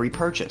with every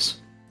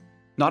purchase.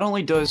 Not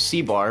only does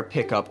Seabar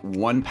pick up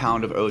 1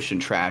 pound of ocean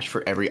trash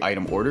for every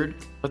item ordered,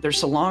 but their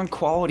salon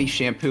quality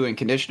shampoo and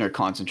conditioner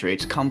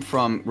concentrates come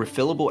from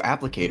refillable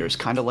applicators,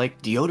 kind of like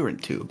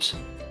deodorant tubes.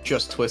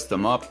 Just twist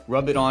them up,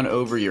 rub it on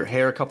over your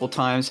hair a couple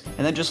times,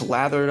 and then just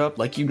lather it up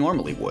like you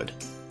normally would.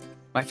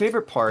 My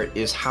favorite part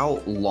is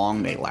how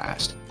long they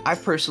last.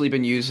 I've personally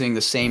been using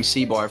the same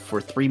C-Bar for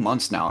 3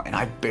 months now, and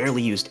I've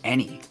barely used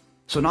any.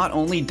 So not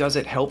only does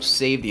it help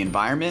save the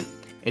environment,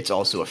 it's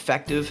also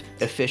effective,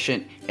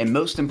 efficient, and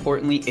most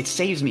importantly, it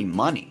saves me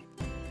money.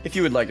 If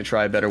you would like to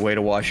try a better way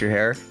to wash your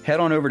hair, head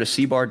on over to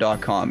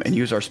cbar.com and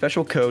use our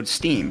special code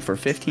STEAM for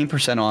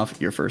 15% off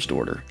your first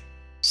order.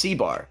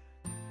 C-Bar,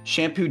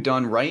 shampoo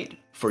done right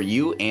for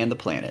you and the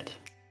planet.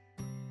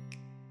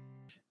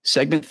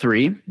 Segment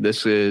 3,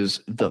 this is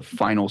the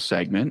final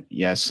segment.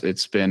 Yes,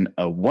 it's been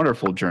a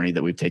wonderful journey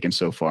that we've taken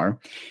so far.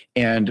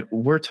 And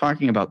we're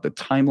talking about the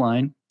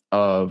timeline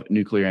of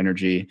nuclear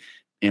energy.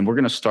 And we're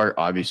going to start,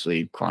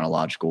 obviously,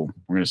 chronological.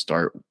 We're going to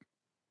start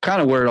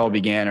kind of where it all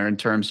began, or in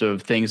terms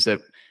of things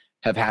that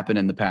have happened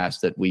in the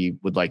past that we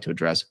would like to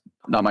address.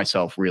 Not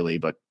myself, really,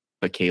 but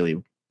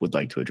Kaylee would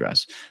like to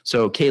address.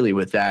 So, Kaylee,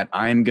 with that,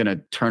 I'm going to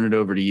turn it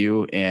over to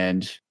you,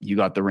 and you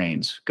got the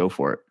reins. Go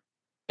for it.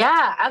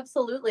 Yeah,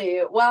 absolutely.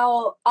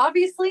 Well,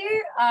 obviously,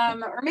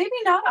 or maybe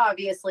not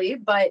obviously,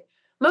 but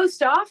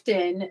most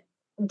often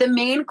the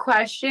main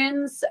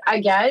questions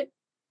I get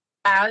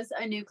as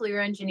a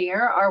nuclear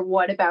engineer are,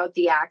 what about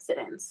the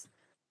accidents?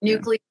 Yeah.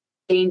 Nuclear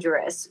is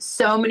dangerous.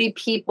 So many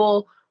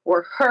people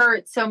were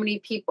hurt, so many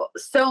people,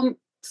 so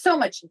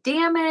much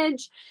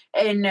damage.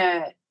 And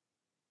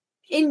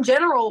in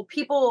general,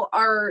 people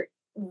are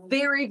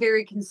very,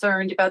 very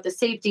concerned about the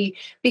safety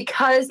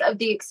because of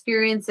the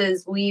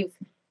experiences we've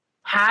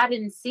had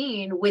and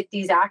seen with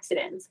these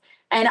accidents.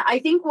 And I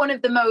think one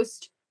of the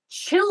most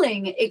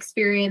chilling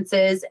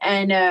experiences,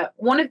 and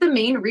one of the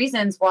main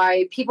reasons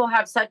why people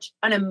have such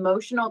an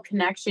emotional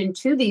connection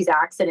to these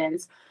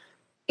accidents,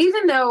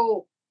 even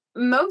though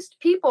most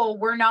people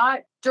were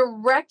not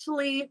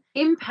directly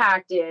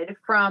impacted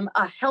from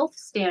a health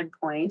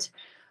standpoint,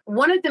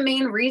 one of the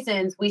main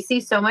reasons we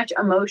see so much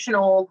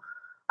emotional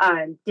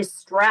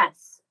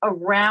distress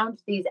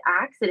around these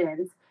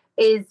accidents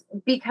is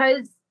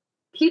because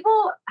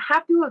people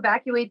have to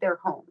evacuate their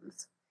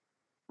homes,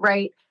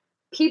 right?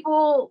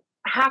 People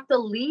have to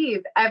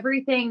leave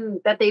everything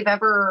that they've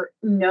ever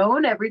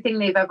known, everything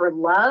they've ever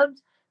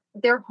loved,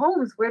 their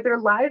homes where their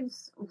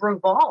lives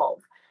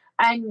revolve.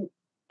 And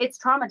it's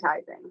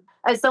traumatizing.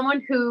 As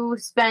someone who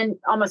spent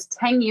almost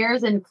 10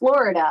 years in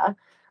Florida,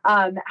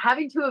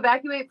 having to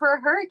evacuate for a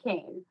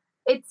hurricane,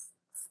 it's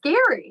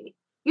scary.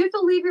 You have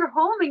to leave your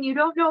home and you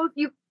don't know if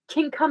you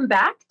can come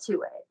back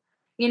to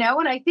it,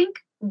 and I think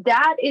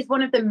that is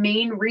one of the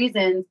main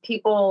reasons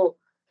people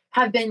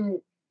have been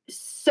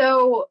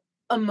so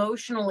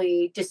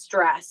emotionally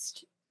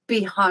distressed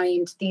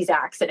behind these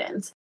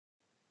accidents.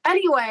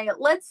 Anyway,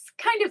 let's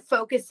kind of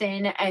focus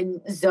in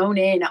and zone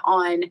in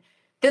on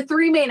the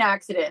 3 main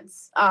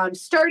accidents,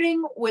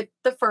 starting with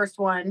the first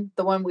one,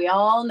 the one we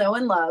all know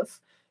and love,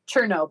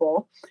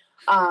 Chernobyl.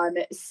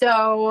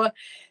 So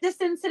this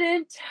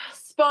incident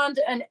spawned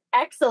an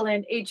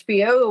excellent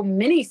HBO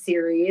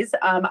miniseries.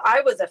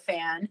 I was a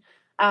fan.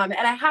 And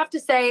I have to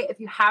say, if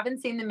you haven't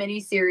seen the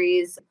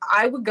miniseries,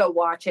 I would go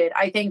watch it.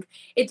 I think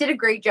it did a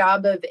great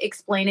job of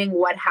explaining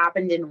what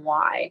happened and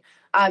why,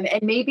 and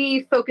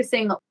maybe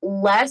focusing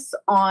less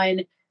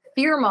on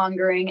fear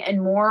mongering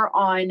and more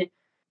on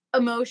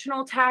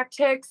emotional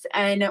tactics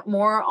and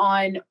more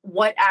on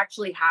what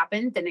actually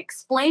happened and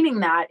explaining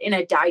that in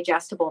a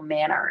digestible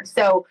manner.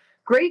 So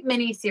great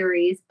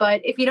miniseries, but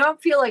if you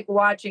don't feel like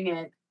watching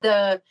it,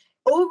 the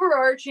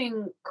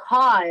overarching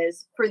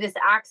cause for this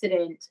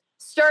accident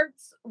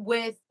starts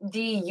with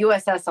the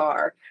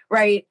USSR,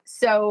 right?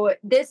 So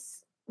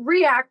this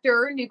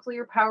reactor,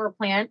 nuclear power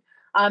plant,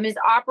 is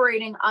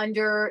operating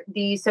under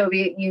the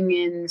Soviet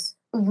Union's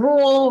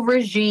rule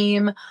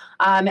regime.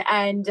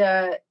 And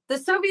the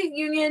Soviet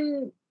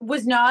Union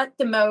was not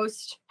the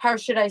most, how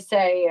should I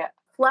say,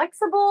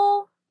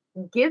 flexible,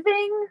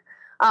 giving,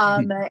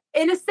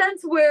 in a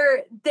sense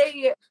where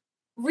they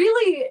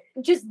really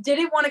just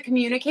didn't want to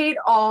communicate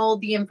all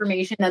the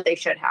information that they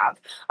should have.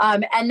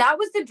 And that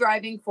was the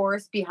driving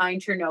force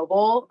behind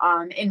Chernobyl,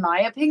 in my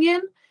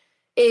opinion,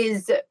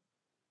 is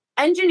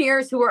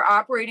engineers who were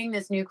operating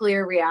this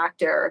nuclear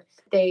reactor.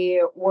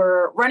 They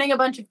were running a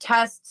bunch of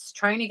tests,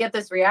 trying to get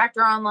this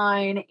reactor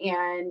online,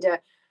 and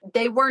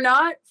they were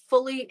not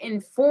fully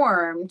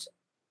informed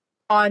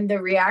on the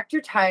reactor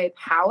type,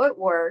 how it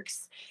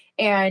works.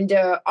 And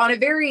on a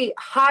very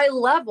high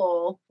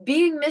level,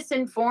 being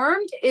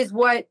misinformed is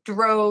what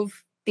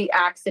drove the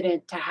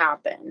accident to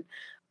happen.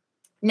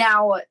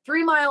 Now,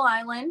 3 Mile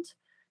Island,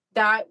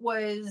 that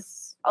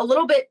was a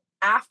little bit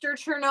after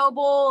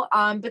Chernobyl,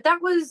 but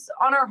that was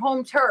on our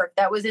home turf.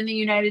 That was in the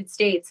United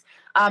States.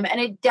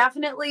 And it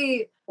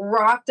definitely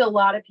rocked a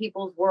lot of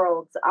people's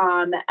worlds.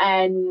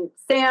 And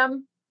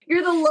Sam,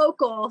 you're the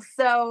local.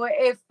 So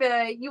if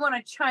you want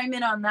to chime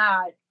in on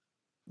that.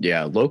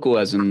 Yeah, local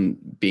as in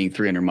being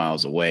 300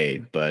 miles away.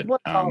 But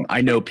I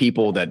know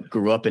people that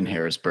grew up in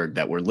Harrisburg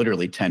that were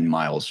literally 10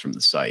 miles from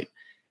the site.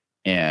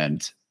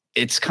 And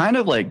it's kind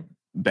of like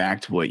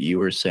back to what you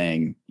were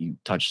saying. You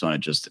touched on it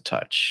just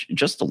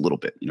a little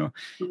bit,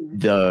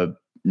 the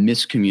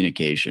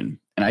miscommunication.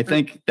 And I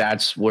think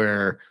that's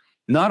where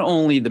Not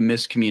only the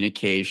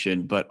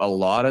miscommunication, but a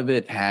lot of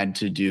it had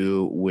to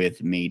do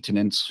with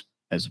maintenance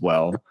as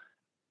well.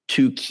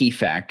 Two key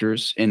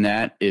factors in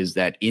that is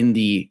that in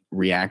the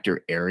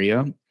reactor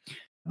area,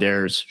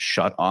 there's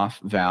shut off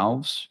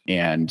valves,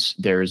 and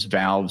there's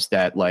valves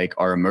that like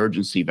are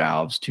emergency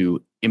valves to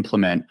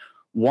implement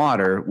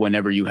water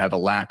whenever you have a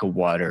lack of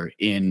water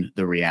in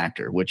the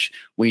reactor, which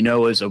we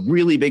know is a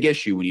really big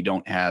issue when you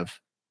don't have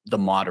the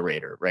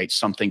moderator, right?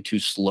 Something to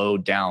slow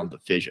down the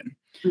fission.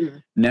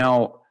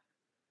 Now,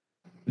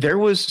 there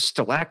was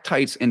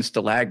stalactites and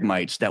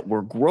stalagmites that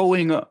were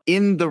growing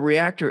in the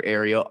reactor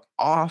area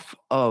off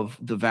of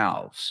the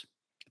valves.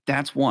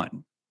 That's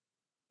one.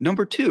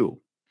 Number two,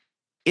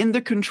 in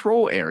the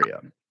control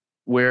area,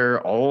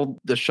 where all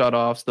the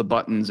shutoffs, the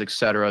buttons,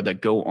 etc.,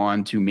 that go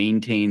on to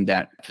maintain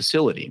that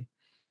facility,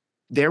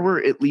 there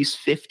were at least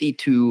 50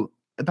 to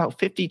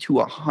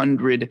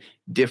 100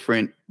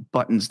 different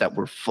buttons that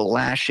were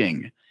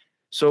flashing.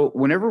 So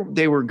whenever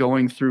they were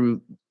going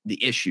through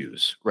the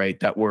issues, right,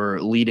 that were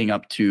leading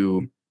up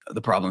to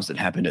the problems that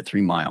happened at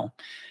 3 Mile,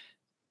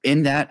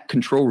 in that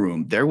control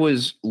room, there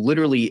was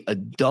literally a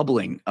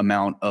doubling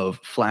amount of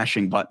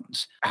flashing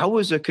buttons. How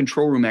was a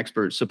control room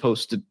expert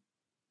supposed to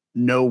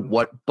know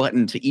what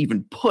button to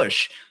even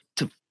push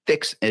to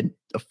fix a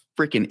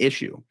freaking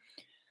issue?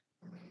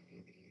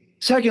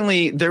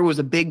 Secondly, there was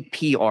a big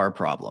PR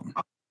problem,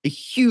 a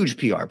huge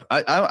PR.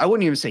 I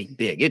wouldn't even say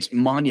big. It's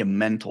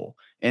monumental.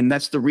 And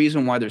that's the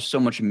reason why there's so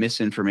much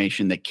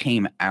misinformation that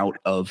came out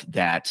of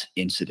that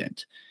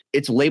incident.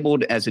 It's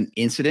labeled as an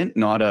incident,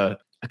 not a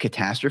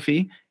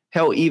catastrophe.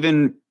 Hell,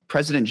 even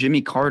President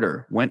Jimmy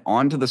Carter went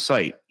onto the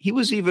site. He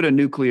was even a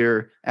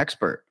nuclear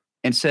expert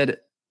and said,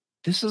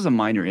 this is a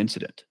minor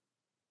incident.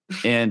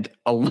 And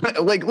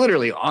like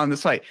literally on the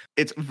site,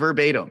 it's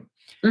verbatim.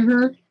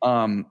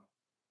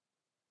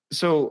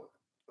 So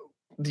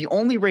the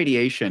only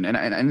radiation,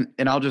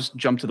 and I'll just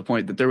jump to the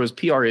point that there was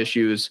PR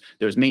issues,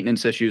 there's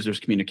maintenance issues, there's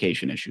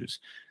communication issues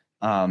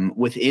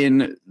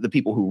within the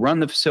people who run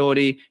the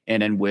facility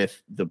and then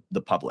with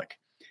the public.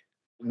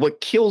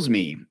 What kills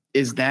me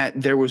is that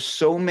there was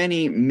so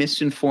many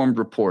misinformed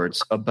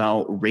reports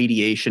about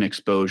radiation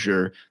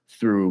exposure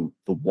through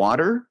the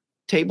water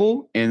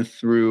table and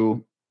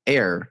through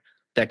air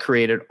that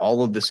created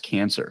all of this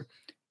cancer.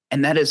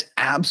 And that is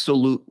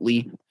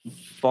absolutely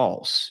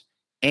false.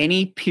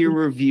 Any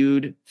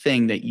peer-reviewed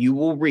thing that you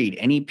will read,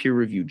 any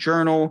peer-reviewed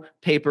journal,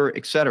 paper,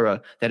 etc.,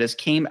 that has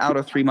came out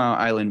of 3 Mile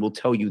Island will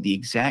tell you the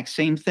exact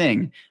same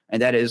thing,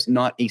 and that is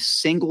not a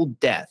single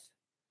death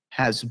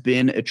has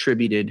been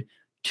attributed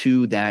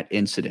to that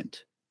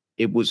incident.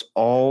 It was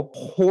all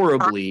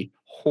horribly,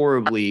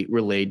 horribly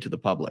relayed to the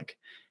public.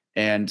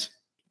 And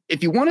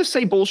if you want to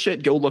say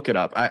bullshit, go look it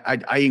up.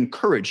 I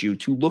encourage you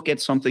to look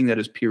at something that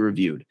is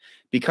peer-reviewed,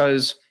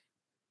 because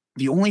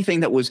the only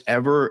thing that was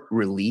ever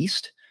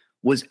released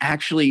was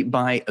actually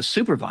by a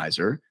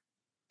supervisor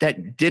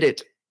that did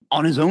it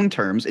on his own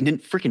terms and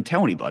didn't freaking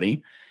tell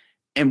anybody.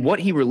 And what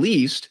he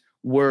released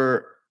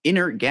were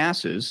inert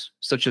gases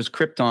such as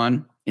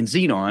krypton and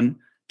xenon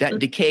that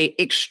decay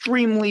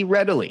extremely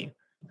readily.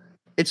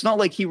 It's not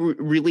like he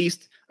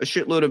released a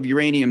shitload of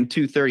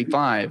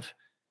uranium-235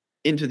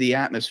 into the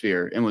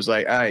atmosphere and was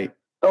like, all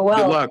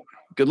right,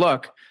 good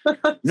luck.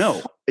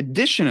 No.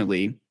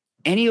 Additionally,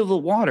 any of the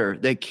water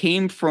that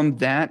came from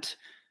that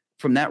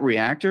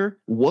reactor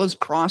was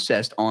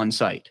processed on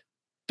site.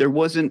 There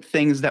wasn't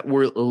things that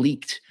were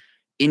leaked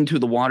into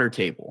the water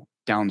table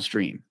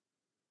downstream.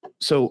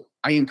 So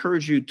I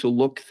encourage you to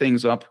look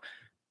things up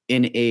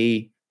in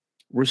a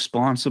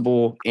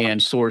responsible and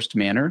sourced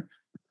manner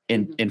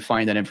and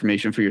find that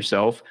information for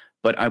yourself.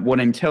 But what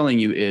I'm telling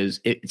you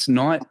is it's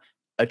not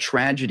a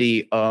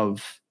tragedy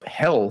of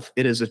health.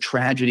 It is a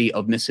tragedy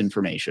of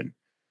misinformation.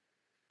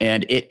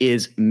 And it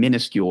is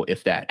minuscule,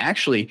 if that.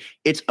 Actually,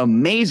 it's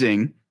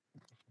amazing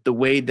the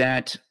way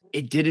that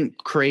it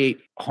didn't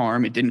create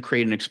harm. It didn't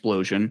create an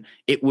explosion.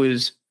 It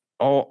was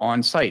all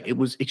on site. It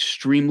was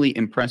extremely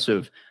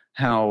impressive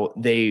how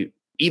they,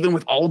 even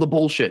with all the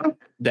bullshit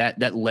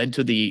that led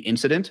to the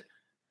incident,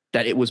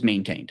 that it was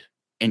maintained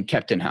and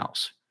kept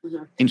in-house.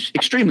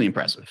 Extremely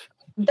impressive.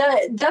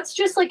 That's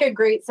just like a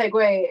great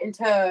segue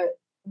into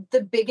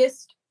the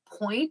biggest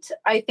point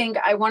I think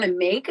I want to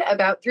make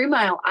about 3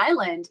 Mile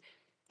Island.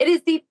 It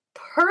is the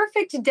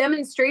perfect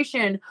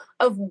demonstration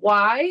of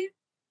why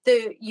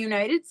the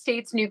United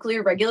States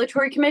Nuclear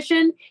Regulatory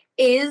Commission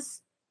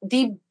is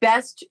the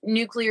best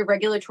nuclear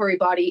regulatory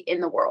body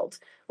in the world.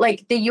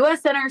 Like, the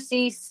US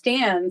NRC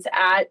stands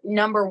at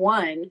number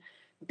one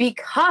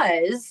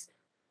because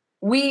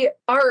we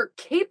are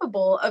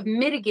capable of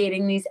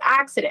mitigating these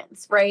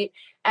accidents, right?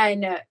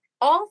 And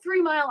all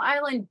 3 Mile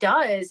Island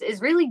does is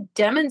really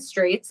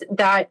demonstrates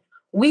that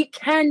we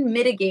can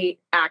mitigate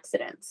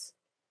accidents,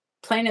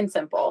 plain and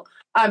simple.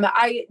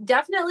 I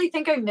definitely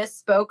think I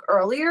misspoke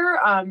earlier,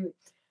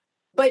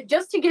 but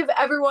just to give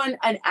everyone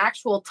an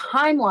actual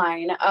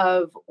timeline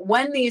of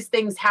when these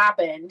things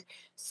happened.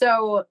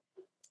 So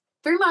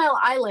 3 Mile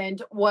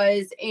Island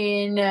was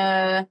in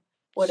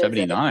what is it?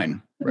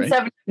 79, right?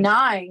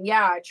 79.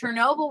 Yeah.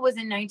 Chernobyl was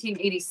in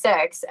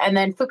 1986. And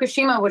then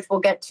Fukushima, which we'll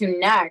get to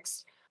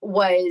next,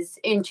 was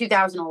in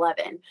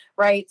 2011,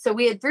 right? So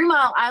we had 3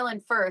 Mile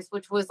Island first,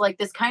 which was like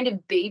this kind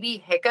of baby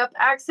hiccup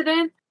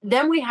accident.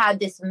 Then we had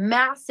this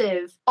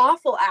massive,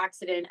 awful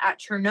accident at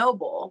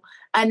Chernobyl.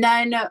 And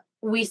then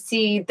we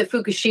see the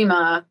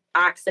Fukushima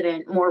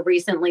accident more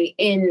recently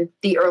in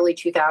the early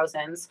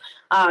 2000s.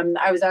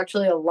 I was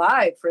actually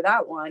alive for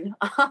that one.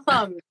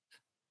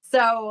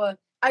 So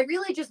I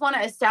really just want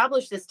to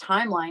establish this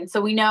timeline.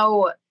 So we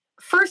know,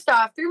 first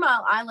off, 3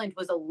 Mile Island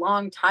was a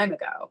long time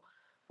ago,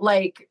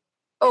 like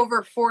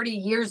over 40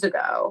 years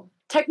ago.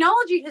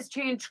 Technology has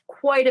changed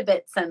quite a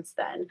bit since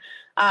then.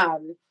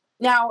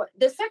 Now,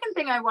 the second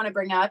thing I want to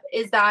bring up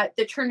is that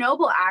the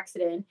Chernobyl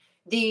accident,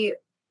 the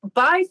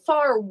by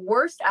far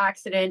worst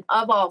accident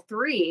of all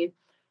three,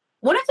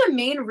 one of the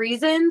main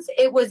reasons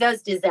it was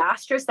as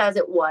disastrous as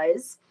it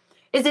was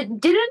is it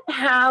didn't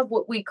have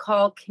what we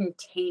call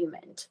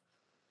containment.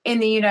 In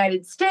the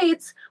United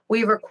States,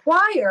 we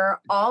require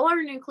all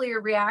our nuclear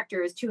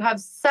reactors to have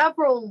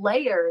several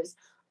layers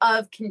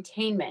of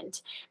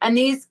containment. And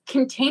these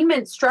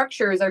containment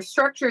structures are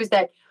structures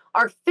that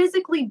are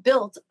physically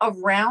built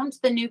around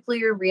the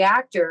nuclear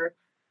reactor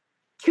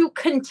to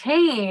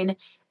contain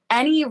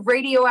any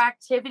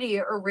radioactivity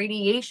or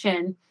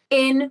radiation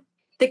in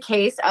the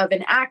case of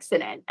an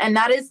accident. And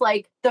that is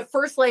like the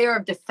first layer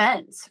of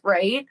defense,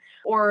 right?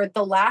 Or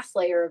the last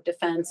layer of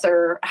defense,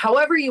 or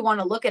however you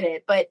want to look at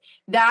it. But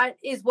that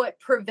is what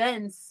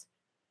prevents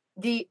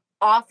the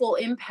awful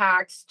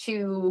impacts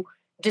to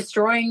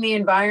destroying the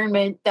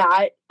environment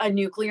that a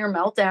nuclear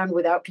meltdown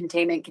without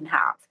containment can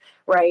have,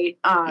 right?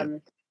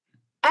 And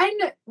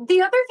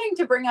the other thing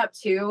to bring up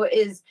too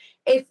is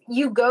if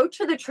you go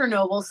to the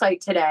Chernobyl site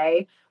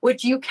today,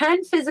 which you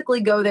can physically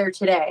go there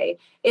today,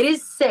 it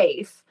is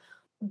safe.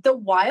 The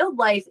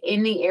wildlife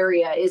in the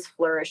area is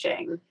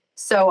flourishing.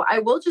 So I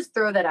will just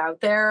throw that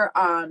out there.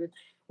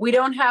 We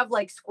don't have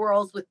like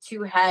squirrels with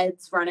 2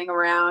 heads running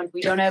around.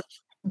 We don't have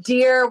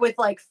deer with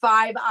like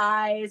 5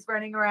 eyes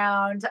running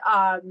around.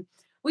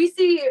 We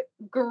see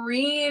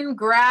green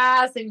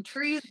grass and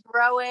trees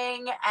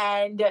growing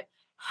and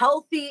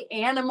healthy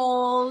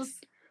animals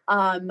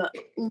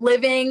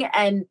living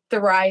and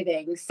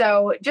thriving.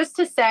 So just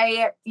to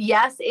say,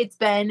 yes, it's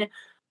been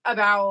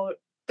about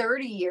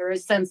 30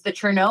 years since the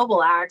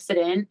Chernobyl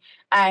accident.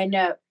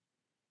 And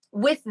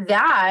with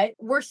that,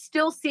 we're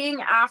still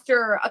seeing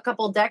after a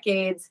couple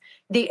decades,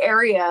 the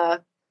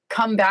area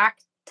come back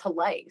to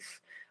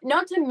life.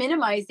 Not to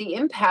minimize the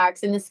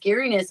impacts and the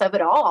scariness of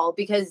it all,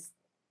 because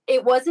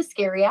it was a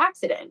scary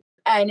accident.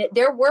 And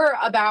there were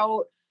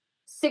about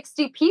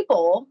 60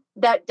 people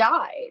that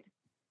died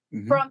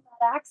from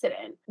that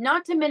accident.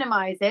 Not to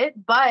minimize it,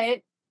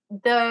 but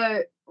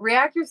the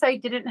reactor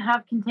site didn't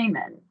have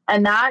containment.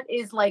 And that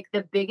is like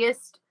the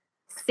biggest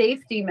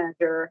safety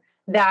measure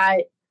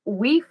that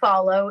we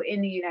follow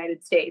in the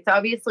United States.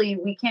 Obviously,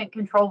 we can't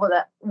control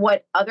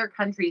what other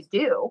countries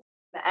do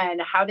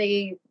and how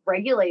they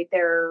regulate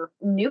their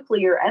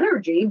nuclear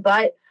energy.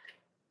 But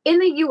in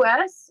the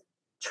US,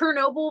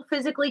 Chernobyl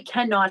physically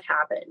cannot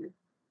happen.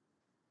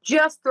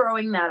 Just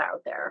throwing that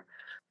out there.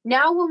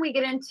 Now, when we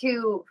get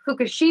into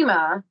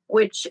Fukushima,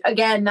 which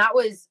again, that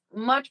was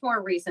much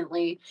more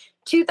recently,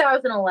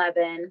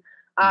 2011.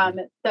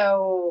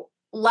 So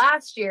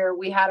last year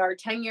we had our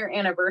 10-year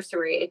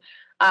anniversary.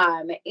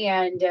 And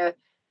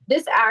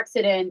this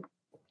accident,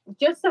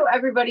 just so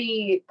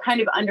everybody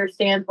kind of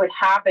understands what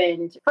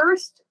happened,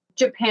 first,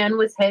 Japan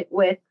was hit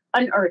with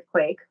an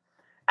earthquake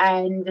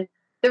and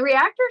the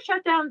reactor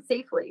shut down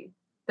safely.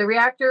 The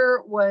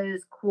reactor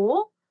was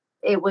cool.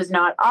 It was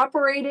not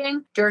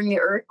operating during the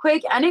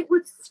earthquake, and it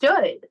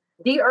withstood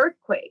the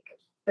earthquake.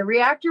 The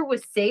reactor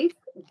was safe,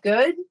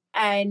 good,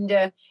 and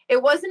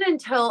it wasn't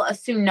until a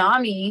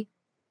tsunami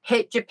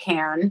hit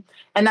Japan,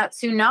 and that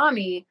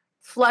tsunami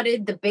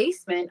flooded the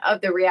basement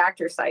of the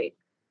reactor site.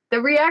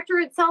 The reactor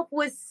itself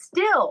was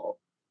still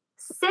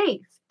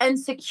safe and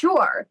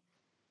secure,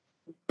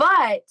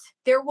 but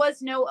there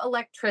was no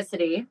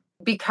electricity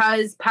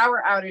because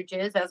power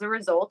outages as a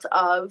result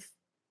of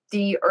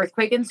the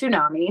earthquake and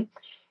tsunami.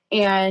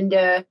 And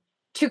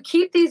to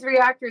keep these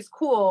reactors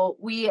cool,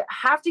 we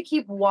have to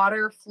keep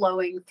water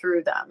flowing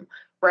through them,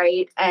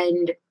 right?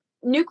 And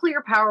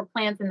nuclear power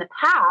plants in the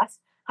past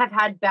have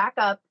had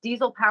backup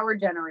diesel power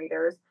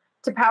generators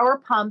to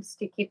power pumps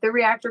to keep the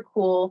reactor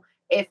cool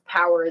if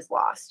power is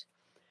lost.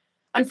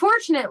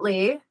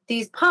 Unfortunately,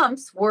 these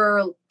pumps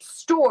were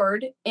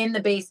stored in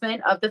the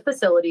basement of the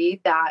facility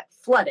that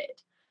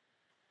flooded.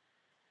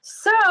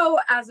 So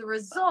as a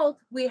result,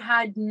 we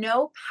had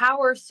no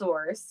power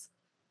source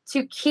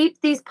to keep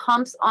these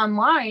pumps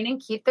online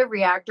and keep the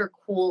reactor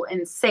cool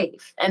and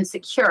safe and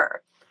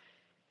secure.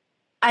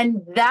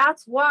 And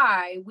that's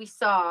why we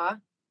saw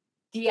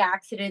the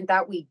accident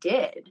that we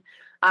did.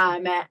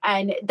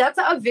 And that's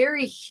a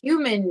very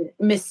human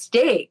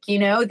mistake, you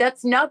know,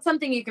 that's not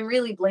something you can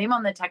really blame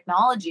on the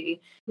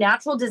technology.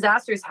 Natural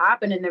disasters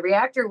happen and the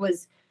reactor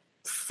was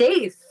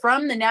safe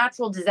from the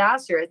natural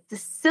disaster. The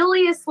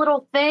silliest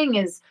little thing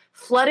is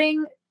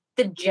flooding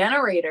the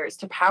generators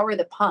to power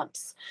the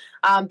pumps.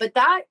 But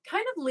that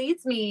kind of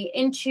leads me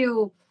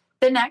into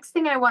the next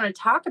thing I want to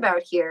talk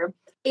about here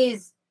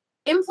is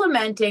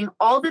implementing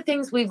all the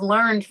things we've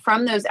learned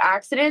from those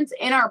accidents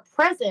in our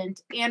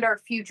present and our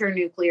future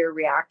nuclear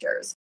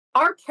reactors.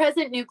 Our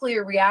present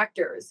nuclear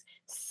reactors,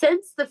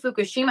 since the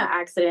Fukushima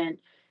accident,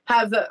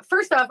 have,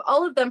 first off,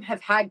 all of them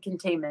have had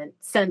containment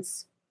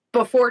since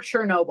before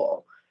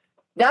Chernobyl.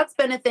 That's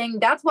been a thing.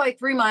 That's why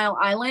 3 Mile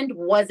Island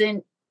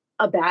wasn't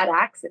a bad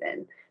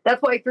accident.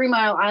 That's why 3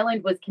 Mile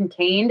Island was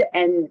contained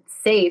and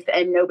safe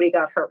and nobody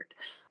got hurt.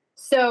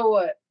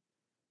 So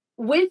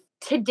with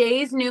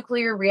today's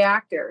nuclear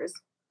reactors,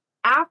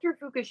 after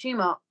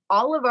Fukushima,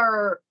 all of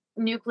our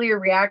nuclear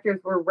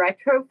reactors were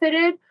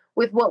retrofitted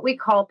with what we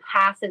call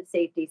passive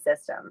safety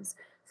systems.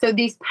 So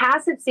these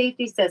passive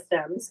safety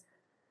systems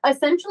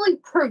essentially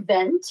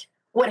prevent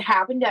what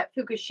happened at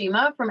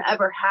Fukushima from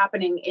ever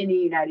happening in the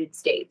United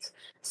States.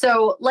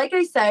 So, like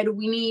I said,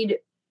 we need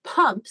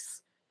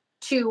pumps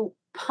to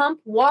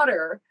pump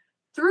water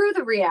through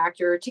the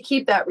reactor to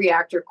keep that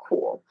reactor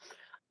cool.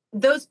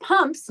 Those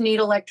pumps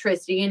need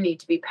electricity and need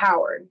to be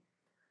powered.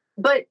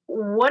 But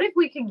what if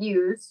we could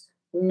use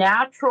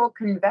natural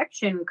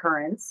convection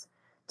currents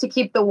to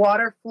keep the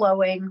water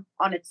flowing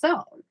on its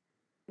own?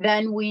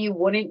 Then we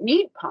wouldn't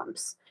need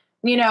pumps.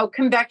 You know,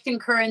 convection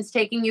currents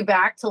taking you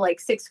back to like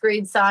 6th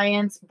grade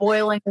science,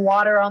 boiling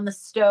water on the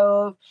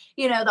stove.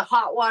 You know, the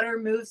hot water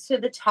moves to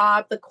the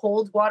top, the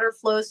cold water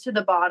flows to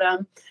the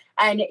bottom.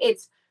 And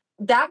it's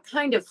that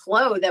kind of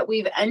flow that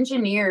we've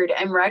engineered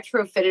and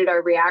retrofitted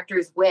our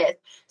reactors with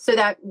so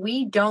that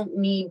we don't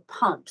need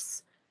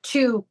pumps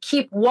to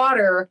keep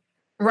water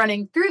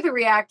running through the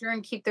reactor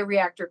and keep the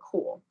reactor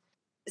cool.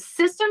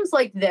 Systems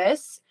like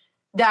this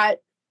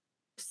that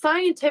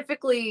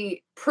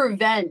scientifically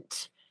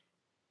prevent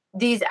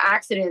these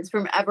accidents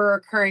from ever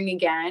occurring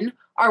again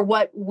are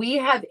what we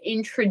have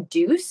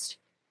introduced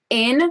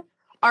in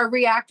our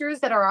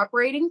reactors that are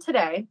operating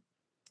today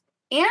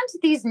and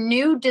these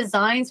new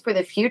designs for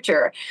the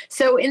future.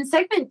 So in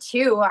segment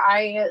 2,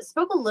 I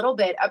spoke a little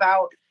bit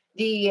about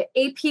the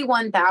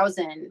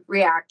AP1000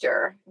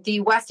 reactor,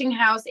 the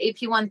Westinghouse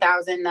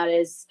AP1000 that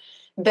has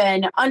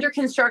been under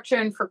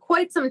construction for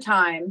quite some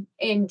time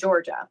in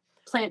Georgia,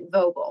 Plant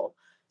Vogtle.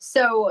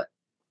 So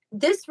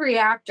this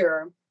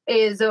reactor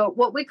is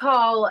what we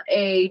call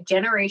a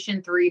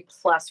Generation 3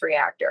 plus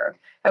reactor.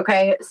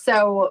 Okay,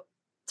 so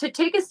to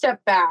take a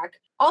step back,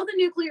 all the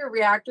nuclear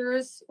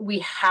reactors we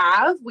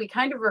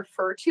kind of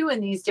refer to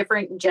in these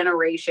different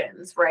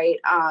generations, right?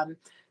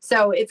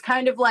 So it's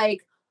kind of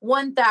like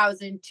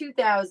 1,000,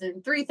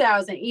 2,000,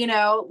 3,000, you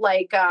know,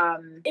 like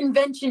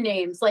invention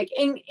names, like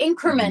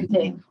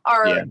incrementing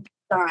our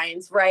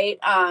designs, right?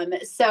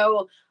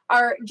 So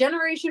our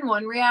Generation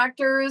 1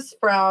 reactors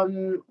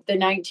from the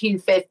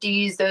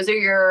 1950s, those are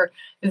your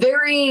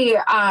very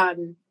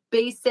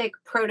basic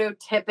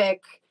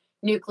prototypic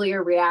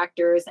nuclear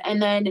reactors. And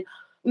then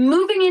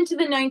moving into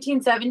the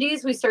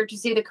 1970s, we start to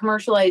see the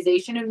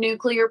commercialization of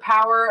nuclear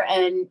power,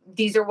 and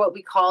these are what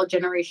we call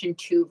Generation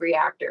 2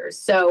 reactors.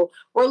 So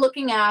we're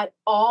looking at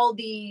all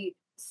the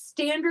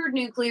standard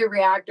nuclear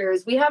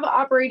reactors we have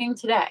operating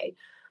today.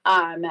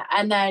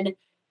 And then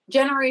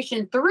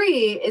Generation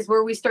 3 is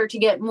where we start to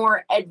get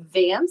more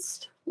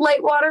advanced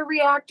light water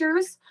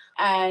reactors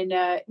and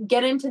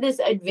get into this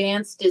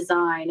advanced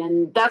design.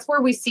 And that's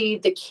where we see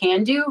the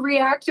CANDU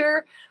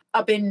reactor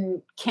up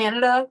in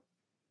Canada,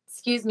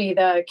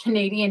 the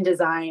Canadian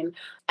design.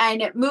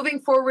 And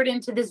moving forward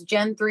into this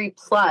Gen 3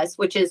 Plus,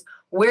 which is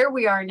where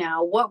we are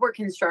now, what we're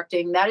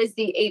constructing, that is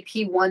the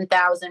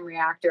AP1000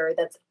 reactor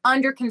that's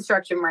under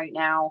construction right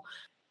now.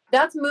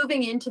 That's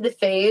moving into the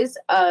phase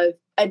of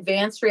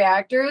advanced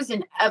reactors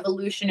and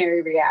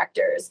evolutionary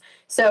reactors.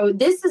 So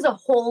this is a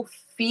whole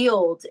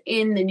field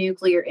in the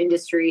nuclear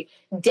industry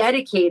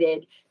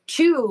dedicated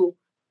to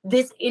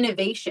this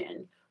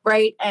innovation,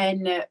 right?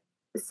 And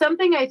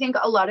something I think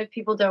a lot of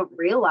people don't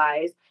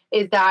realize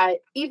is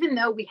that even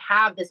though we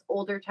have this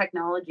older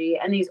technology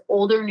and these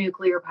older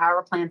nuclear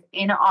power plants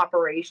in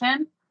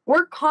operation,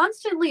 we're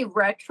constantly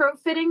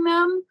retrofitting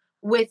them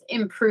with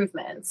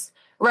improvements,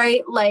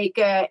 right? Like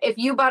if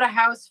you bought a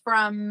house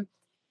from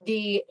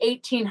the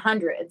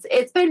 1800s,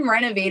 it's been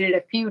renovated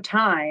a few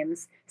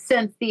times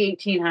since the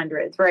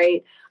 1800s,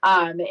 right?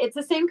 It's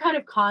the same kind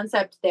of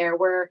concept there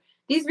where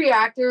these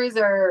reactors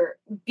are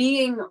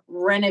being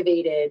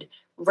renovated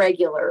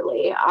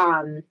regularly.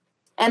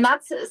 And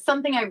that's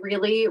something I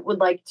really would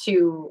like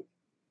to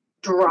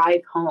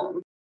drive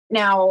home.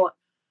 Now,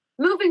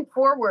 moving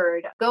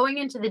forward, going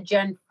into the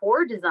Gen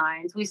 4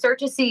 designs, we start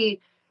to see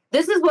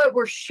this is what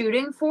we're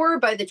shooting for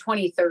by the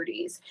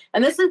 2030s.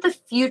 And this is the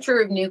future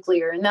of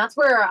nuclear. And that's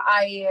where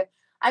I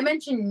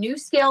mentioned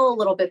NuScale a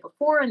little bit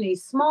before, and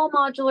these small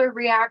modular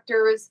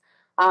reactors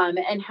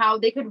and how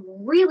they could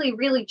really,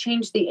 really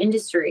change the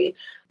industry.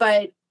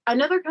 But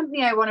another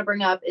company I want to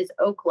bring up is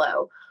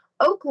Oklo.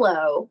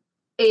 Oklo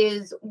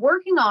is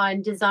working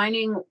on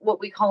designing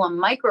what we call a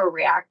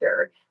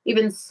microreactor,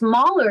 even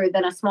smaller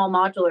than a small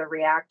modular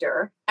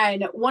reactor.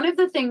 And one of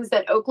the things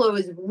that Oklo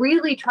is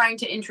really trying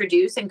to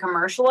introduce and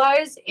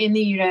commercialize in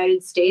the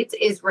United States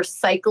is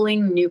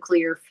recycling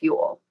nuclear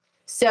fuel.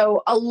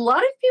 So a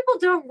lot of people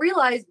don't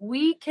realize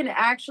we can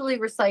actually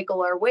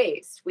recycle our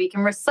waste. We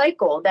can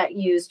recycle that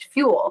used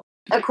fuel.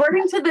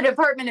 According to the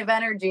Department of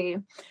Energy,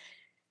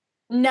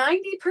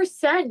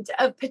 90%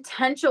 of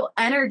potential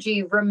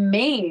energy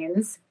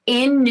remains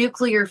in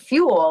nuclear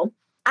fuel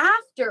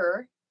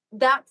after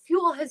that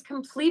fuel has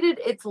completed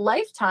its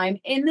lifetime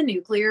in the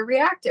nuclear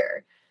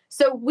reactor.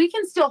 So we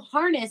can still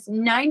harness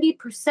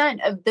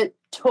 90% of the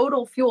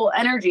total fuel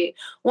energy.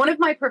 One of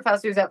my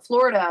professors at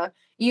Florida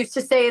used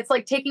to say it's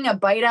like taking a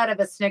bite out of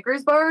a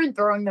Snickers bar and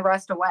throwing the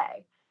rest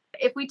away.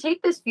 If we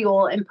take this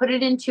fuel and put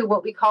it into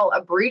what we call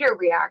a breeder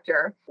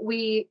reactor,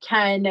 we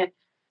can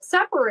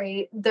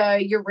separate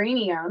the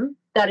uranium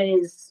that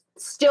is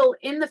still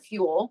in the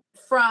fuel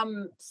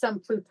from some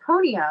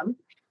plutonium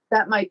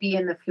that might be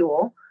in the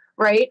fuel,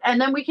 right?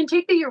 And then we can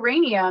take the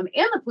uranium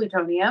and the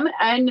plutonium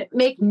and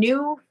make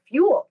new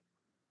fuel.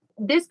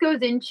 This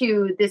goes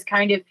into this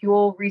kind of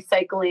fuel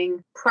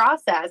recycling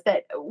process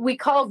that we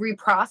call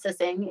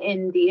reprocessing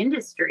in the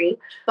industry,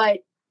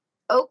 but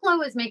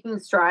Oklo is making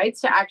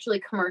strides to actually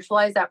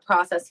commercialize that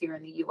process here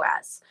in the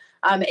US.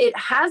 It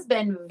has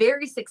been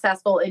very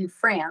successful in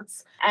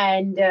France.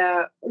 And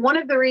one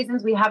of the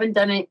reasons we haven't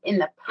done it in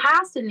the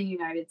past in the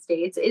United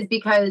States is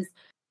because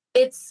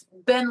it's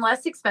been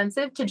less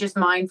expensive to just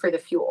mine for the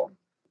fuel.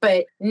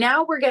 But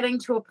now we're getting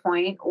to a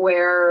point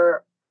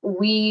where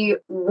we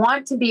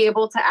want to be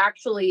able to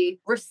actually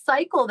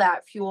recycle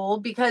that fuel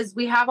because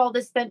we have all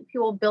this spent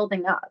fuel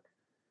building up,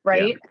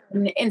 right? Yeah.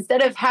 And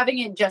instead of having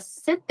it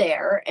just sit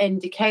there and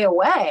decay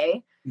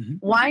away,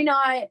 why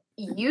not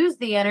use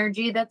the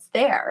energy that's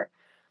there?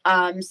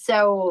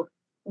 So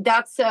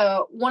that's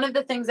one of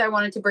the things I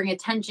wanted to bring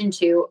attention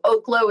to.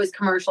 Oklo is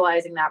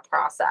commercializing that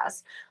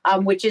process,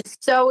 which is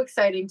so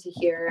exciting to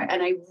hear.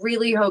 And I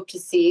really hope to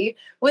see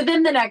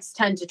within the next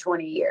 10 to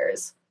 20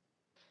 years.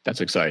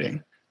 That's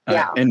exciting.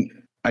 Yeah. And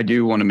I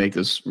do want to make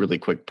this really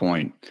quick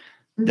point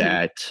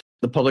that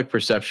the public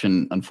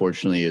perception,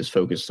 unfortunately, is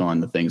focused on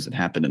the things that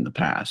happened in the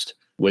past,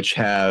 which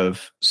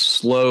have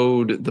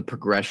slowed the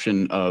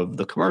progression of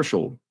the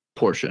commercial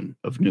portion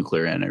of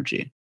nuclear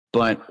energy.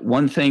 But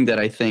one thing that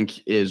I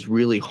think is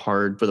really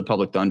hard for the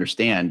public to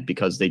understand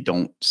because they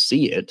don't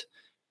see it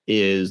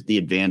is the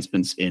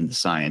advancements in the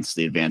science,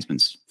 the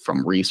advancements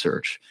from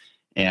research.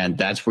 And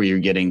that's where you're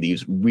getting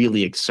these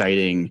really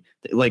exciting,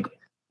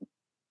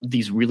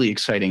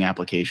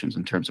 applications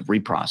in terms of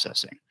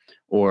reprocessing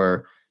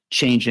or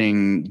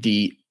changing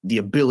the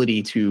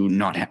ability to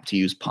not have to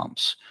use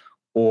pumps,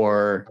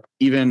 or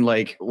even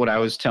like what I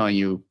was telling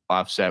you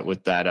offset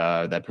with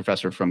that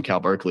professor from Cal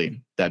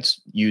Berkeley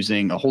that's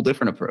using a whole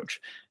different approach.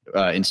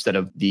 Instead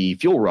of the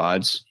fuel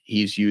rods,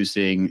 he's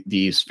using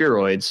the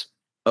spheroids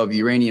of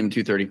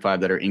uranium-235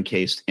 that are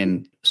encased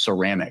in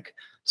ceramic,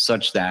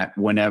 such that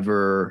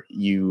whenever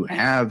you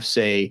have,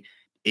 say,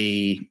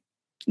 a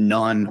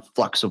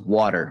non-flux of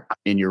water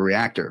in your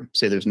reactor,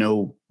 say there's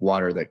no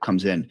water that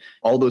comes in,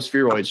 all those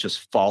spheroids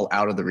just fall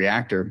out of the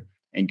reactor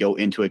and go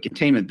into a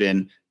containment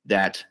bin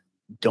that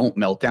don't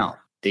melt down.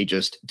 They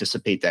just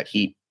dissipate that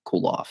heat,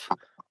 cool off.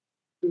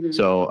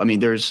 So, I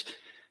mean,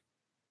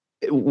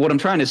 what I'm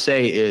trying to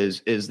say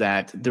is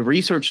that the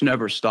research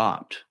never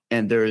stopped,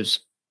 and there's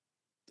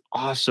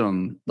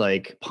awesome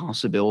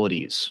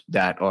possibilities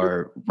that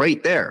are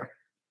right there.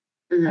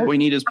 All we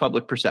need is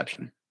public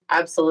perception.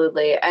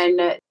 Absolutely.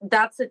 And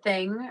that's the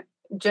thing,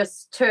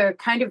 just to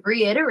kind of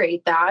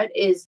reiterate that,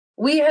 is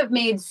we have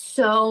made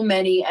so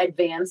many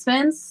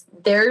advancements.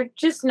 They're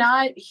just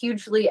not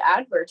hugely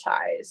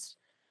advertised,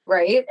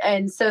 right?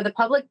 And so the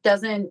public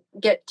doesn't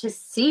get to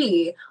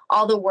see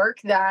all the work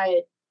that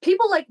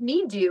people like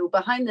me do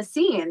behind the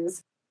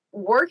scenes,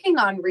 working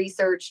on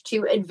research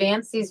to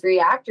advance these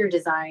reactor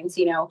designs,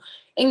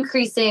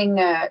 increasing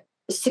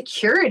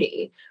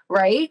security,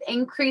 right?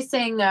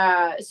 Increasing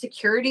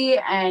security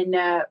and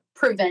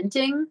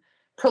preventing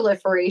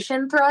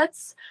proliferation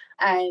threats,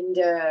 and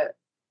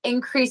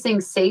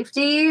increasing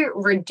safety,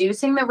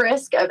 reducing the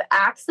risk of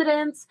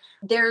accidents.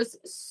 There's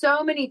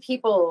so many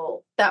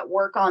people that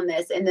work on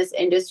this in this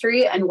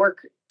industry and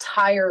work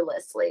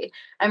tirelessly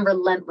and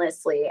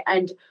relentlessly.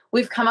 And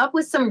we've come up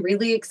with some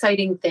really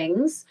exciting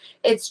things.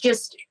 It's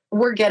just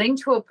we're getting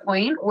to a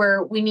point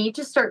where we need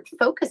to start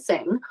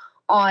focusing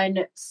on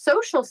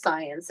social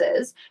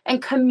sciences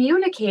and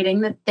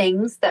communicating the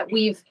things that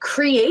we've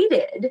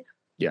created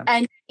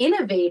and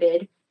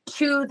innovated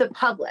to the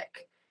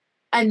public.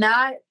 And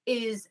that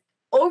is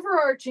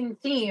overarching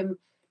theme,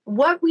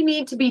 what we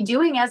need to be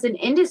doing as an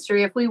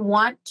industry if we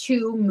want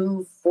to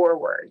move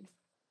forward.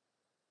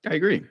 I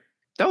agree.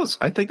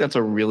 I think that's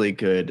a really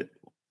good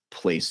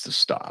place to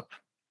stop.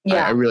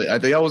 Yeah. I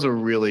think that was a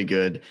really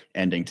good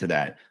ending to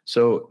that.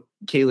 So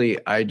Kaylee,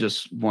 I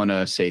just want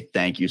to say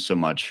thank you so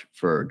much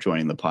for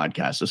joining the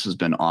podcast. This has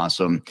been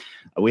awesome.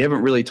 We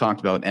haven't really talked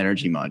about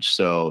energy much,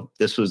 so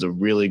this was a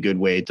really good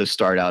way to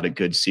start out a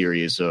good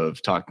series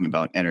of talking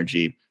about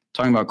energy,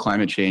 talking about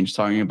climate change,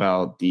 talking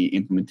about the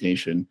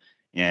implementation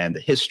and the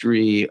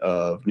history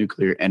of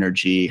nuclear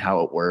energy, how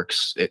it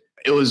works.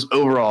 It was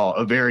overall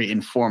a very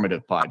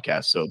informative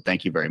podcast, so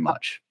thank you very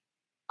much.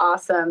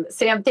 Awesome.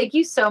 Sam, thank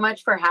you so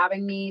much for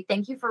having me.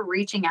 Thank you for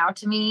reaching out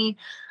to me.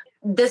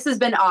 This has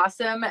been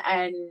awesome.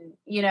 And,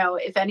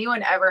 if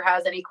anyone ever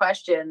has any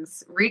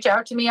questions, reach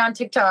out to me on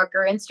TikTok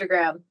or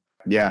Instagram.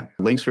 Yeah,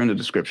 links are in the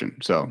description.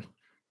 So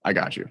I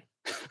got you.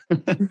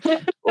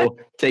 Well,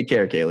 take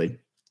care, Kaylee.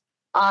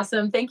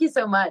 Awesome. Thank you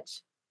so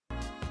much.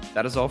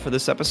 That is all for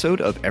this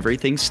episode of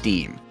Everything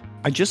STEAM.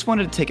 I just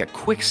wanted to take a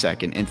quick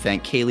second and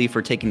thank Kaylee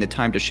for taking the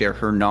time to share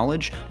her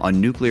knowledge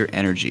on nuclear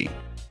energy.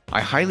 I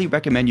highly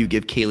recommend you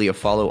give Kaylee a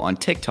follow on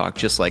TikTok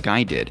just like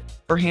I did.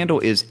 Her handle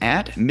is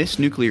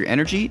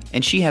 @MissNuclearEnergy,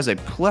 and she has a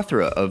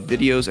plethora of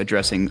videos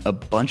addressing a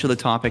bunch of the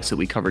topics that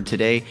we covered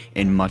today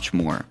and much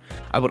more.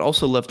 I would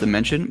also love to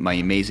mention my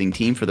amazing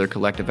team for their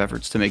collective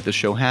efforts to make the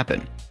show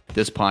happen.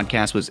 This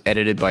podcast was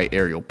edited by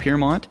Ariel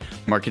Piermont,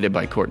 marketed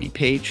by Courtney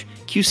Page,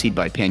 QC'd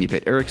by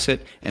Panupit Erikset,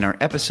 and our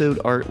episode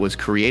art was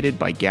created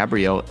by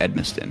Gabrielle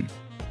Edmiston.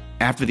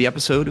 After the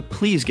episode,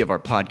 please give our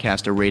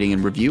podcast a rating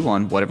and review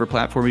on whatever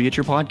platform you get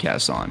your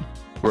podcasts on.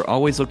 We're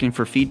always looking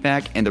for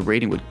feedback, and the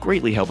rating would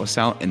greatly help us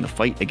out in the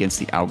fight against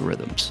the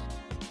algorithms.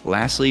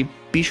 Lastly,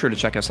 be sure to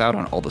check us out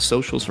on all the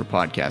socials for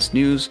podcast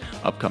news,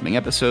 upcoming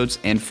episodes,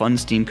 and fun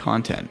STEAM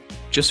content.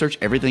 Just search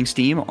Everything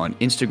STEAM on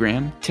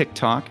Instagram,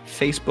 TikTok,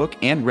 Facebook,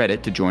 and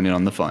Reddit to join in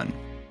on the fun.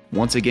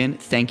 Once again,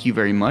 thank you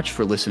very much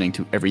for listening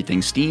to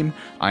Everything STEAM.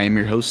 I am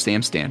your host,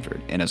 Sam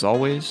Stanford, and as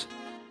always,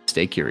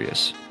 stay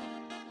curious.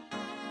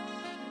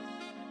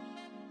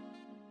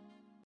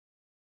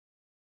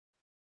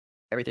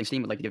 Everything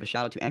STEAM would like to give a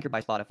shout out to Anchor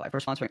by Spotify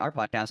for sponsoring our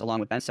podcast, along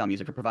with Ben Sound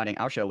Music for providing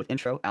our show with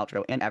intro,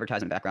 outro, and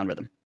advertising background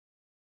rhythm.